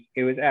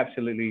 it was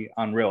absolutely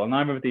unreal. And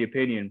I'm of the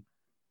opinion,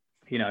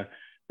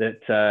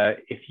 that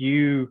if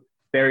you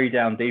bury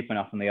down deep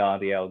enough in the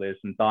RDL, there's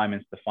some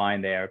diamonds to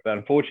find there. But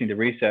unfortunately, the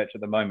research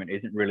at the moment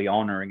isn't really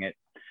honoring it,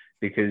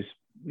 because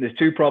there's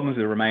two problems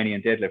with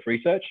Romanian deadlift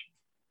research.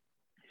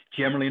 It's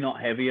generally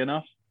not heavy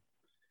enough,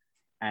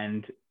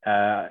 and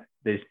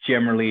there's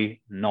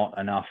generally not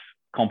enough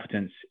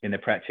competence in the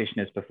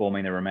practitioners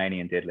performing the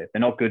Romanian deadlift. They're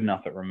not good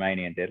enough at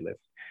Romanian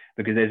deadlifts,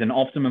 because there's an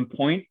optimum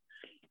point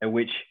at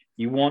which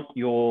you want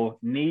your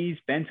knees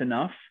bent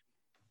enough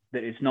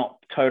that it's not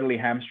totally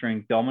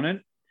hamstring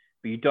dominant,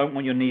 but you don't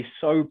want your knees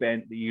so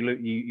bent that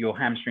your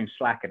hamstring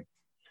slacken.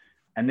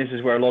 And this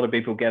is where a lot of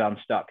people get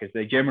unstuck, because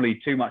they're generally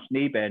too much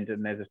knee bend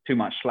and there's too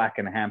much slack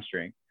in the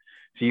hamstring.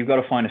 So you've got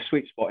to find a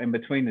sweet spot in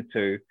between the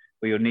two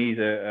where your knees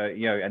are,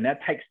 and that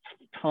takes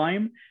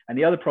time. And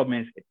the other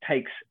problem is it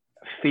takes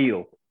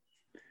feel.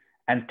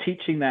 And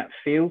teaching that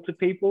feel to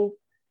people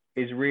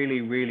is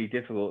really, really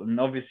difficult. And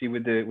obviously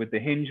with the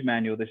hinge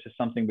manual, this is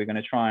something we're going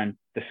to try and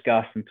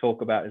discuss and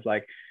talk about, is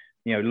like,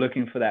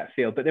 looking for that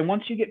feel. But then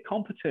once you get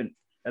competent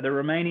at the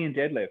Romanian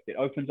deadlift, it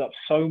opens up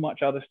so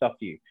much other stuff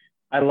to you.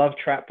 I love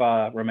trap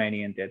bar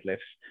Romanian deadlifts.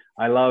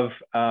 I love,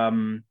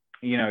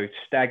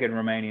 staggered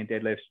Romanian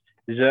deadlifts.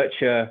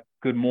 Zercher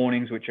good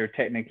mornings, which are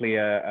technically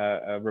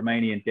a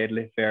Romanian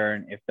deadlift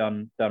variant if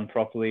done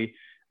properly.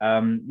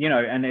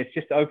 And it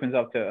just opens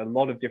up to a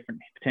lot of different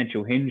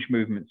potential hinge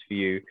movements for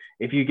you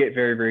if you get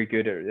very, very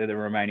good at the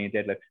Romanian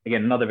deadlift.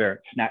 Again, another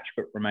variant, snatch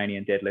grip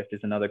Romanian deadlift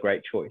is another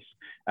great choice,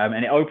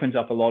 and it opens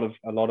up a lot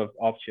of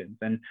options.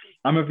 And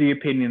I'm of the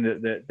opinion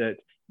that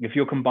if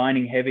you're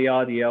combining heavy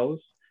RDLs,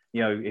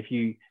 if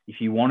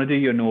you want to do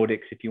your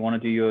Nordics, if you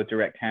want to do your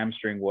direct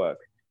hamstring work,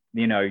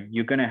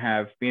 you're going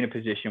to be in a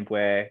position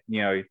where,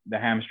 the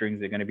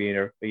hamstrings are going to be,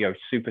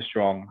 super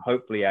strong,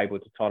 hopefully able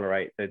to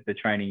tolerate the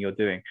training you're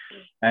doing.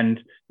 And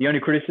the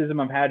only criticism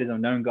I've had is I've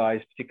known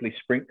guys, particularly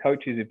sprint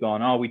coaches, who've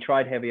gone, oh, we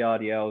tried heavy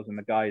RDLs and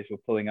the guys were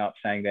pulling up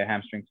saying their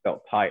hamstrings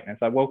felt tight. And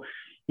it's like, well,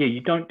 yeah,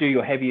 you don't do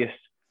your heaviest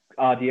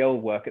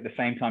RDL work at the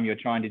same time you're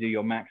trying to do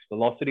your max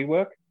velocity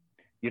work.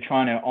 You're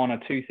trying to honor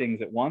two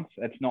things at once.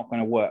 That's not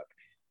going to work.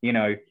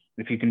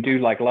 If you can do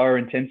like lower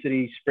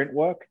intensity sprint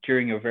work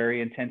during your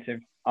very intensive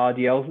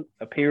RDL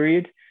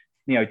period,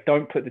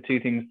 don't put the two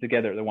things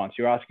together at once.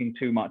 You're asking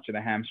too much of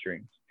the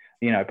hamstrings,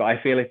 but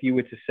I feel if you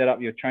were to set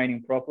up your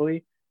training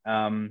properly,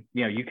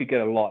 you could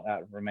get a lot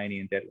out of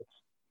Romanian deadlifts.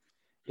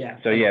 Yeah.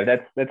 So yeah,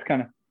 that's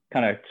kind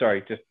of,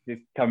 sorry, just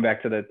come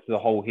back to the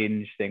whole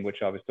hinge thing,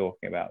 which I was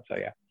talking about. So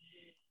yeah.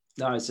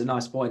 No, it's a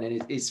nice point.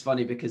 And it's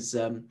funny because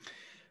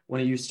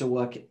when I used to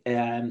work at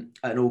an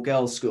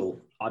all-girls school,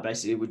 I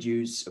basically would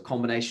use a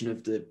combination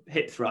of the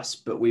hip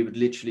thrust, but we would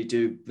literally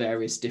do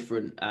various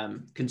different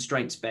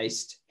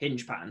constraints-based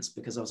hinge patterns,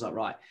 because I was like,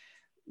 right,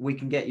 we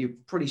can get you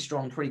pretty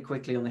strong pretty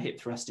quickly on the hip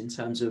thrust in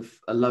terms of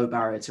a low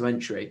barrier to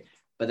entry.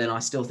 But then I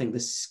still think the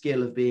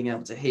skill of being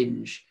able to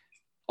hinge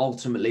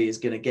ultimately is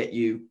going to get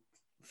you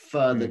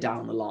further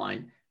down the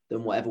line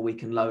than whatever we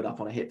can load up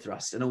on a hip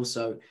thrust. And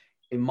also,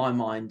 in my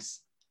mind,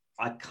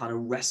 I kind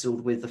of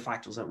wrestled with the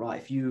fact, I was like,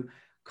 right, if you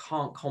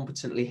can't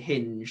competently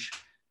hinge,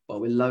 but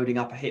we're loading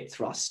up a hip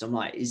thrust, I'm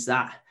like, is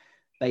that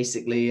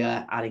basically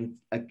adding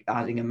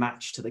a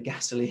match to the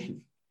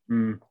gasoline?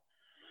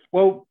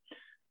 Well,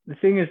 the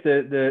thing is,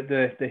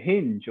 the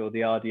hinge or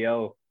the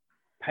RDL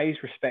pays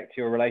respect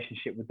to your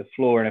relationship with the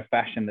floor in a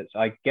fashion that's,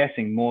 I'm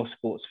guessing, more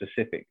sport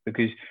specific,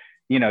 because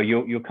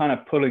you're kind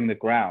of pulling the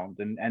ground,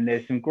 and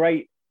there's some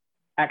great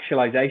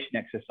actualization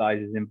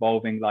exercises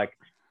involving like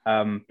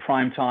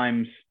prime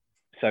times,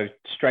 so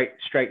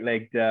straight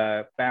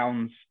legged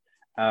bounds,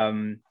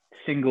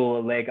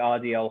 single leg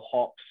RDL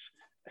hops,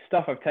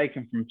 stuff I've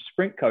taken from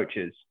sprint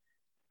coaches.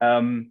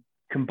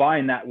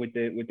 Combine that with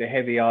the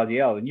heavy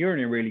RDL, and you're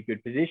in a really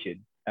good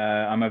position.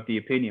 I'm of the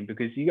opinion,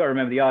 because you got to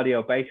remember the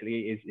RDL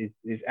basically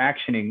is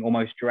actioning,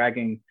 almost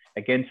dragging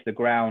against the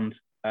ground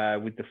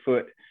with the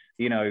foot.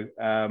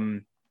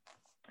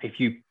 If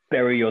you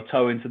bury your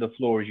toe into the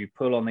floor as you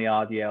pull on the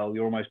RDL,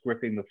 you're almost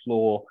gripping the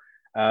floor,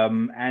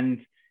 and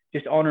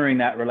just honoring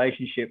that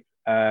relationship.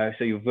 So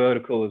you're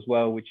vertical as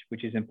well,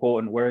 which is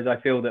important. Whereas I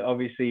feel that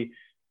obviously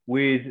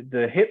with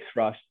the hip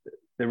thrust,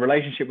 the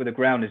relationship with the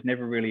ground is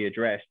never really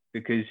addressed,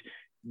 because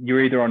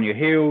you're either on your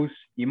heels,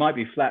 you might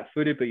be flat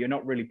footed, but you're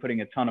not really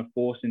putting a ton of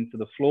force into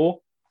the floor.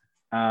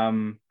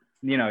 So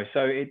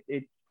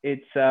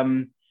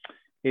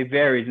it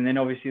varies. And then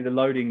obviously the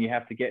loading you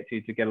have to get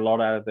a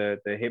lot out of the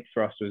hip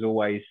thrust was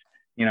always,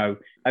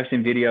 I've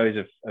seen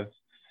videos of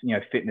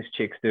fitness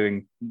chicks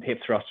doing hip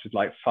thrusts with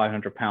like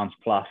 500 pounds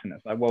plus. And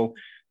it's like, well,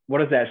 what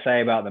does that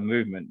say about the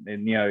movement?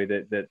 And,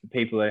 that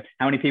people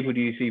how many people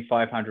do you see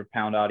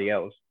 500-pound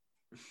RDLs?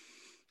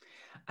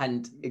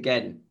 And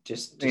again,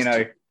 just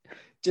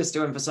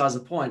to emphasize the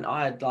point,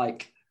 I had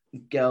like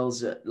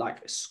girls at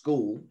like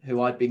school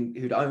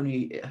whose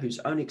only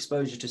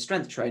exposure to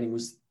strength training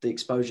was the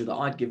exposure that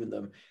I'd given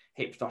them,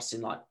 hip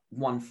thrusting like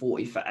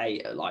 140 for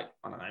 8 at like,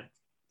 I don't know,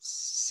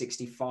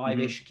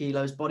 65-ish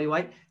kilos body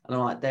weight. And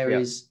I'm like,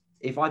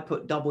 if I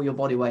put double your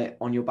body weight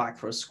on your back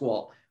for a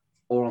squat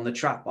or on the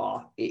trap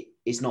bar,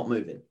 it's not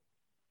moving.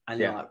 And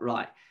you're like,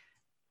 right,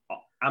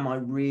 am I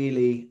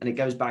really? And it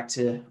goes back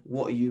to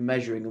what are you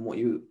measuring and what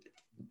you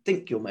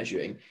think you're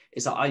measuring.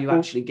 It's like, are you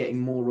actually getting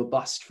more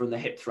robust from the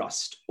hip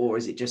thrust, or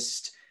is it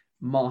just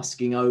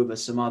masking over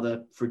some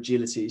other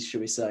fragilities,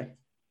 should we say?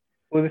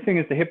 Well, the thing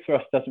is, the hip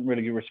thrust doesn't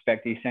really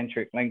respect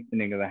eccentric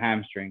lengthening of the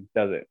hamstring,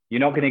 does it? You're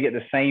not going to get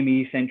the same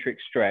eccentric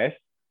stress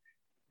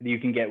that you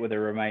can get with a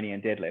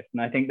Romanian deadlift.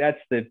 And I think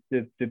that's the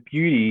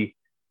beauty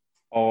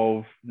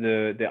of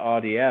the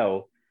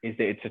RDL, is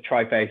that it's a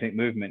triphasic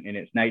movement in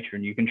its nature,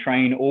 and you can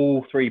train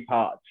all three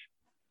parts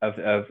of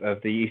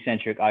the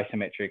eccentric,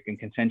 isometric, and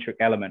concentric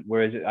element.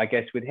 Whereas I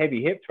guess with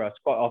heavy hip thrust,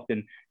 quite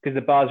often, because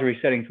the bars are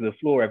resetting to the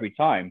floor every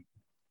time,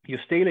 you're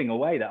stealing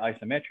away that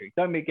isometric.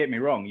 Don't get me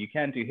wrong, you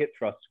can do hip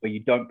thrusts where you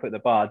don't put the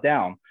bar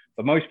down,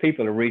 but most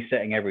people are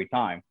resetting every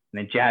time and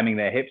then jamming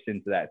their hips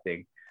into that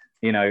thing,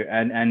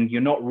 and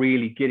you're not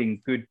really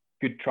getting good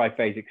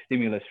triphasic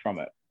stimulus from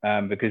it,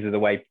 because of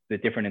the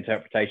different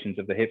interpretations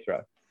of the hip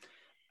thrust.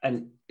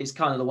 And it's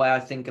kind of the way I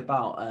think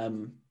about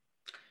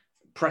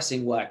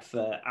pressing work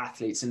for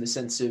athletes, in the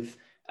sense of,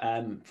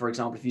 for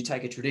example, if you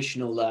take a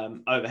traditional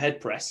overhead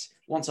press,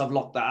 once I've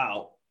locked that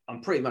out, I'm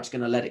pretty much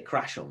going to let it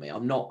crash on me.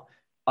 I'm not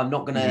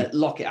going to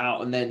lock it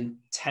out and then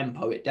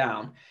tempo it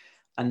down.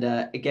 And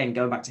again,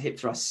 going back to hip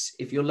thrusts,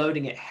 if you're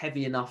loading it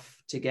heavy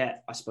enough to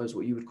get, I suppose,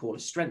 what you would call a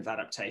strength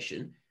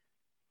adaptation,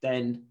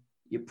 then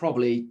you're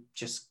probably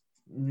just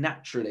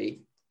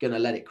naturally going to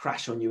let it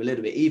crash on you a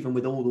little bit, even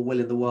with all the will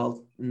in the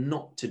world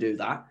not to do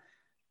that.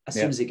 As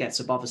soon as it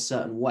gets above a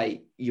certain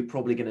weight, you're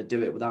probably going to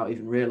do it without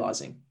even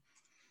realizing.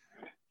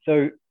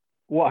 So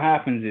what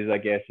happens is, I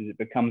guess, is it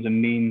becomes a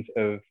means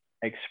of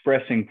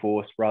expressing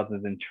force rather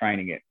than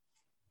training it,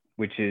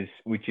 which is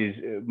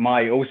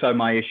my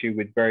issue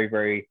with very,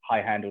 very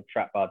high handled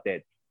trap bar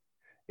deads,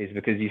 is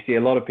because you see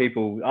a lot of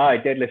people, I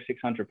deadlift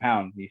 600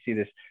 pounds. You see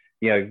this,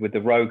 with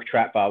the Rogue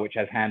trap bar, which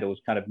has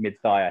handles kind of mid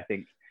thigh, I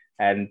think.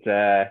 And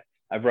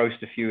I've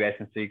roasted a few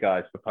S&C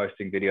guys for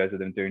posting videos of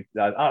them doing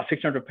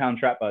 600-pound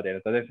trap bar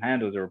deadlift. So those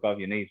handles are above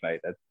your knees,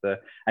 mate.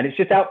 And it's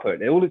just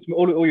output.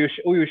 All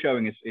you're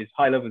showing is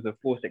high levels of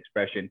force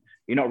expression.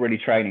 You're not really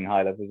training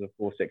high levels of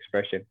force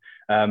expression.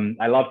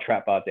 I love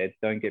trap bar deads.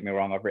 Don't get me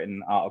wrong. I've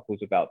written articles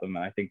about them,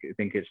 and I think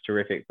it's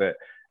terrific. But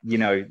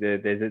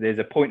there's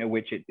a point at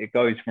which it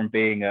goes from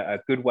being a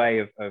good way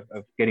of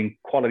getting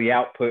quality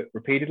output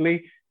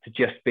repeatedly to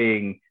just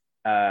being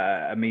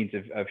a means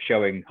of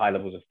showing high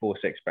levels of force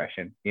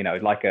expression,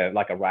 like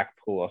a rack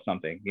pull or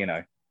something,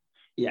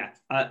 Yeah,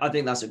 I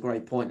think that's a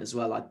great point as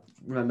well. I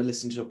remember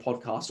listening to a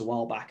podcast a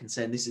while back and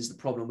saying this is the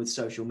problem with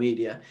social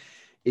media,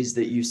 is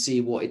that you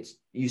see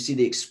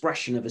the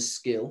expression of a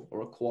skill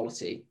or a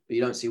quality, but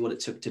you don't see what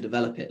it took to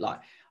develop it. Like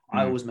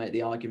I always make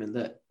the argument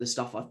that the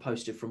stuff I've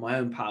posted from my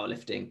own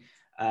powerlifting,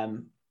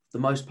 the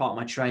most part of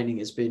my training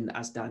has been,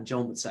 as Dan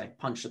John would say,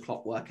 punch the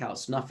clock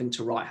workouts, nothing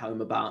to write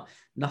home about,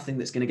 nothing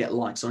that's going to get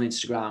likes on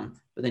Instagram.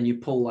 But then you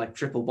pull like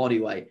triple body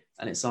weight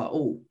and it's like,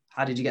 oh,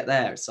 how did you get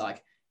there? It's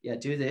like, yeah,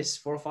 do this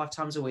 4 or 5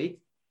 times a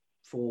week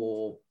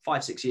for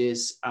 5-6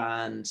 years.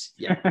 And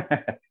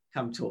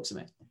come talk to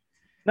me.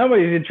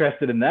 Nobody's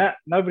interested in that.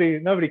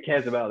 Nobody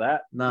cares about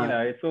that. No.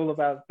 It's all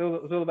about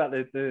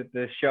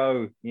the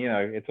show.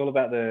 It's all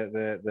about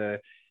the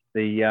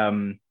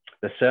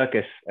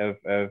circus of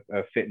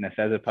fitness,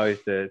 as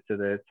opposed to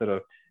the sort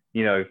of,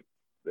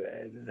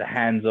 the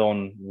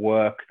hands-on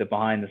work, the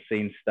behind the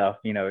scenes stuff.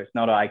 It's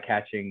not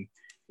eye-catching.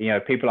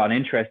 People aren't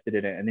interested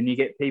in it. And then you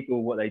get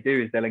people, what they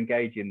do is they'll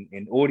engage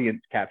in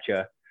audience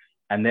capture,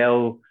 and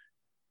they'll,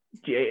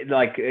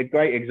 like a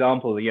great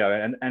example,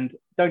 and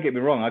don't get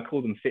me wrong, I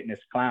call them fitness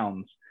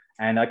clowns.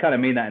 And I kind of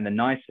mean that in the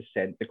nicest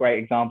sense. A great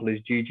example is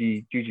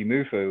Juji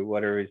Mufu,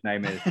 whatever his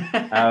name is.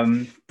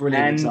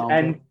 Brilliant example.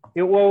 And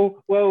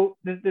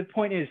the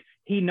point is,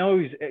 he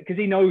knows, because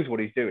he knows what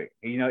he's doing.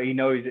 He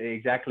knows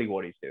exactly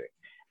what he's doing.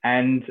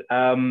 And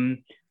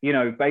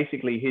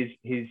basically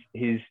his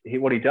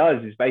what he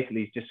does is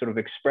basically he's just sort of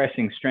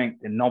expressing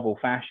strength in novel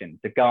fashion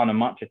to garner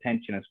much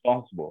attention as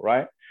possible,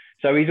 right?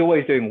 So he's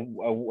always doing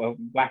a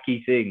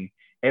wacky thing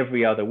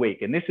every other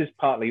week. And this is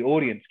partly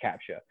audience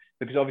capture,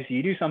 because obviously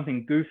you do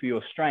something goofy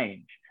or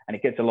strange and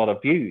it gets a lot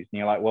of views. And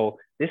you're like, well,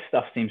 this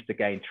stuff seems to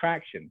gain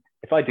traction.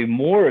 If I do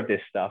more of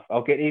this stuff,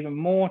 I'll get even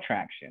more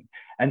traction.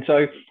 And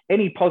so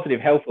any positive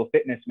health or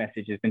fitness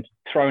message has been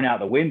thrown out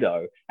the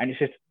window. And it's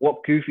just,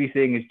 what goofy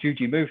thing is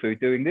Juji Mufu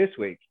doing this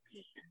week?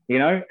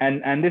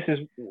 And this is,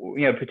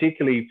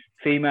 particularly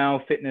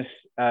female fitness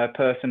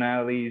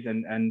personalities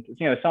and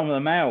some of the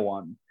male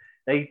ones,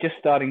 they just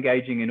start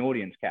engaging in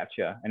audience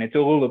capture, and it's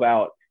all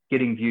about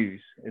getting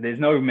views. There's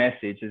no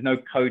message, there's no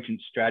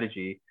cogent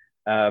strategy.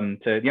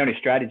 The only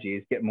strategy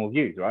is get more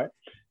views, right?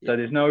 So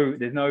there's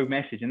no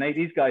message. And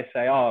these guys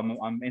say, oh,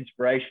 I'm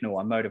inspirational,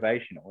 I'm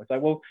motivational. It's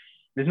like, well,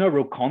 there's no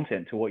real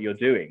content to what you're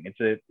doing. It's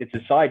a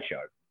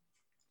sideshow.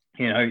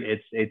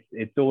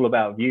 It's all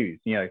about views.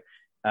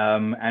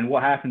 And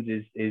what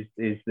happens is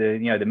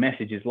the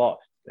message is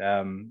lost.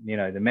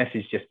 The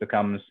message just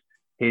becomes,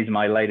 here's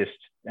my latest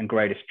and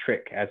greatest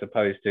trick, as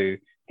opposed to,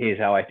 here's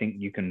how I think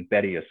you can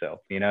better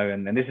yourself,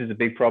 and this is a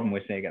big problem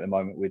we're seeing at the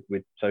moment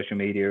with social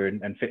media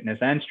and fitness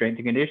and strength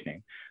and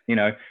conditioning.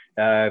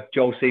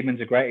 Joel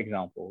Siemens a great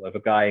example of a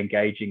guy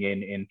engaging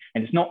in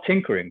and it's not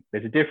tinkering.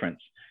 There's a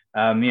difference.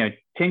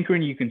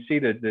 Tinkering, you can see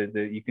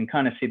you can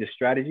kind of see the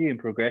strategy and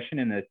progression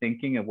in the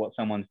thinking of what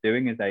someone's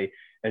doing as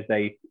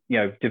they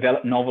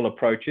develop novel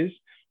approaches.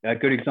 A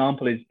good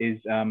example is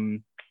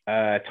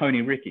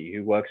Tony Ricky,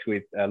 who works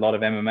with a lot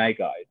of MMA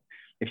guys.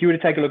 If you were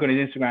to take a look on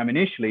his Instagram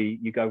initially,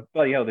 you go,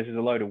 bloody hell, this is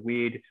a load of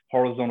weird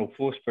horizontal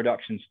force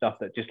production stuff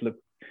that just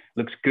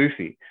looks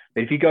goofy.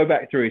 But if you go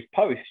back through his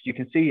posts, you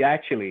can see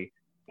actually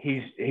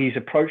he's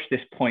approached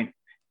this point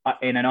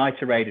in an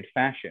iterated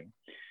fashion.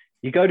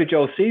 You go to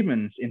Joel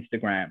Siemens'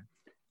 Instagram,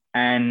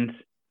 and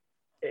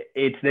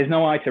there's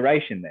no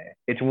iteration there.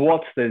 It's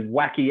what's the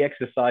wacky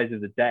exercise of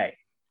the day,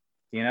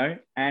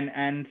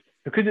 and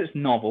because it's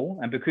novel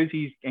and because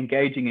he's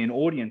engaging in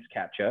audience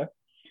capture,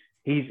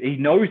 he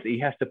knows that he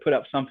has to put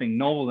up something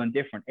novel and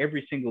different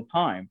every single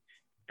time,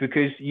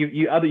 because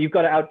you've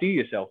got to outdo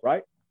yourself,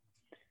 right?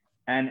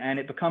 And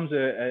it becomes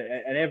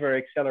an ever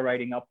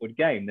accelerating upward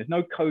game. There's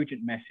no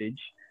cogent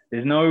message.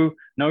 There's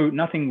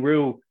nothing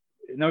real,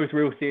 no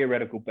real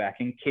theoretical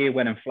backing.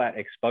 Kirwan and Flat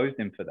exposed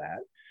him for that.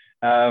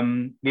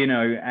 And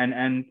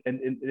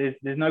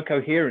there's no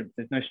coherence.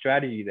 There's no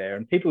strategy there,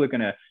 and people are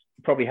going to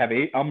probably have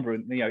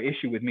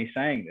issue with me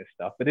saying this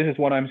stuff, but this is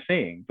what I'm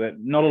seeing. But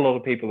not a lot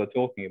of people are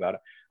talking about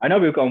it. I know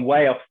we've gone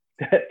way off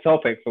that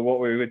topic for what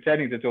we were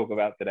intending to talk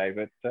about today,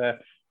 but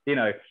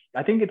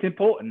I think it's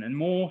important, and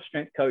more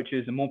strength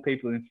coaches and more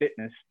people in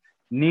fitness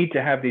need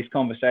to have these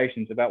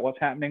conversations about what's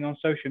happening on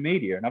social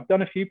media. And I've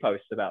done a few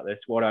posts about this,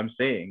 what I'm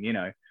seeing,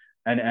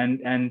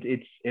 and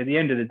it's, at the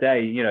end of the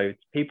day,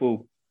 it's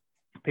people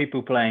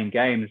playing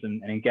games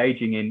and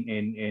engaging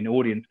in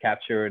audience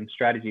capture and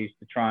strategies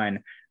to try and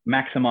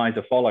maximize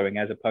a following,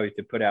 as opposed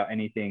to put out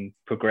anything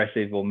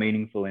progressive or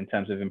meaningful in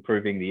terms of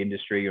improving the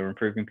industry or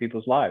improving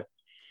people's lives.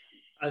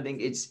 I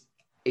think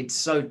it's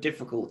so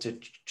difficult to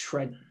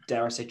tread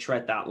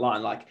that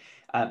line. Like,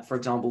 for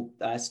example,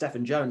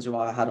 Stephen Jones, who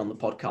I had on the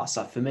podcast,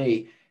 like, for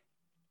me,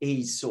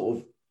 he's sort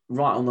of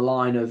right on the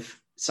line of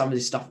some of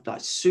this stuff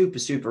that's super,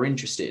 super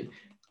interesting.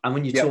 And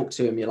when you talk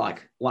to him, you're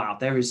like, wow,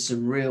 there is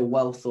some real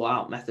well thought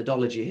out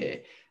methodology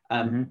here.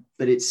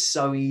 But it's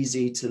so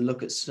easy to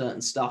look at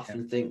certain stuff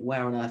and think,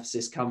 where on earth does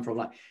this come from?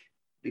 Like,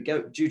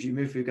 Juji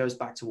Mufu goes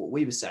back to what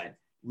we were saying.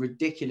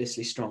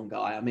 Ridiculously strong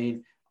guy. I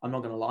mean, I'm not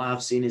going to lie.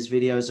 I've seen his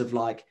videos of,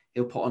 like,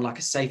 he'll put on like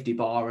a safety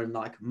bar and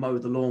like mow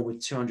the lawn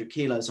with 200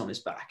 kilos on his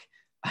back.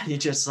 And you're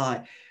just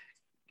like,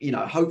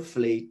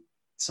 hopefully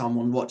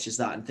someone watches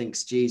that and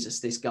thinks, Jesus,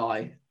 this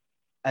guy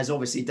has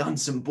obviously done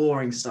some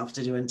boring stuff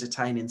to do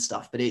entertaining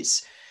stuff. But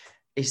it's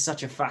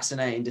such a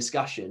fascinating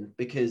discussion,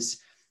 because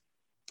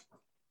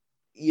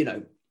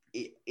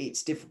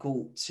it's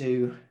difficult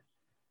to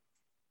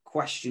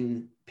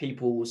question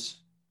people's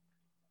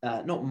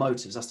not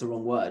motives, that's the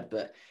wrong word,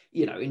 but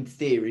in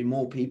theory,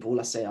 more people,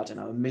 let's say, I don't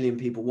know, 1 million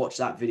people watch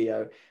that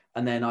video,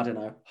 and then, I don't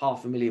know,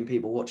 500,000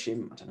 people watch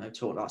him, I don't know,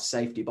 talk about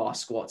safety bar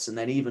squats, and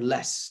then even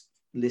less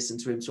listen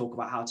to him talk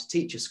about how to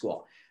teach a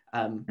squat.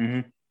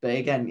 But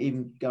again,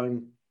 even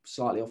going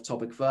slightly off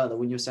topic further,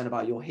 when you're saying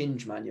about your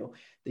hinge manual,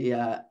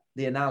 the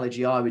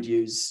analogy I would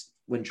use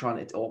when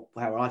trying to, or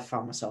where I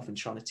found myself in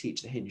trying to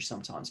teach the hinge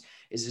sometimes,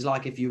 is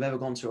like if you've ever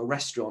gone to a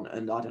restaurant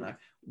and, I don't know,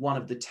 one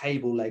of the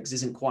table legs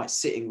isn't quite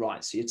sitting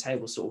right, so your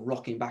table's sort of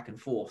rocking back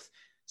and forth.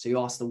 So you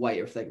ask the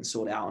waiter if they can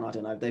sort it out, and I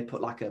don't know, they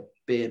put like a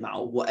beer mat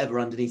or whatever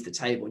underneath the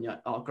table, and you're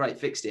like, oh, great,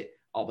 fixed it.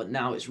 Oh, but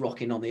now it's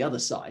rocking on the other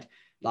side.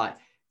 Like,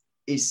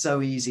 it's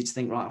so easy to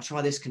think, right, I'll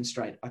try this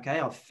constraint. Okay,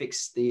 I've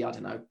fixed the, I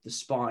don't know, the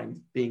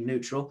spine being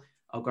neutral.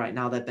 Oh, great.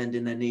 Now they're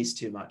bending their knees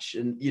too much.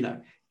 And,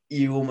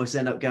 you almost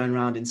end up going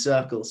around in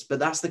circles. But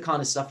that's the kind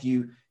of stuff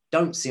you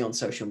don't see on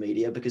social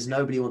media, because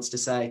nobody wants to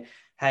say,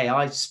 hey,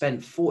 I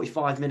spent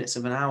 45 minutes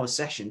of an hour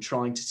session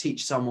trying to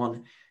teach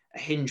someone a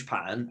hinge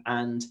pattern,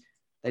 and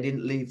they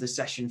didn't leave the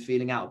session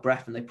feeling out of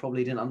breath, and they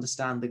probably didn't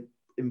understand the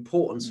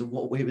importance of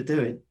what we were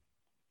doing.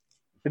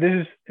 But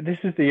this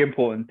is the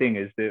important thing,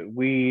 is that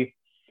we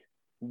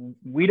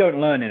don't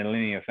learn in a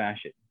linear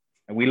fashion,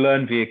 and we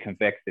learn via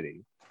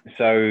convexity.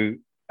 So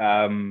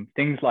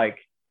things like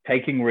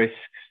taking risks,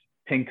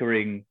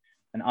 tinkering,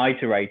 and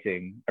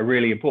iterating are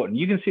really important.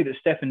 You can see that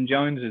Stephen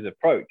Jones's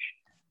approach,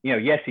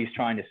 yes, he's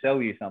trying to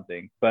sell you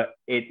something, but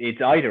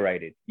it's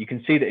iterated. You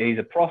can see that he's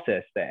a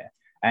process there,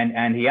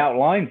 and he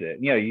outlines it.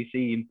 You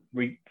see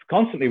him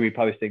constantly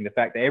reposting the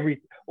fact that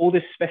all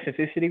this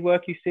specificity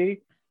work you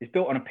see is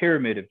built on a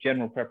pyramid of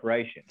general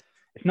preparation.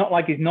 It's not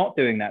like he's not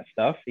doing that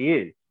stuff. He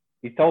is.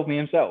 He's told me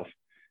himself.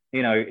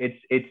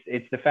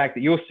 It's the fact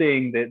that you're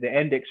seeing the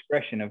end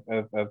expression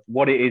of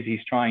what it is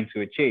he's trying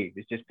to achieve.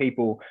 It's just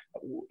people,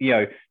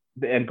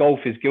 and golf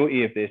is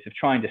guilty of this, of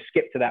trying to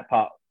skip to that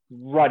part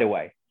right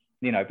away.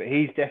 But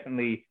he's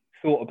definitely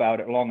thought about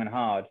it long and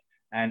hard,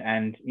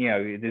 and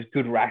there's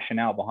good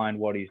rationale behind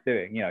what he's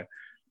doing.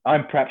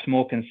 I'm perhaps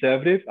more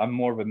conservative. I'm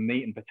more of a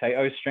meat and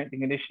potatoes strength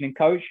and conditioning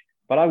coach,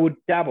 but I would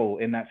dabble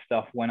in that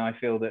stuff when I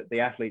feel that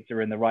the athletes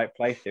are in the right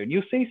place there. And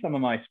you'll see some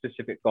of my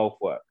specific golf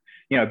work.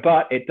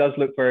 But it does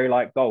look very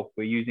like golf.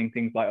 We're using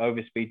things like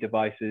overspeed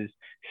devices,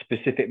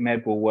 specific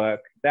med ball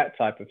work, that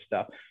type of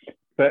stuff.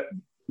 But,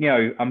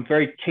 I'm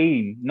very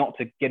keen not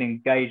to get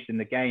engaged in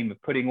the game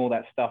of putting all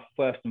that stuff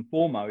first and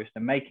foremost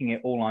and making it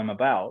all I'm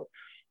about.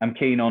 I'm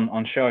keen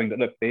on showing that,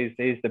 look, there's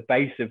the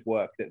base of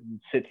work that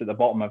sits at the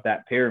bottom of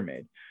that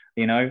pyramid,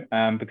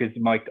 because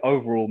my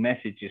overall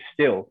message is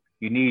still,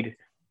 you need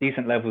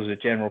decent levels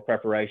of general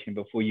preparation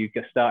before you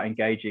start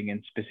engaging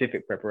in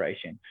specific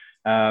preparation.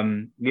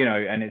 And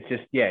it's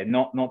just,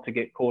 not to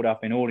get caught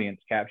up in audience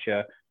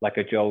capture like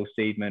a Joel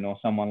Seedman or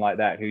someone like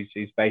that, who's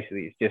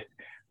basically, it's just,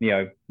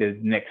 the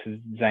next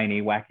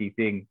zany, wacky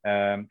thing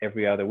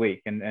every other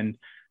week. And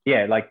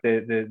like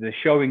the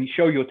show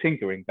your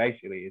tinkering,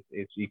 basically,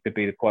 is you could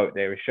be the quote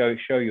there, is show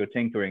your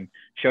tinkering,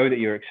 show that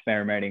you're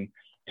experimenting,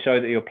 show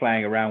that you're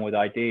playing around with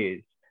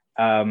ideas,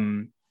 but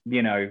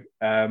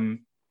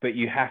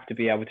you have to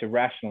be able to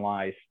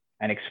rationalize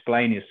and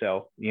explain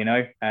yourself,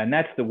 and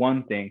that's the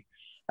one thing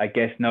I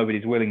guess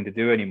nobody's willing to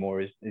do anymore,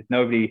 is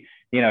nobody,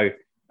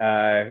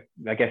 I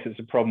guess it's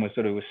a problem with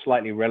sort of a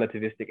slightly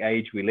relativistic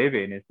age we live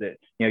in, is that,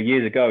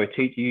 years ago,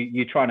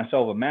 you're trying to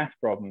solve a math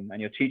problem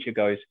and your teacher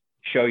goes,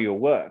 show your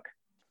work.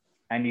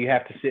 And you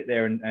have to sit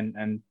there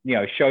and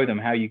show them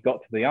how you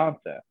got to the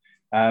answer.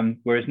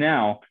 Whereas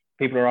now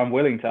people are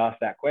unwilling to ask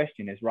that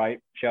question, is right,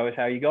 show us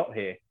how you got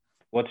here.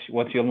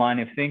 What's your line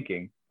of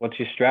thinking? What's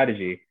your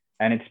strategy?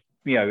 And it's,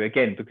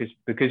 again,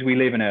 because we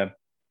live in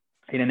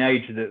an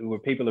age where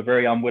people are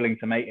very unwilling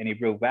to make any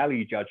real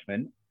value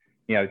judgment.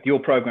 Your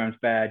program's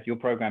bad, your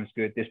program's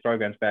good, this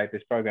program's bad,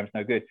 this program's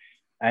no good.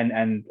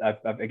 And I've,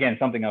 again,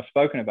 something I've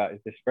spoken about is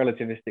this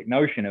relativistic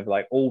notion of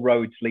like all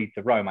roads lead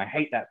to Rome. I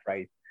hate that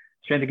phrase.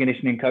 Strength and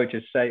conditioning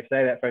coaches say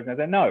that phrase,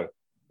 and I say, no,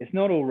 it's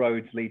not all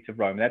roads lead to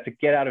Rome. That's a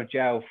get out of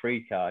jail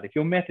free card. If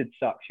your method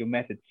sucks, your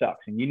method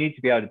sucks. And you need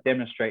to be able to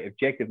demonstrate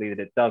objectively that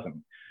it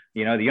doesn't.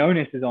 The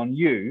onus is on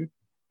you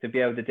to be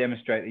able to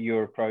demonstrate that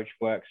your approach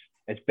works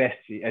as best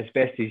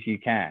as you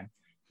can.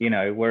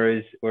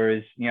 Whereas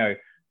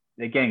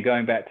again,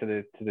 going back to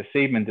the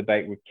Seedman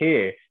debate with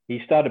Keir,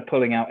 he started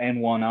pulling out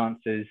N1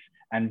 answers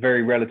and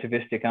very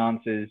relativistic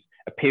answers,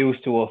 appeals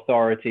to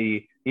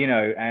authority,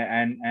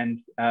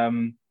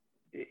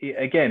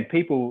 again,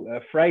 people are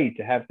afraid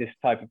to have this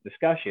type of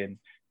discussion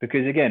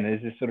because, again,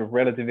 there's this sort of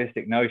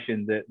relativistic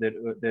notion that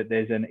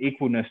there's an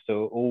equalness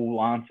to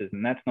all answers,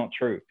 and that's not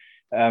true.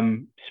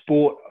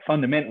 Sport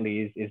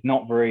fundamentally is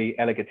not very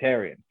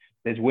egalitarian.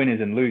 There's winners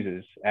and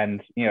losers,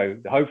 and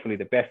hopefully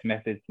the best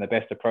methods and the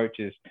best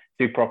approaches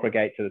do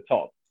propagate to the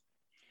top.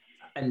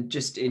 And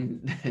just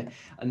in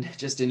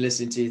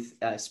listening to you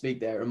speak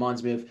there, it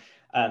reminds me of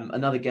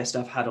another guest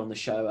I've had on the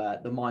show,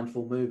 the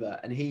Mindful Mover,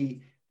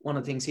 and one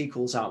of the things he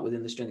calls out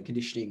within the strength and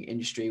conditioning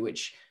industry,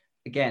 which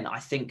again I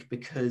think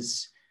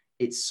because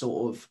it's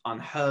sort of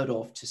unheard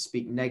of to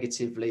speak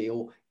negatively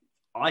or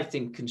I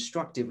think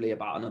constructively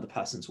about another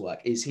person's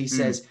work, is he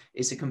says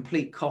it's a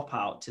complete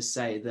cop-out to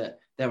say that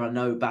there are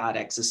no bad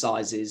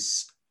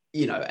exercises,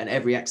 and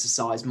every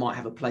exercise might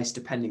have a place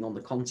depending on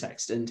the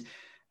context. And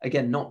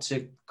again, not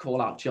to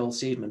call out Joel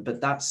Seedman,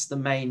 but that's the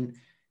main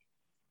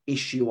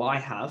issue I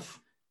have,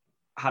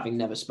 having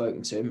never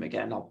spoken to him,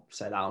 again, I'll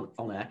say that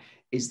on air,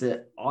 is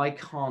that I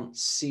can't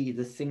see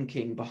the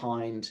thinking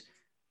behind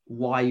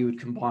why you would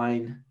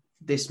combine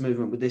this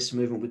movement with this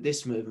movement with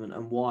this movement,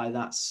 and why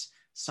that's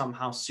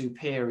somehow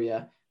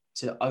superior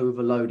to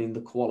overloading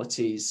the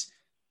qualities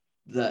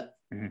that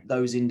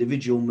those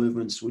individual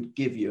movements would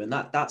give you. And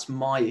that's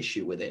my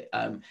issue with it.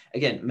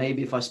 Again,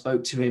 maybe if I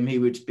spoke to him, he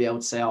would be able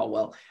to say, oh,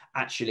 well,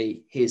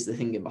 actually, here's the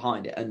thinking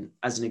behind it. And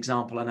as an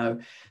example, I know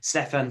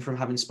Stefan, from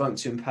having spoken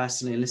to him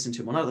personally and listened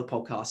to him on other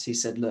podcasts, he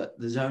said, look,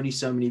 there's only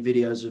so many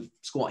videos of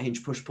squat,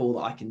 hinge, push, pull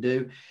that I can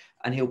do.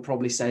 And he'll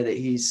probably say that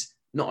he's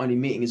not only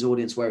meeting his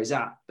audience where he's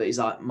at, but he's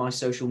like, my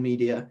social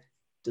media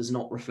does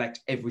not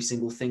reflect every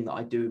single thing that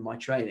I do in my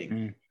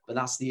training. But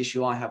that's the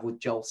issue I have with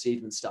Joel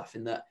Seedman stuff,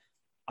 in that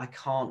I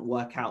can't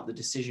work out the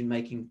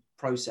decision-making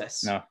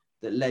process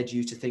that led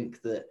you to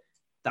think that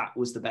that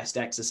was the best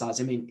exercise.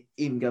 I mean,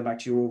 even going back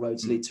to your All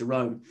Roads Lead to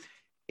Rome,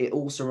 it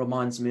also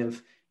reminds me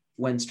of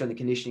when strength and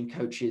conditioning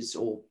coaches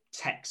or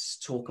techs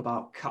talk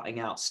about cutting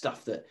out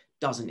stuff that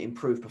doesn't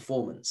improve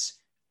performance.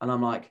 And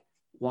I'm like,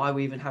 why are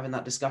we even having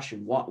that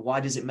discussion? Why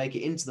does it make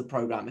it into the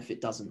program if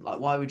it doesn't? Like,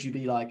 why would you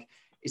be like,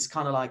 it's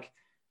kind of like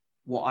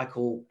what I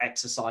call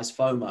exercise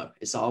FOMO.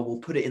 It's, oh, we'll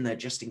put it in there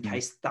just in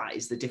case that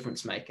is the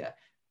difference maker.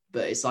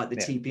 But it's like the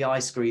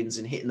TPI screens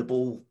and hitting the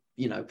ball,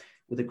 you know,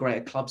 with a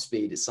greater club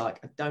speed. It's like,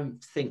 I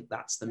don't think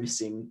that's the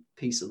missing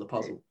piece of the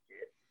puzzle.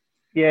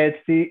 Yeah,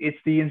 it's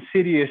the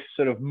insidious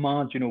sort of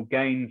marginal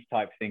gains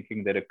type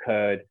thinking that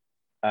occurred,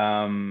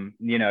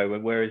 you know,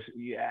 whereas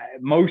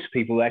most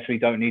people actually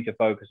don't need to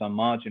focus on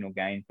marginal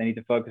gains. They need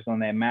to focus on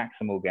their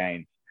maximal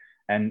gains.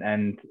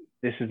 And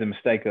this is a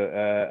mistake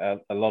a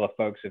lot of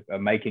folks are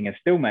making and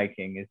still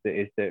making,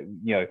 is that,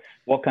 you know,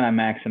 what can I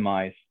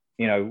maximize?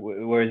 You know,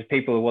 whereas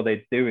people, what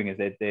they're doing is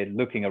they're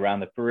looking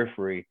around the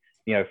periphery,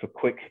 you know, for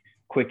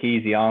quick,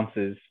 easy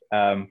answers,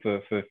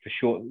 for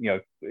short, you know,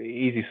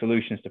 easy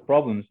solutions to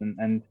problems.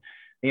 And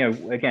you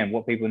know, again,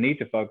 what people need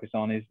to focus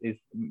on is you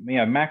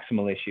know,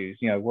 maximal issues.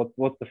 You know,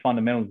 what's the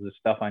fundamentals of the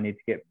stuff I need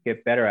to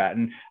get better at.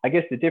 And I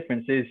guess the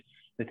difference is,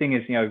 the thing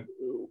is, you know,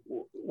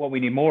 what we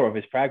need more of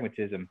is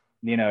pragmatism.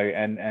 You know,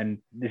 and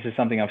this is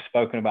something I've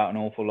spoken about an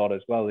awful lot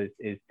as well,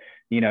 is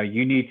you know,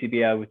 you need to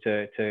be able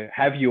to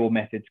have your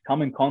methods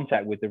come in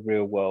contact with the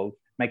real world,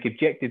 make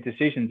objective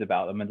decisions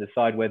about them, and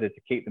decide whether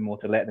to keep them or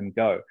to let them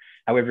go.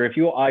 However, if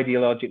you're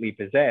ideologically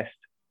possessed,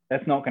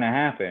 that's not going to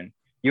happen.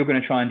 You're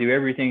going to try and do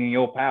everything in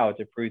your power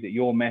to prove that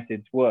your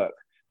methods work,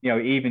 you know,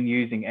 even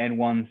using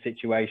N1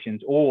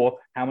 situations or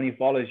how many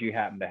followers you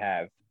happen to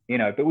have, you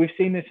know. But we've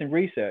seen this in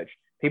research.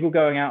 People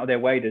going out of their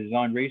way to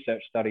design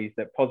research studies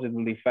that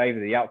positively favor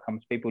the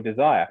outcomes people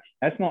desire.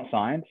 That's not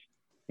science,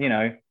 you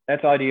know,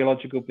 that's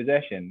ideological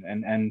possession.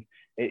 And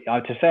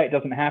to say it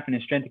doesn't happen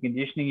in strength and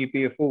conditioning, you'd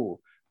be a fool.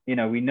 You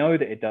know, we know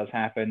that it does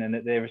happen, and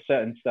that there are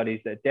certain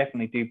studies that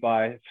definitely do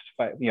bias,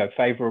 you know,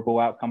 favorable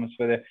outcomes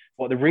for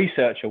what the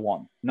researcher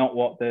wants, not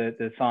what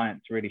the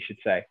science really should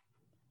say.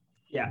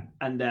 Yeah.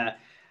 And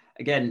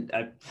again,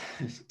 I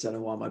don't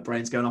know why my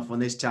brain's going off on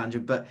this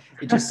tangent, but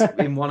it just,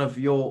 in one of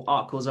your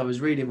articles I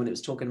was reading when it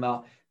was talking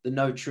about the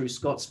no true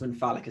Scotsman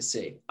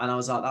fallacy. And I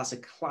was like, that's a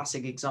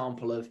classic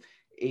example of,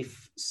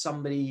 if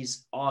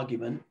somebody's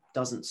argument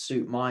doesn't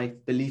suit my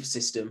belief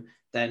system,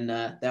 then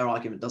their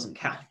argument doesn't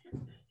count.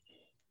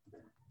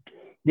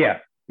 Yeah,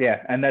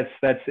 and that's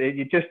it.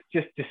 You're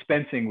just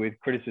dispensing with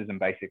criticism,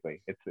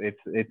 basically.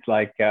 It's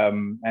like,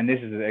 and this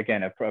is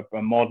again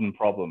a modern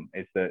problem,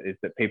 is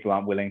that people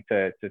aren't willing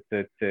to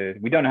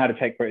we don't know how to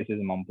take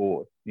criticism on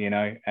board, you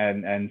know.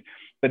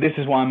 But this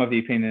is why I'm of the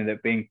opinion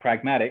that being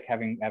pragmatic,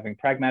 having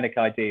pragmatic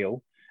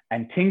ideal,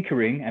 and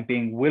tinkering, and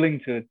being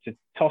willing to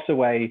toss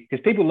away,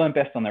 because people learn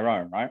best on their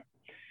own, right?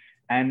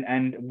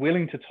 And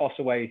willing to toss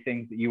away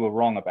things that you were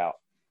wrong about.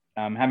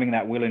 Having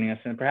that willingness,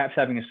 and perhaps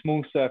having a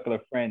small circle of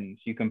friends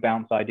you can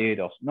bounce ideas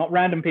off, not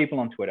random people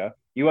on Twitter.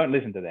 You won't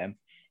listen to them,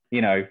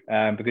 you know,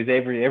 because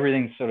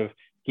everything's sort of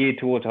geared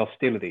towards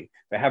hostility.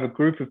 But have a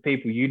group of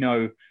people, you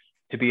know,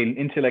 to be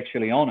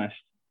intellectually honest,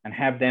 and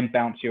have them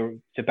bounce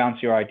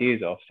your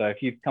ideas off. So if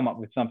you've come up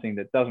with something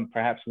that doesn't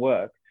perhaps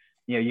work,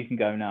 you know, you can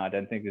go, no, I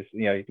don't think this,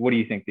 you know, what do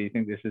you think? Do you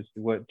think this is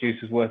what juice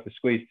is worth the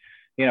squeeze?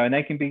 You know, and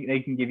they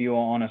can give you an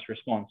honest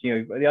response.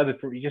 You know, the other,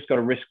 you just got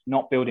to risk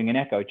not building an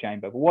echo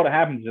chamber. But what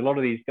happens is, a lot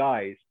of these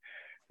guys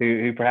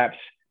who perhaps,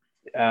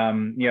 you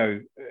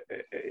know,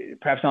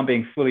 perhaps aren't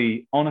being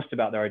fully honest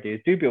about their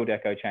ideas, do build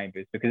echo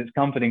chambers, because it's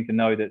comforting to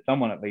know that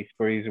someone at least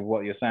agrees with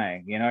what you're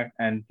saying, you know,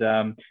 and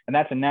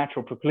that's a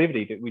natural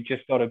proclivity that we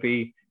just got to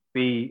be,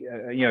 you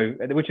know,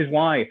 which is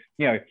why,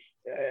 you know,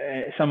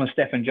 some of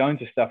Stephen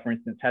Jones' stuff, for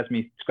instance, has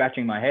me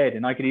scratching my head,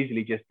 and I could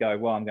easily just go,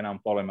 well, I'm going to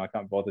unfollow him. I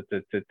can't bother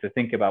to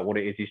think about what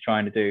it is he's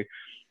trying to do.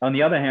 On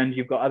the other hand,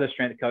 you've got other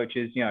strength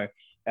coaches, you know,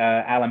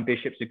 Alan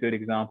Bishop's a good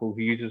example,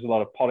 who uses a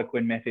lot of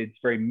Poliquin methods,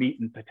 very meat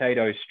and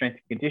potatoes strength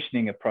and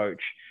conditioning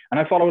approach. And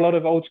I follow a lot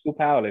of old school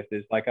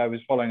powerlifters. Like, I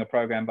was following a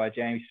program by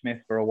James Smith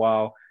for a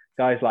while,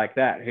 guys like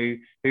that who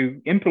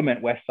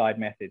implement West Side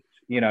methods,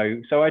 you know.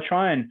 So I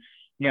try and,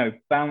 you know,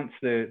 balance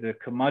the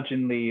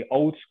curmudgeonly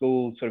old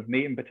school sort of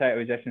meat and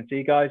potatoes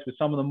S&C guys with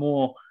some of the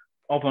more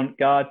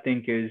avant-garde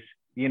thinkers,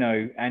 you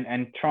know,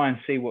 and try and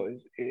see what,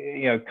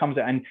 you know, comes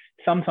out. And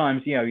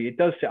sometimes, you know, it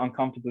does sit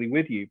uncomfortably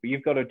with you, but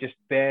you've got to just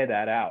bear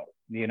that out,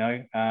 you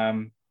know,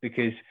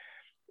 because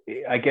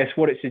I guess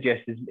what it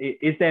suggests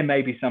is there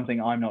maybe something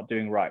I'm not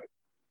doing right?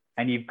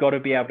 and you've got to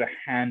be able to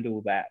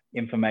handle that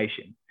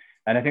information.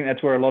 And I think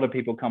that's where a lot of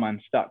people come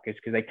unstuck, is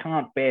because they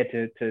can't bear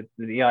to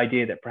the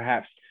idea that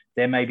perhaps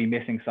they may be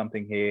missing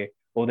something here,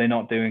 or they're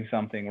not doing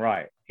something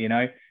right.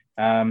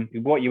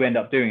 What you end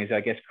up doing is,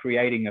 I guess,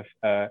 creating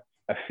a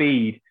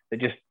feed that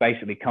just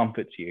basically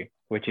comforts you,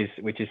 which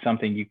is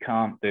something you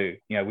can't do.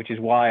 Which is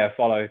why I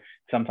follow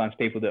sometimes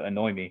people that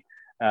annoy me,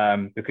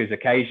 because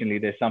occasionally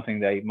there's something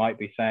they might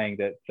be saying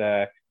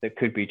that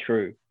could be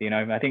true.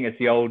 I think it's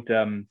the old.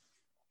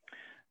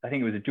 I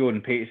think it was a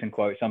Jordan Peterson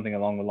quote, something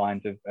along the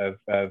lines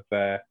of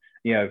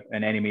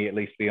an enemy at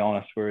least be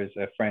honest, whereas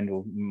a friend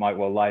might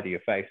well lie to your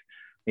face.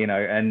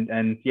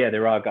 And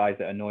there are guys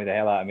that annoy the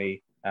hell out of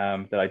me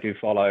that I do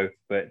follow,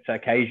 but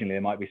occasionally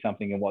there might be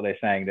something in what they're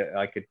saying that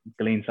I could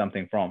glean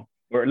something from,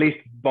 or at least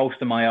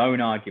bolster my own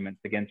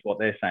arguments against what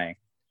they're saying.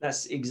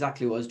 That's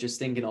exactly what I was just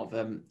thinking of.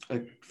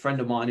 A friend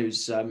of mine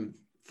who's,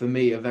 for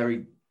me, a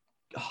very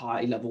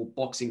high-level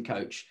boxing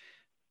coach,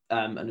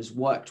 and has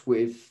worked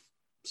with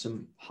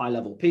some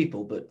high-level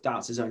people, but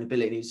doubts his own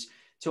ability. He's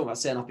talking about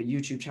setting up a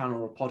YouTube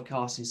channel or a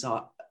podcast. And he's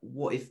like,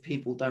 what if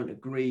people don't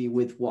agree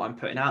with what I'm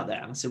putting out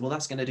there? And I said, well,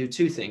 that's going to do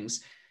two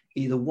things.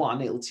 Either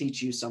one, it'll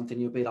teach you something.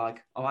 You'll be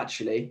like, oh,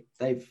 actually,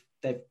 they've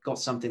got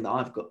something that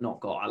I've not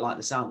got. I like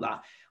the sound of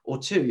that. Or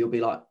two, you'll be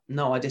like,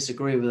 no, I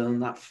disagree with them.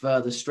 That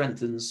further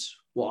strengthens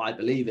what I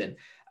believe in.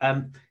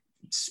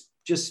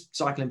 Just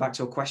cycling back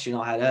to a question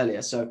I had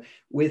earlier. So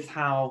with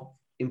how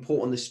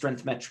important the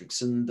strength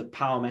metrics and the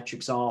power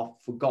metrics are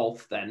for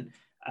golf, then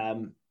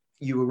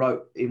you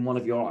wrote in one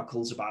of your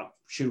articles about,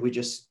 should we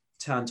just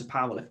turn to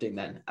powerlifting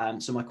then?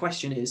 So my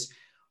question is,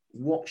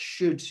 what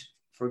should,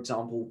 for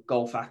example,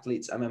 golf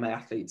athletes, MMA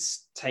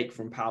athletes take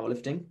from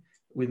powerlifting?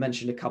 We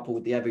mentioned a couple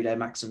with the everyday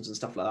maxims and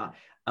stuff like that.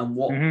 And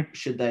what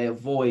should they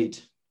avoid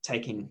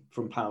taking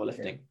from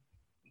powerlifting?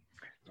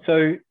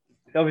 So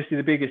obviously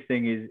the biggest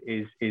thing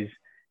is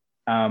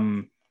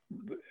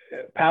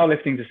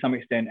powerlifting to some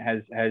extent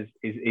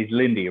is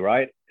Lindy,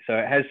 right? So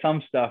it has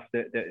some stuff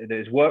that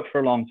has worked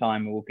for a long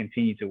time and will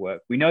continue to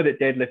work. We know that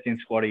deadlifting,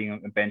 squatting,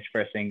 and bench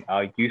pressing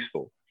are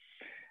useful.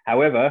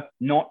 However,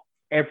 not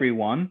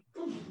everyone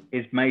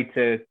is made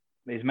to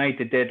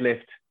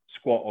deadlift,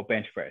 squat, or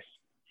bench press.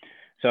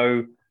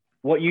 So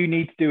what you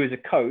need to do as a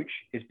coach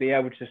is be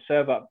able to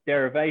serve up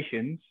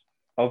derivations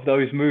of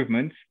those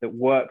movements that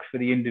work for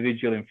the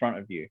individual in front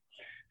of you.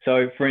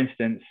 So for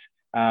instance,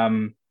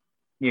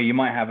 you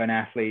might have an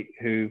athlete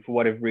who, for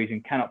whatever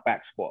reason, cannot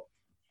back squat,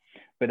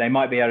 but they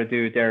might be able to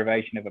do a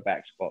derivation of a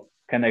back squat.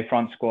 Can they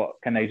front squat?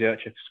 Can they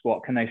Zercher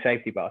squat? Can they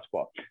safety bar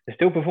squat? They're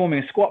still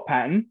performing a squat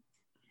pattern,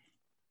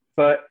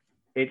 but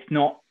it's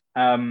not,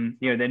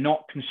 they're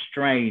not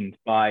constrained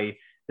by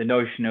the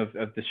notion of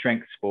the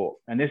strength sport.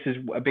 And this is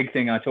a big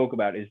thing I talk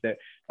about, is that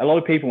a lot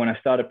of people, when I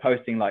started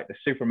posting like the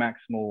super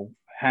maximal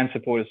hand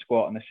supported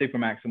squat and the super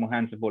maximal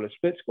hand supported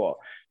split squat,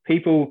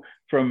 people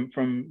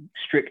from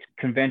strict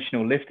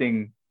conventional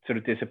lifting sort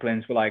of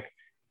disciplines were like,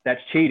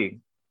 that's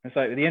cheating. It's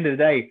like, at the end of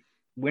the day,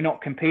 we're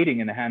not competing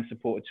in the hand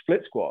supported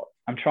split squat.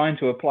 I'm trying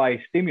to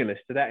apply stimulus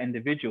to that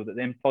individual that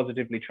then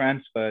positively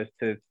transfers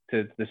to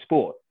the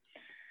sport.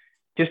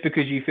 Just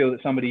because you feel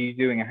that somebody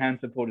doing a hand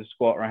supported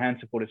squat or a hand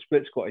supported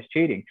split squat is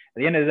cheating, at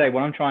the end of the day,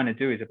 what I'm trying to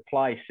do is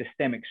apply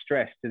systemic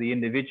stress to the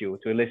individual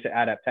to elicit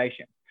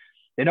adaptation.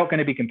 They're not going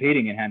to be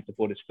competing in hand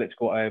supported split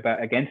squat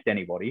against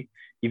anybody.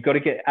 You've got to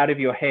get out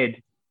of your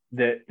head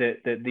that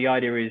the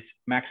idea is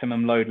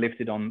maximum load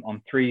lifted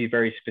on three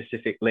very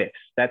specific lifts.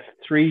 That's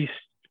three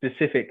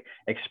specific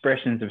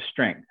expressions of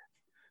strength.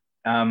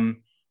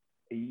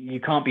 You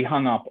can't be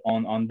hung up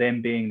on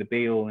them being the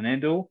be all and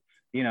end all,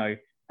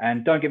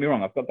 And don't get me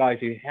wrong, I've got guys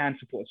who hand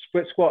support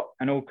split squat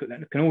and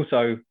can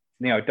also,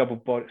 double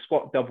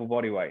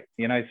body weight,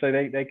 so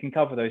they can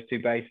cover those two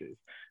bases.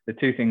 The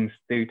two things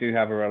do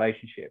have a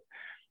relationship,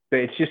 but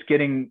it's just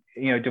getting,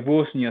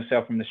 divorcing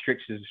yourself from the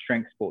strictures of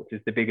strength sports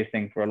is the biggest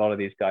thing for a lot of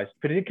these guys,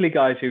 particularly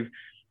guys who've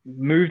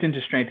moved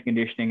into strength and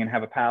conditioning and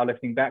have a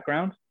powerlifting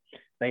background.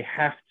 They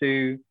have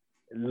to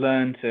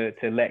learn to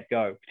let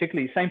go,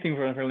 particularly same thing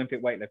for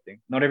Olympic weightlifting.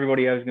 Not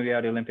everybody else is going to be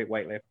able to Olympic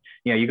weightlift.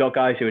 You got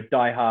guys who are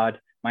die hard.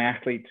 My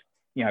athletes,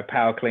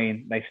 power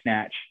clean, they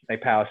snatch, they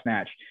power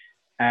snatch.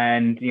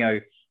 And,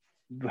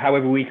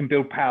 however, we can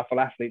build powerful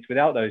athletes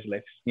without those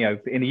lifts.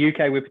 In the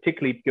UK, we're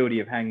particularly guilty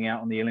of hanging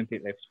out on the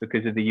Olympic lifts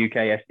because of the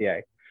UK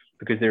SDA,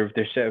 because they're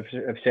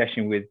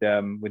obsession with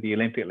the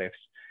Olympic lifts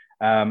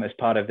as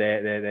part of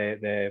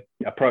their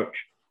approach.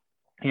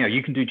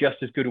 You can do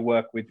just as good a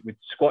work with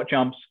squat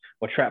jumps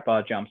or trap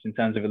bar jumps in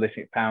terms of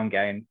elicit power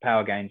gains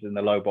in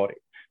the low body.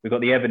 We've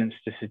got the evidence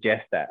to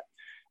suggest that.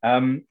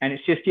 And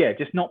it's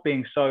just not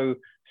being so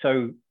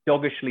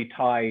doggishly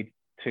tied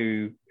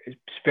to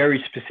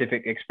very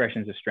specific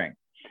expressions of strength,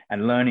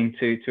 and learning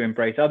to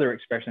embrace other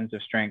expressions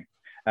of strength.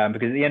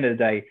 Because at the end of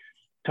the day,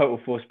 total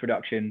force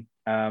production,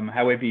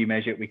 however you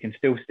measure it, we can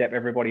still step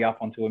everybody up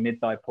onto a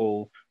mid-thigh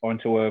pull or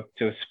onto a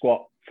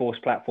squat force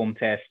platform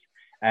test.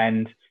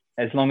 And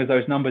as long as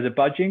those numbers are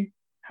budging,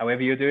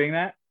 however you're doing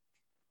that,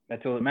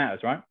 that's all that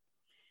matters, right?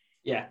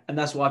 Yeah. And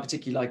that's why I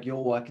particularly like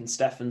your work and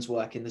Stefan's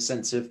work, in the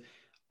sense of,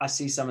 I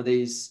see some of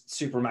these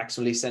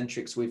supramaximal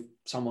eccentrics with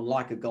someone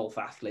like a golf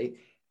athlete,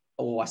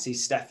 or I see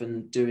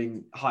Stefan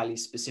doing highly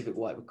specific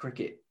work with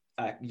cricket,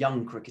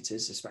 young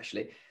cricketers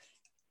especially.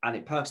 And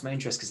it perks my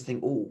interest because I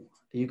think, oh,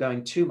 are you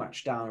going too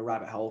much down a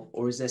rabbit hole,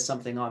 or is there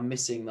something I'm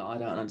missing that I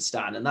don't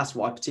understand? And that's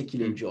what I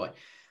particularly enjoy.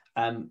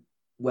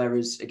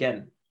 Whereas,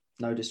 again,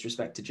 no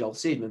disrespect to Joel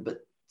Seedman,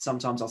 but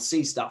sometimes I'll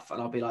see stuff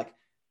and I'll be like,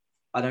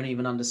 I don't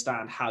even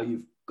understand how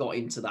you've got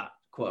into that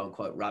quote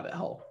unquote rabbit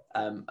hole.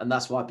 And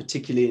that's why I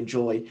particularly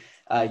enjoy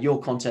your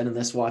content, and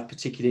that's why I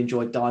particularly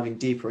enjoyed diving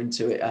deeper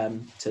into it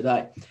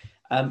today.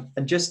 And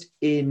just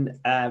in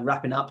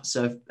wrapping up,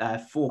 so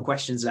 4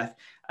 questions left.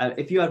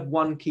 If you had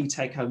one key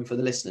take home for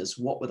the listeners,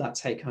 what would that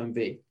take home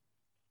be?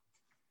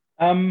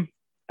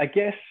 I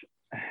guess,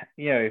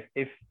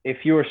 if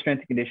you're a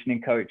strength and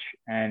conditioning coach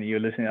and you're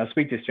listening, I'll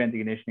speak to strength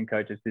and conditioning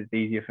coaches. It's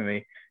easier for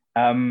me.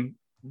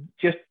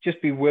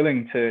 Just be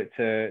willing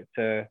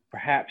to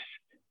perhaps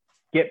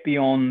get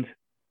beyond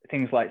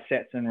things like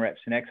sets and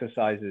reps and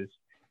exercises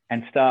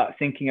and start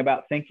thinking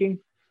about thinking,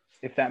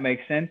 if that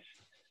makes sense.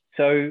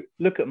 So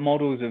look at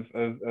models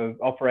of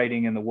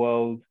operating in the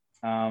world.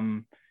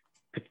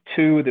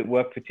 2 that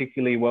work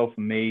particularly well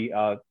for me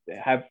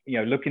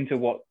look into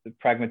what the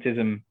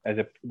pragmatism as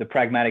the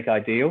pragmatic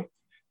ideal,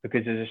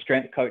 because as a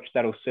strength coach,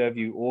 that'll serve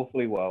you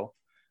awfully well.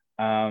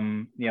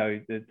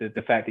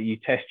 The fact that you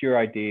test your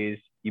ideas,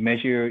 you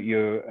measure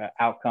your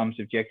outcomes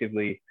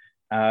objectively,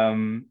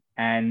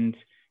 and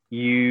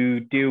you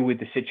deal with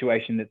the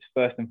situation that's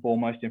first and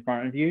foremost in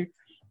front of you,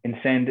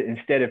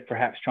 instead of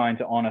perhaps trying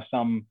to honor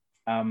some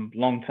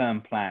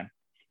long-term plan.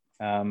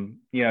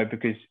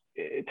 Because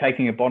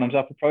taking a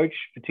bottoms-up approach,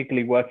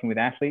 particularly working with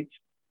athletes,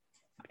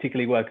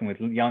 particularly working with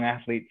young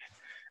athletes,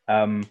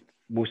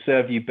 will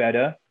serve you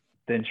better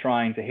than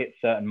trying to hit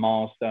certain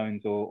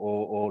milestones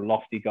or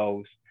lofty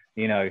goals.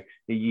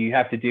 You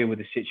have to deal with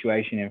the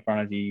situation in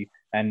front of you.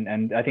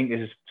 And I think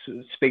this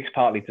speaks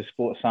partly to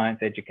sports science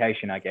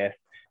education, I guess,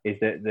 is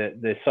that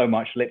there's so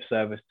much lip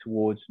service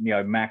towards,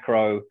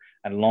 macro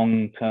and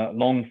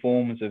long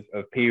forms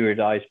of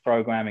periodized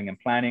programming and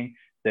planning,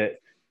 that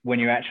when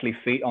you're actually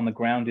feet on the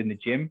ground in the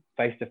gym,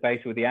 face to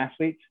face with the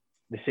athletes,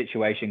 the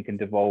situation can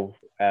devolve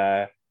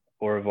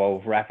or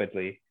evolve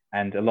rapidly.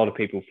 And a lot of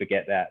people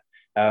forget that.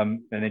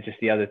 And then just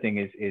the other thing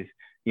is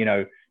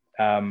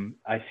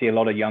I see a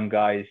lot of young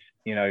guys,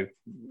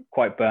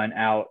 quite burnt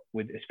out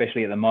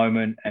especially at the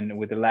moment, and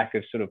with the lack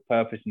of sort of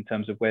purpose in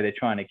terms of where they're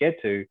trying to get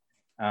to.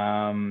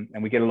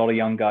 And we get a lot of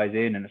young guys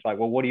in, and it's like,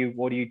 well, what do you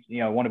want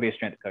to be a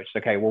strength coach?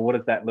 Okay, well, what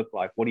does that look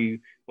like? What's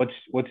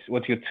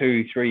your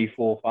 2, 3,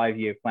 4, 5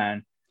 year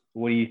plan?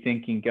 What are you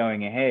thinking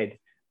going ahead?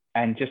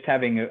 And just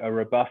having a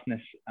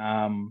robustness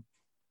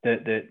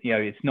that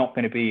it's not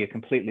going to be a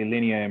completely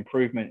linear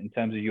improvement in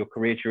terms of your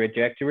career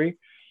trajectory.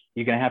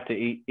 You're going to have to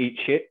eat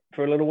shit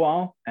for a little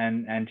while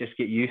and just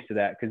get used to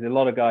that. Because a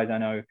lot of guys I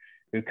know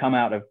who come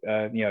out of,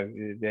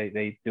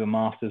 they do a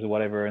master's or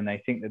whatever, and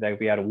they think that they'll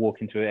be able to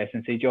walk into an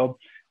S&C job.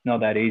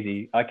 Not that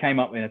easy. I came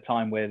up in a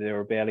time where there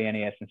were barely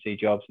any S&C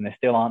jobs, and there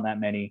still aren't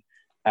that many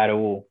at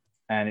all.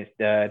 And it's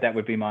that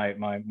would be my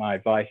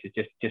advice, is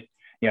just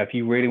if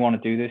you really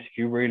want to do this, if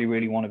you really,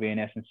 really want to be an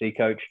S&C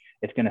coach,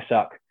 it's going to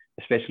suck,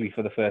 especially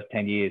for the first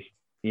 10 years.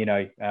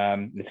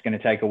 It's going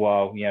to take a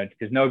while,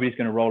 because nobody's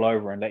going to roll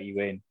over and let you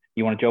in.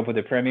 You want a job with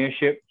a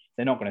premiership,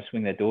 they're not going to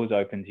swing their doors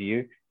open to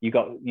you. You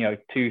got,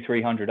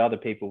 200-300 other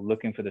people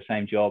looking for the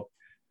same job,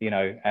 which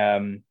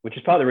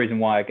is part of the reason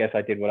why I guess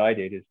I did what I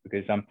did, is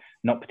because I'm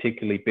not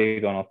particularly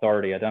big on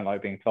authority. I don't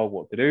like being told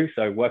what to do.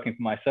 So working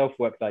for myself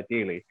works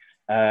ideally,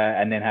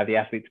 and then have the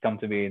athletes come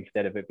to me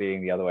instead of it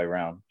being the other way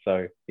around.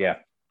 So, yeah.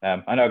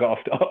 I know I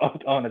got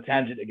off on a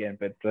tangent again,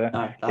 but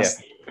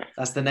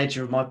that's the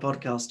nature of my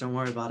podcast. Don't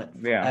worry about it.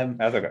 Yeah,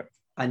 that's okay.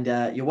 And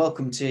you're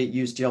welcome to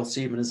use Joel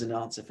Seedman as an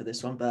answer for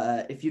this one.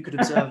 But if you could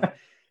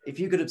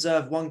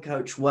observe one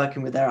coach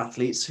working with their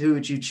athletes, who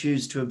would you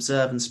choose to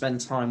observe and spend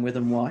time with,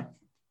 and why?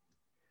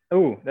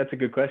 Oh, that's a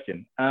good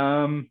question.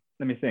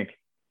 Let me think.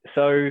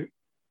 So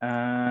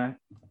I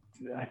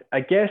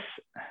guess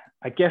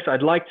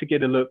I'd like to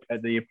get a look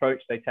at the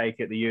approach they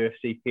take at the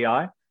UFC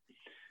PI.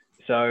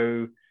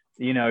 So,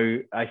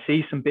 I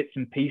see some bits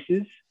and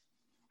pieces,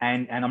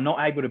 and I'm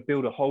not able to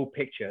build a whole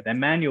picture. The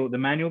manual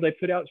they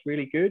put out is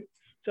really good.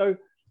 So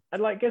I'd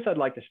like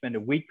to spend a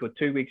week or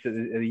 2 weeks at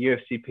the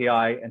UFC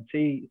PI and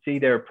see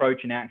their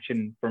approach in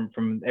action,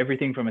 from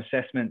everything from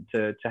assessment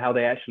to how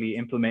they actually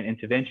implement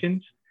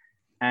interventions,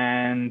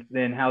 and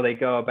then how they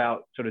go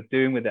about sort of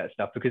doing with that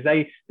stuff, because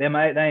they in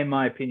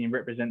my opinion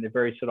represent the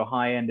very sort of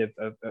high end of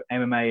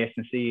MMA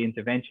S&C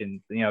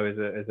interventions,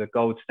 as a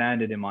gold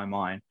standard in my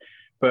mind.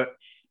 But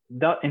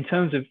that, in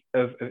terms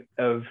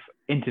of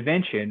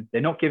intervention,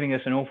 they're not giving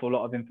us an awful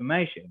lot of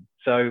information.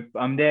 So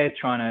I'm there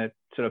trying to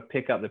sort of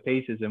pick up the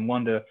pieces and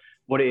wonder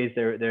what it is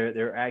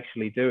they're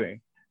actually doing.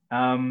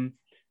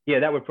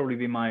 That would probably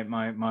be my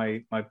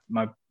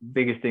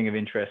biggest thing of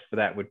interest for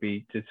that, would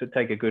be to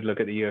take a good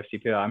look at the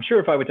UFC PI. I'm sure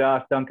if I were to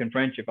ask Duncan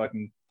French if I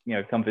can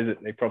come visit,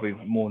 they're probably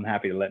more than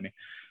happy to let me.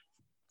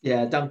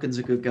 Yeah, Duncan's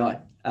a good guy.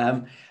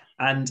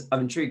 And I'm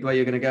intrigued where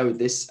you're going to go with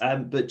this.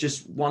 But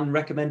just one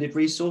recommended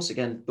resource,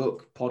 again,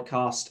 book,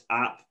 podcast,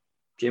 app,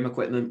 gym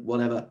equipment,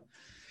 whatever.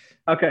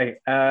 Okay.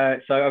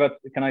 So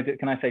can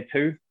I say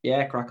two?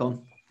 Yeah, crack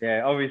on.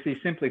 Yeah, obviously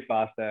Simply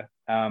Faster.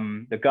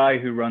 The guy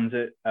who runs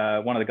it,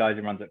 one of the guys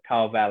who runs it,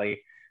 Carl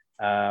Valley,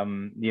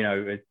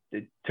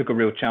 it took a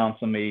real chance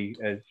on me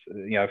as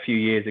a few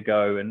years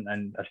ago,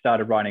 and I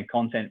started writing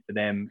content for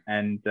them,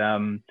 and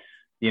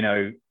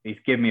he's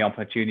given me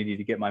opportunity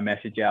to get my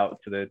message out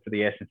to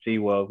the S&C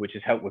world, which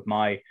has helped with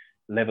my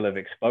level of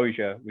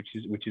exposure,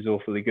 which is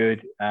awfully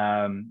good.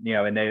 And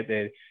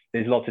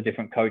there's lots of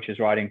different coaches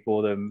writing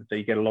for them, so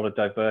you get a lot of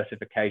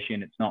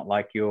diversification. It's not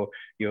like you're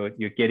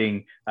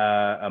getting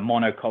a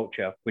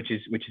monoculture, which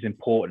is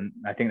important.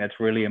 I think that's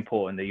really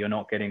important, that you're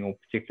not getting a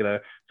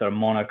particular sort of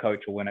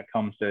monoculture when it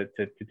comes to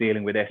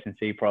dealing with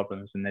S&C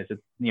problems. And there's a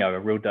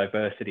real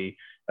diversity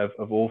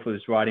of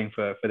authors writing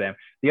for them.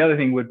 The other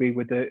thing would be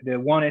with the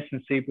one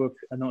S&C book.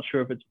 I'm not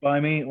sure if it's by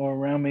me or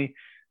around me.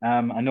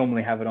 I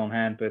normally have it on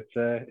hand, but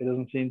it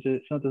doesn't seem to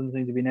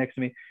be next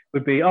to me.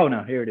 Would be, oh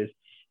no, here it is.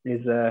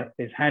 Is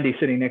handy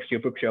sitting next to your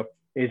bookshelf.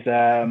 Is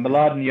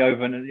Mladen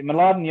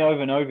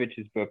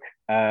Jovanović's book,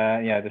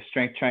 the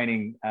Strength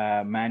Training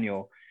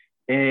Manual,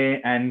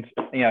 and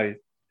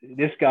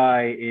this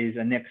guy is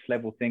a next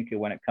level thinker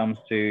when it comes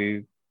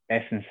to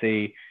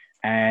S&C,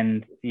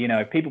 and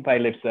people pay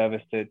lip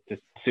service to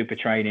super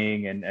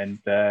training and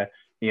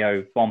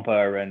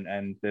Bomper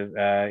and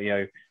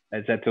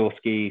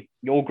Zatorsky,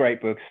 all great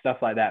books,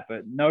 stuff like that.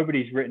 But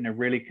nobody's written a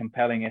really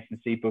compelling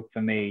S&C book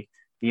for me,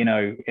 in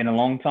a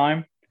long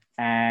time.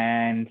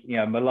 And,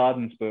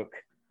 Mladen's book,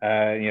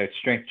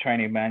 Strength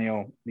Training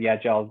Manual, the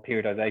Agile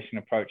Periodization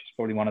Approach, is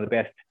probably one of the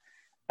best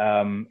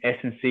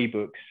S&C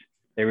books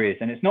there is.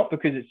 And it's not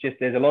because it's just,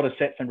 there's a lot of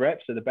sets and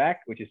reps at the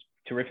back, which is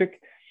terrific.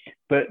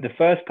 But the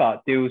first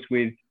part deals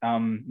with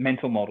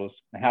mental models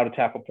and how to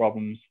tackle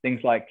problems,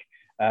 things like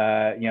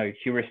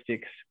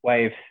heuristics,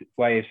 ways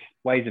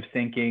of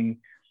thinking,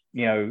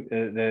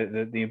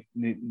 the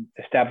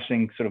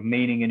establishing sort of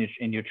meaning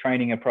in your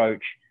training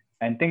approach,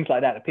 and things like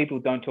that people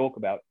don't talk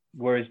about.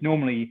 Whereas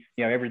normally,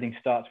 everything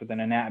starts with an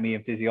anatomy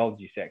and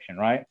physiology section,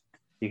 right?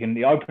 You can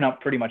open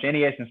up pretty much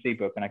any S&C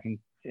book, and I can,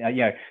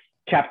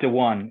 chapter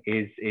 1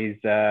 is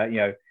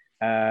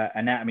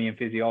anatomy and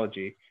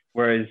physiology.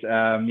 Whereas,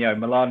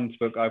 Mladen's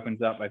book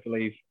opens up, I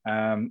believe,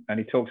 and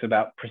he talks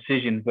about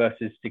precision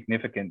versus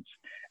significance,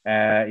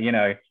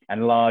 and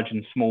large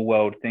and small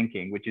world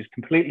thinking, which is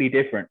completely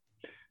different,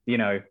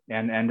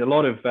 and a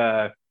lot of,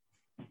 I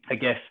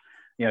guess,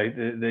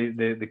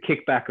 the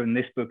kickback on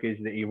this book is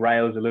that he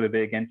rails a little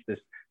bit against the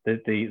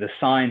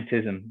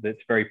scientism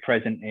that's very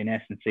present in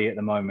S&C at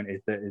the moment,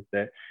 is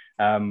that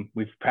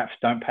we perhaps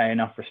don't pay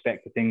enough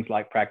respect to things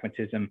like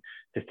pragmatism,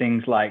 to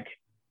things like,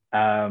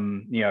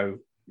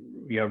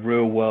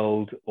 real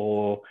world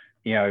or,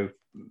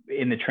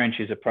 in the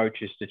trenches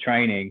approaches to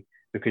training,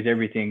 because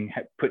everything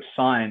puts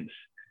science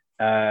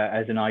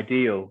as an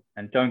ideal.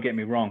 And don't get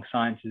me wrong,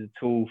 science is a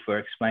tool for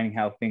explaining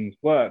how things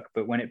work.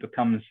 But when it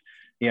becomes,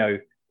 a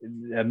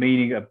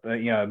meaning of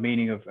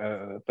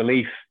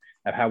belief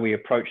of how we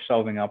approach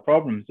solving our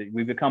problems,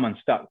 we become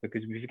unstuck,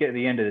 because we forget at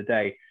the end of the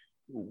day,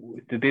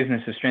 the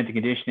business of strength and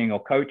conditioning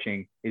or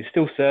coaching is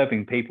still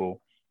serving people,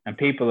 and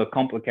people are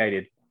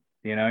complicated.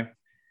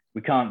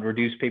 We can't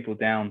reduce people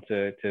down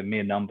to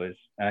mere numbers.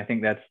 And I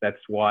think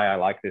that's why I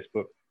like this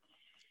book.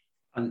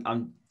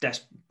 I'm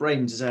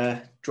brain's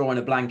drawing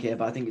a blank here,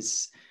 but I think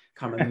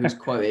can't remember whose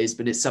quote it is,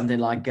 but it's something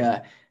like,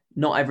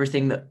 not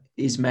everything that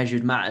is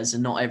measured matters,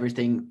 and not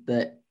everything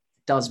that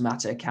does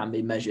matter can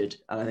be measured.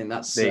 And I think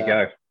that's, there you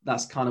go.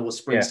 That's kind of what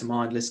springs to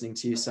mind listening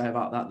to you say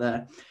about that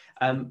there.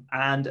 And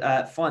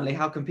finally,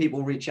 how can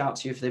people reach out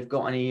to you if they've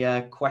got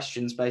any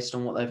questions based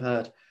on what they've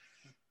heard?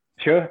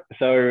 Sure.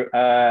 So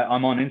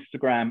I'm on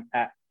Instagram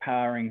at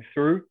Powering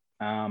Through,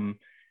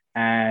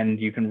 and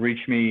you can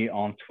reach me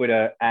on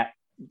Twitter at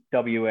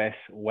WS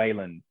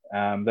Wayland.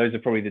 Those are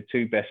probably the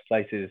two best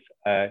places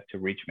to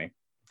reach me.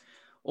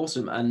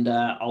 Awesome. And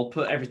I'll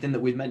put everything that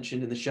we've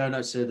mentioned in the show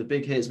notes. So the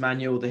Big Hitters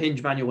Manual, the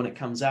Hinge Manual when it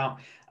comes out.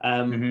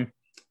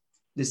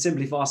 The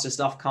Simply Faster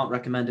stuff, can't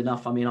recommend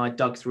enough. I mean, I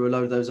dug through a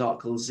load of those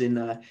articles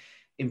in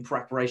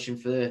preparation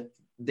for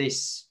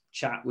this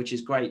chat, which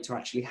is great to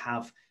actually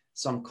have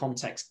some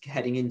context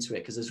heading into it.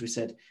 Because as we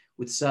said,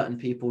 with certain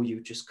people, you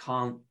just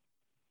can't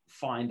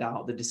find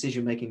out the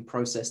decision-making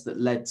process that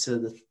led to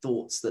the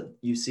thoughts that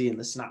you see in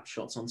the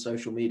snapshots on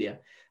social media.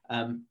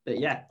 But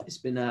yeah, it's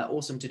been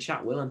awesome to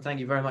chat, Will, and thank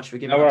you very much for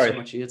giving us so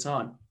much of your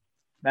time.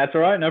 That's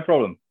all right, no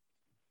problem.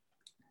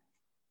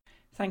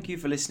 Thank you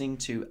for listening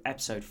to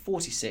episode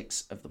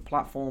 46 of the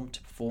Platform to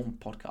Perform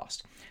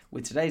podcast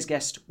with today's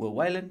guest, Will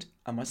Wayland,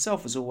 and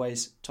myself, as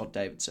always, Todd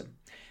Davidson.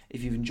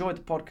 If you've enjoyed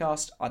the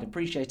podcast, I'd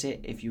appreciate it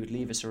if you would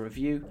leave us a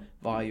review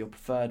via your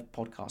preferred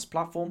podcast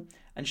platform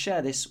and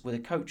share this with a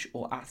coach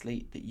or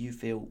athlete that you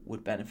feel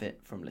would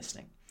benefit from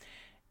listening.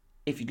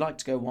 If you'd like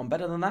to go one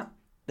better than that,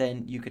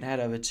 then you can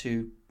head over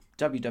to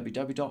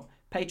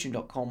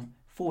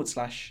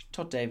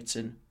www.patreon.com/Todd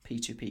Davidson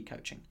P2P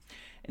coaching.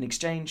 In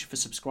exchange for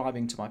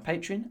subscribing to my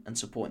Patreon and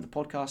supporting the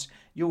podcast,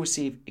 you'll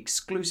receive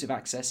exclusive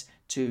access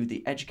to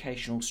the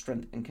educational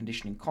strength and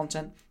conditioning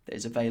content that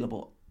is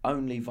available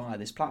only via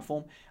this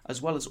platform,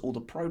 as well as all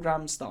the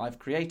programs that I've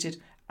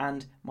created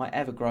and my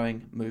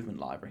ever-growing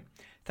movement library.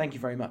 Thank you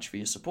very much for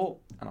your support,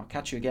 and I'll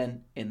catch you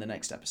again in the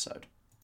next episode.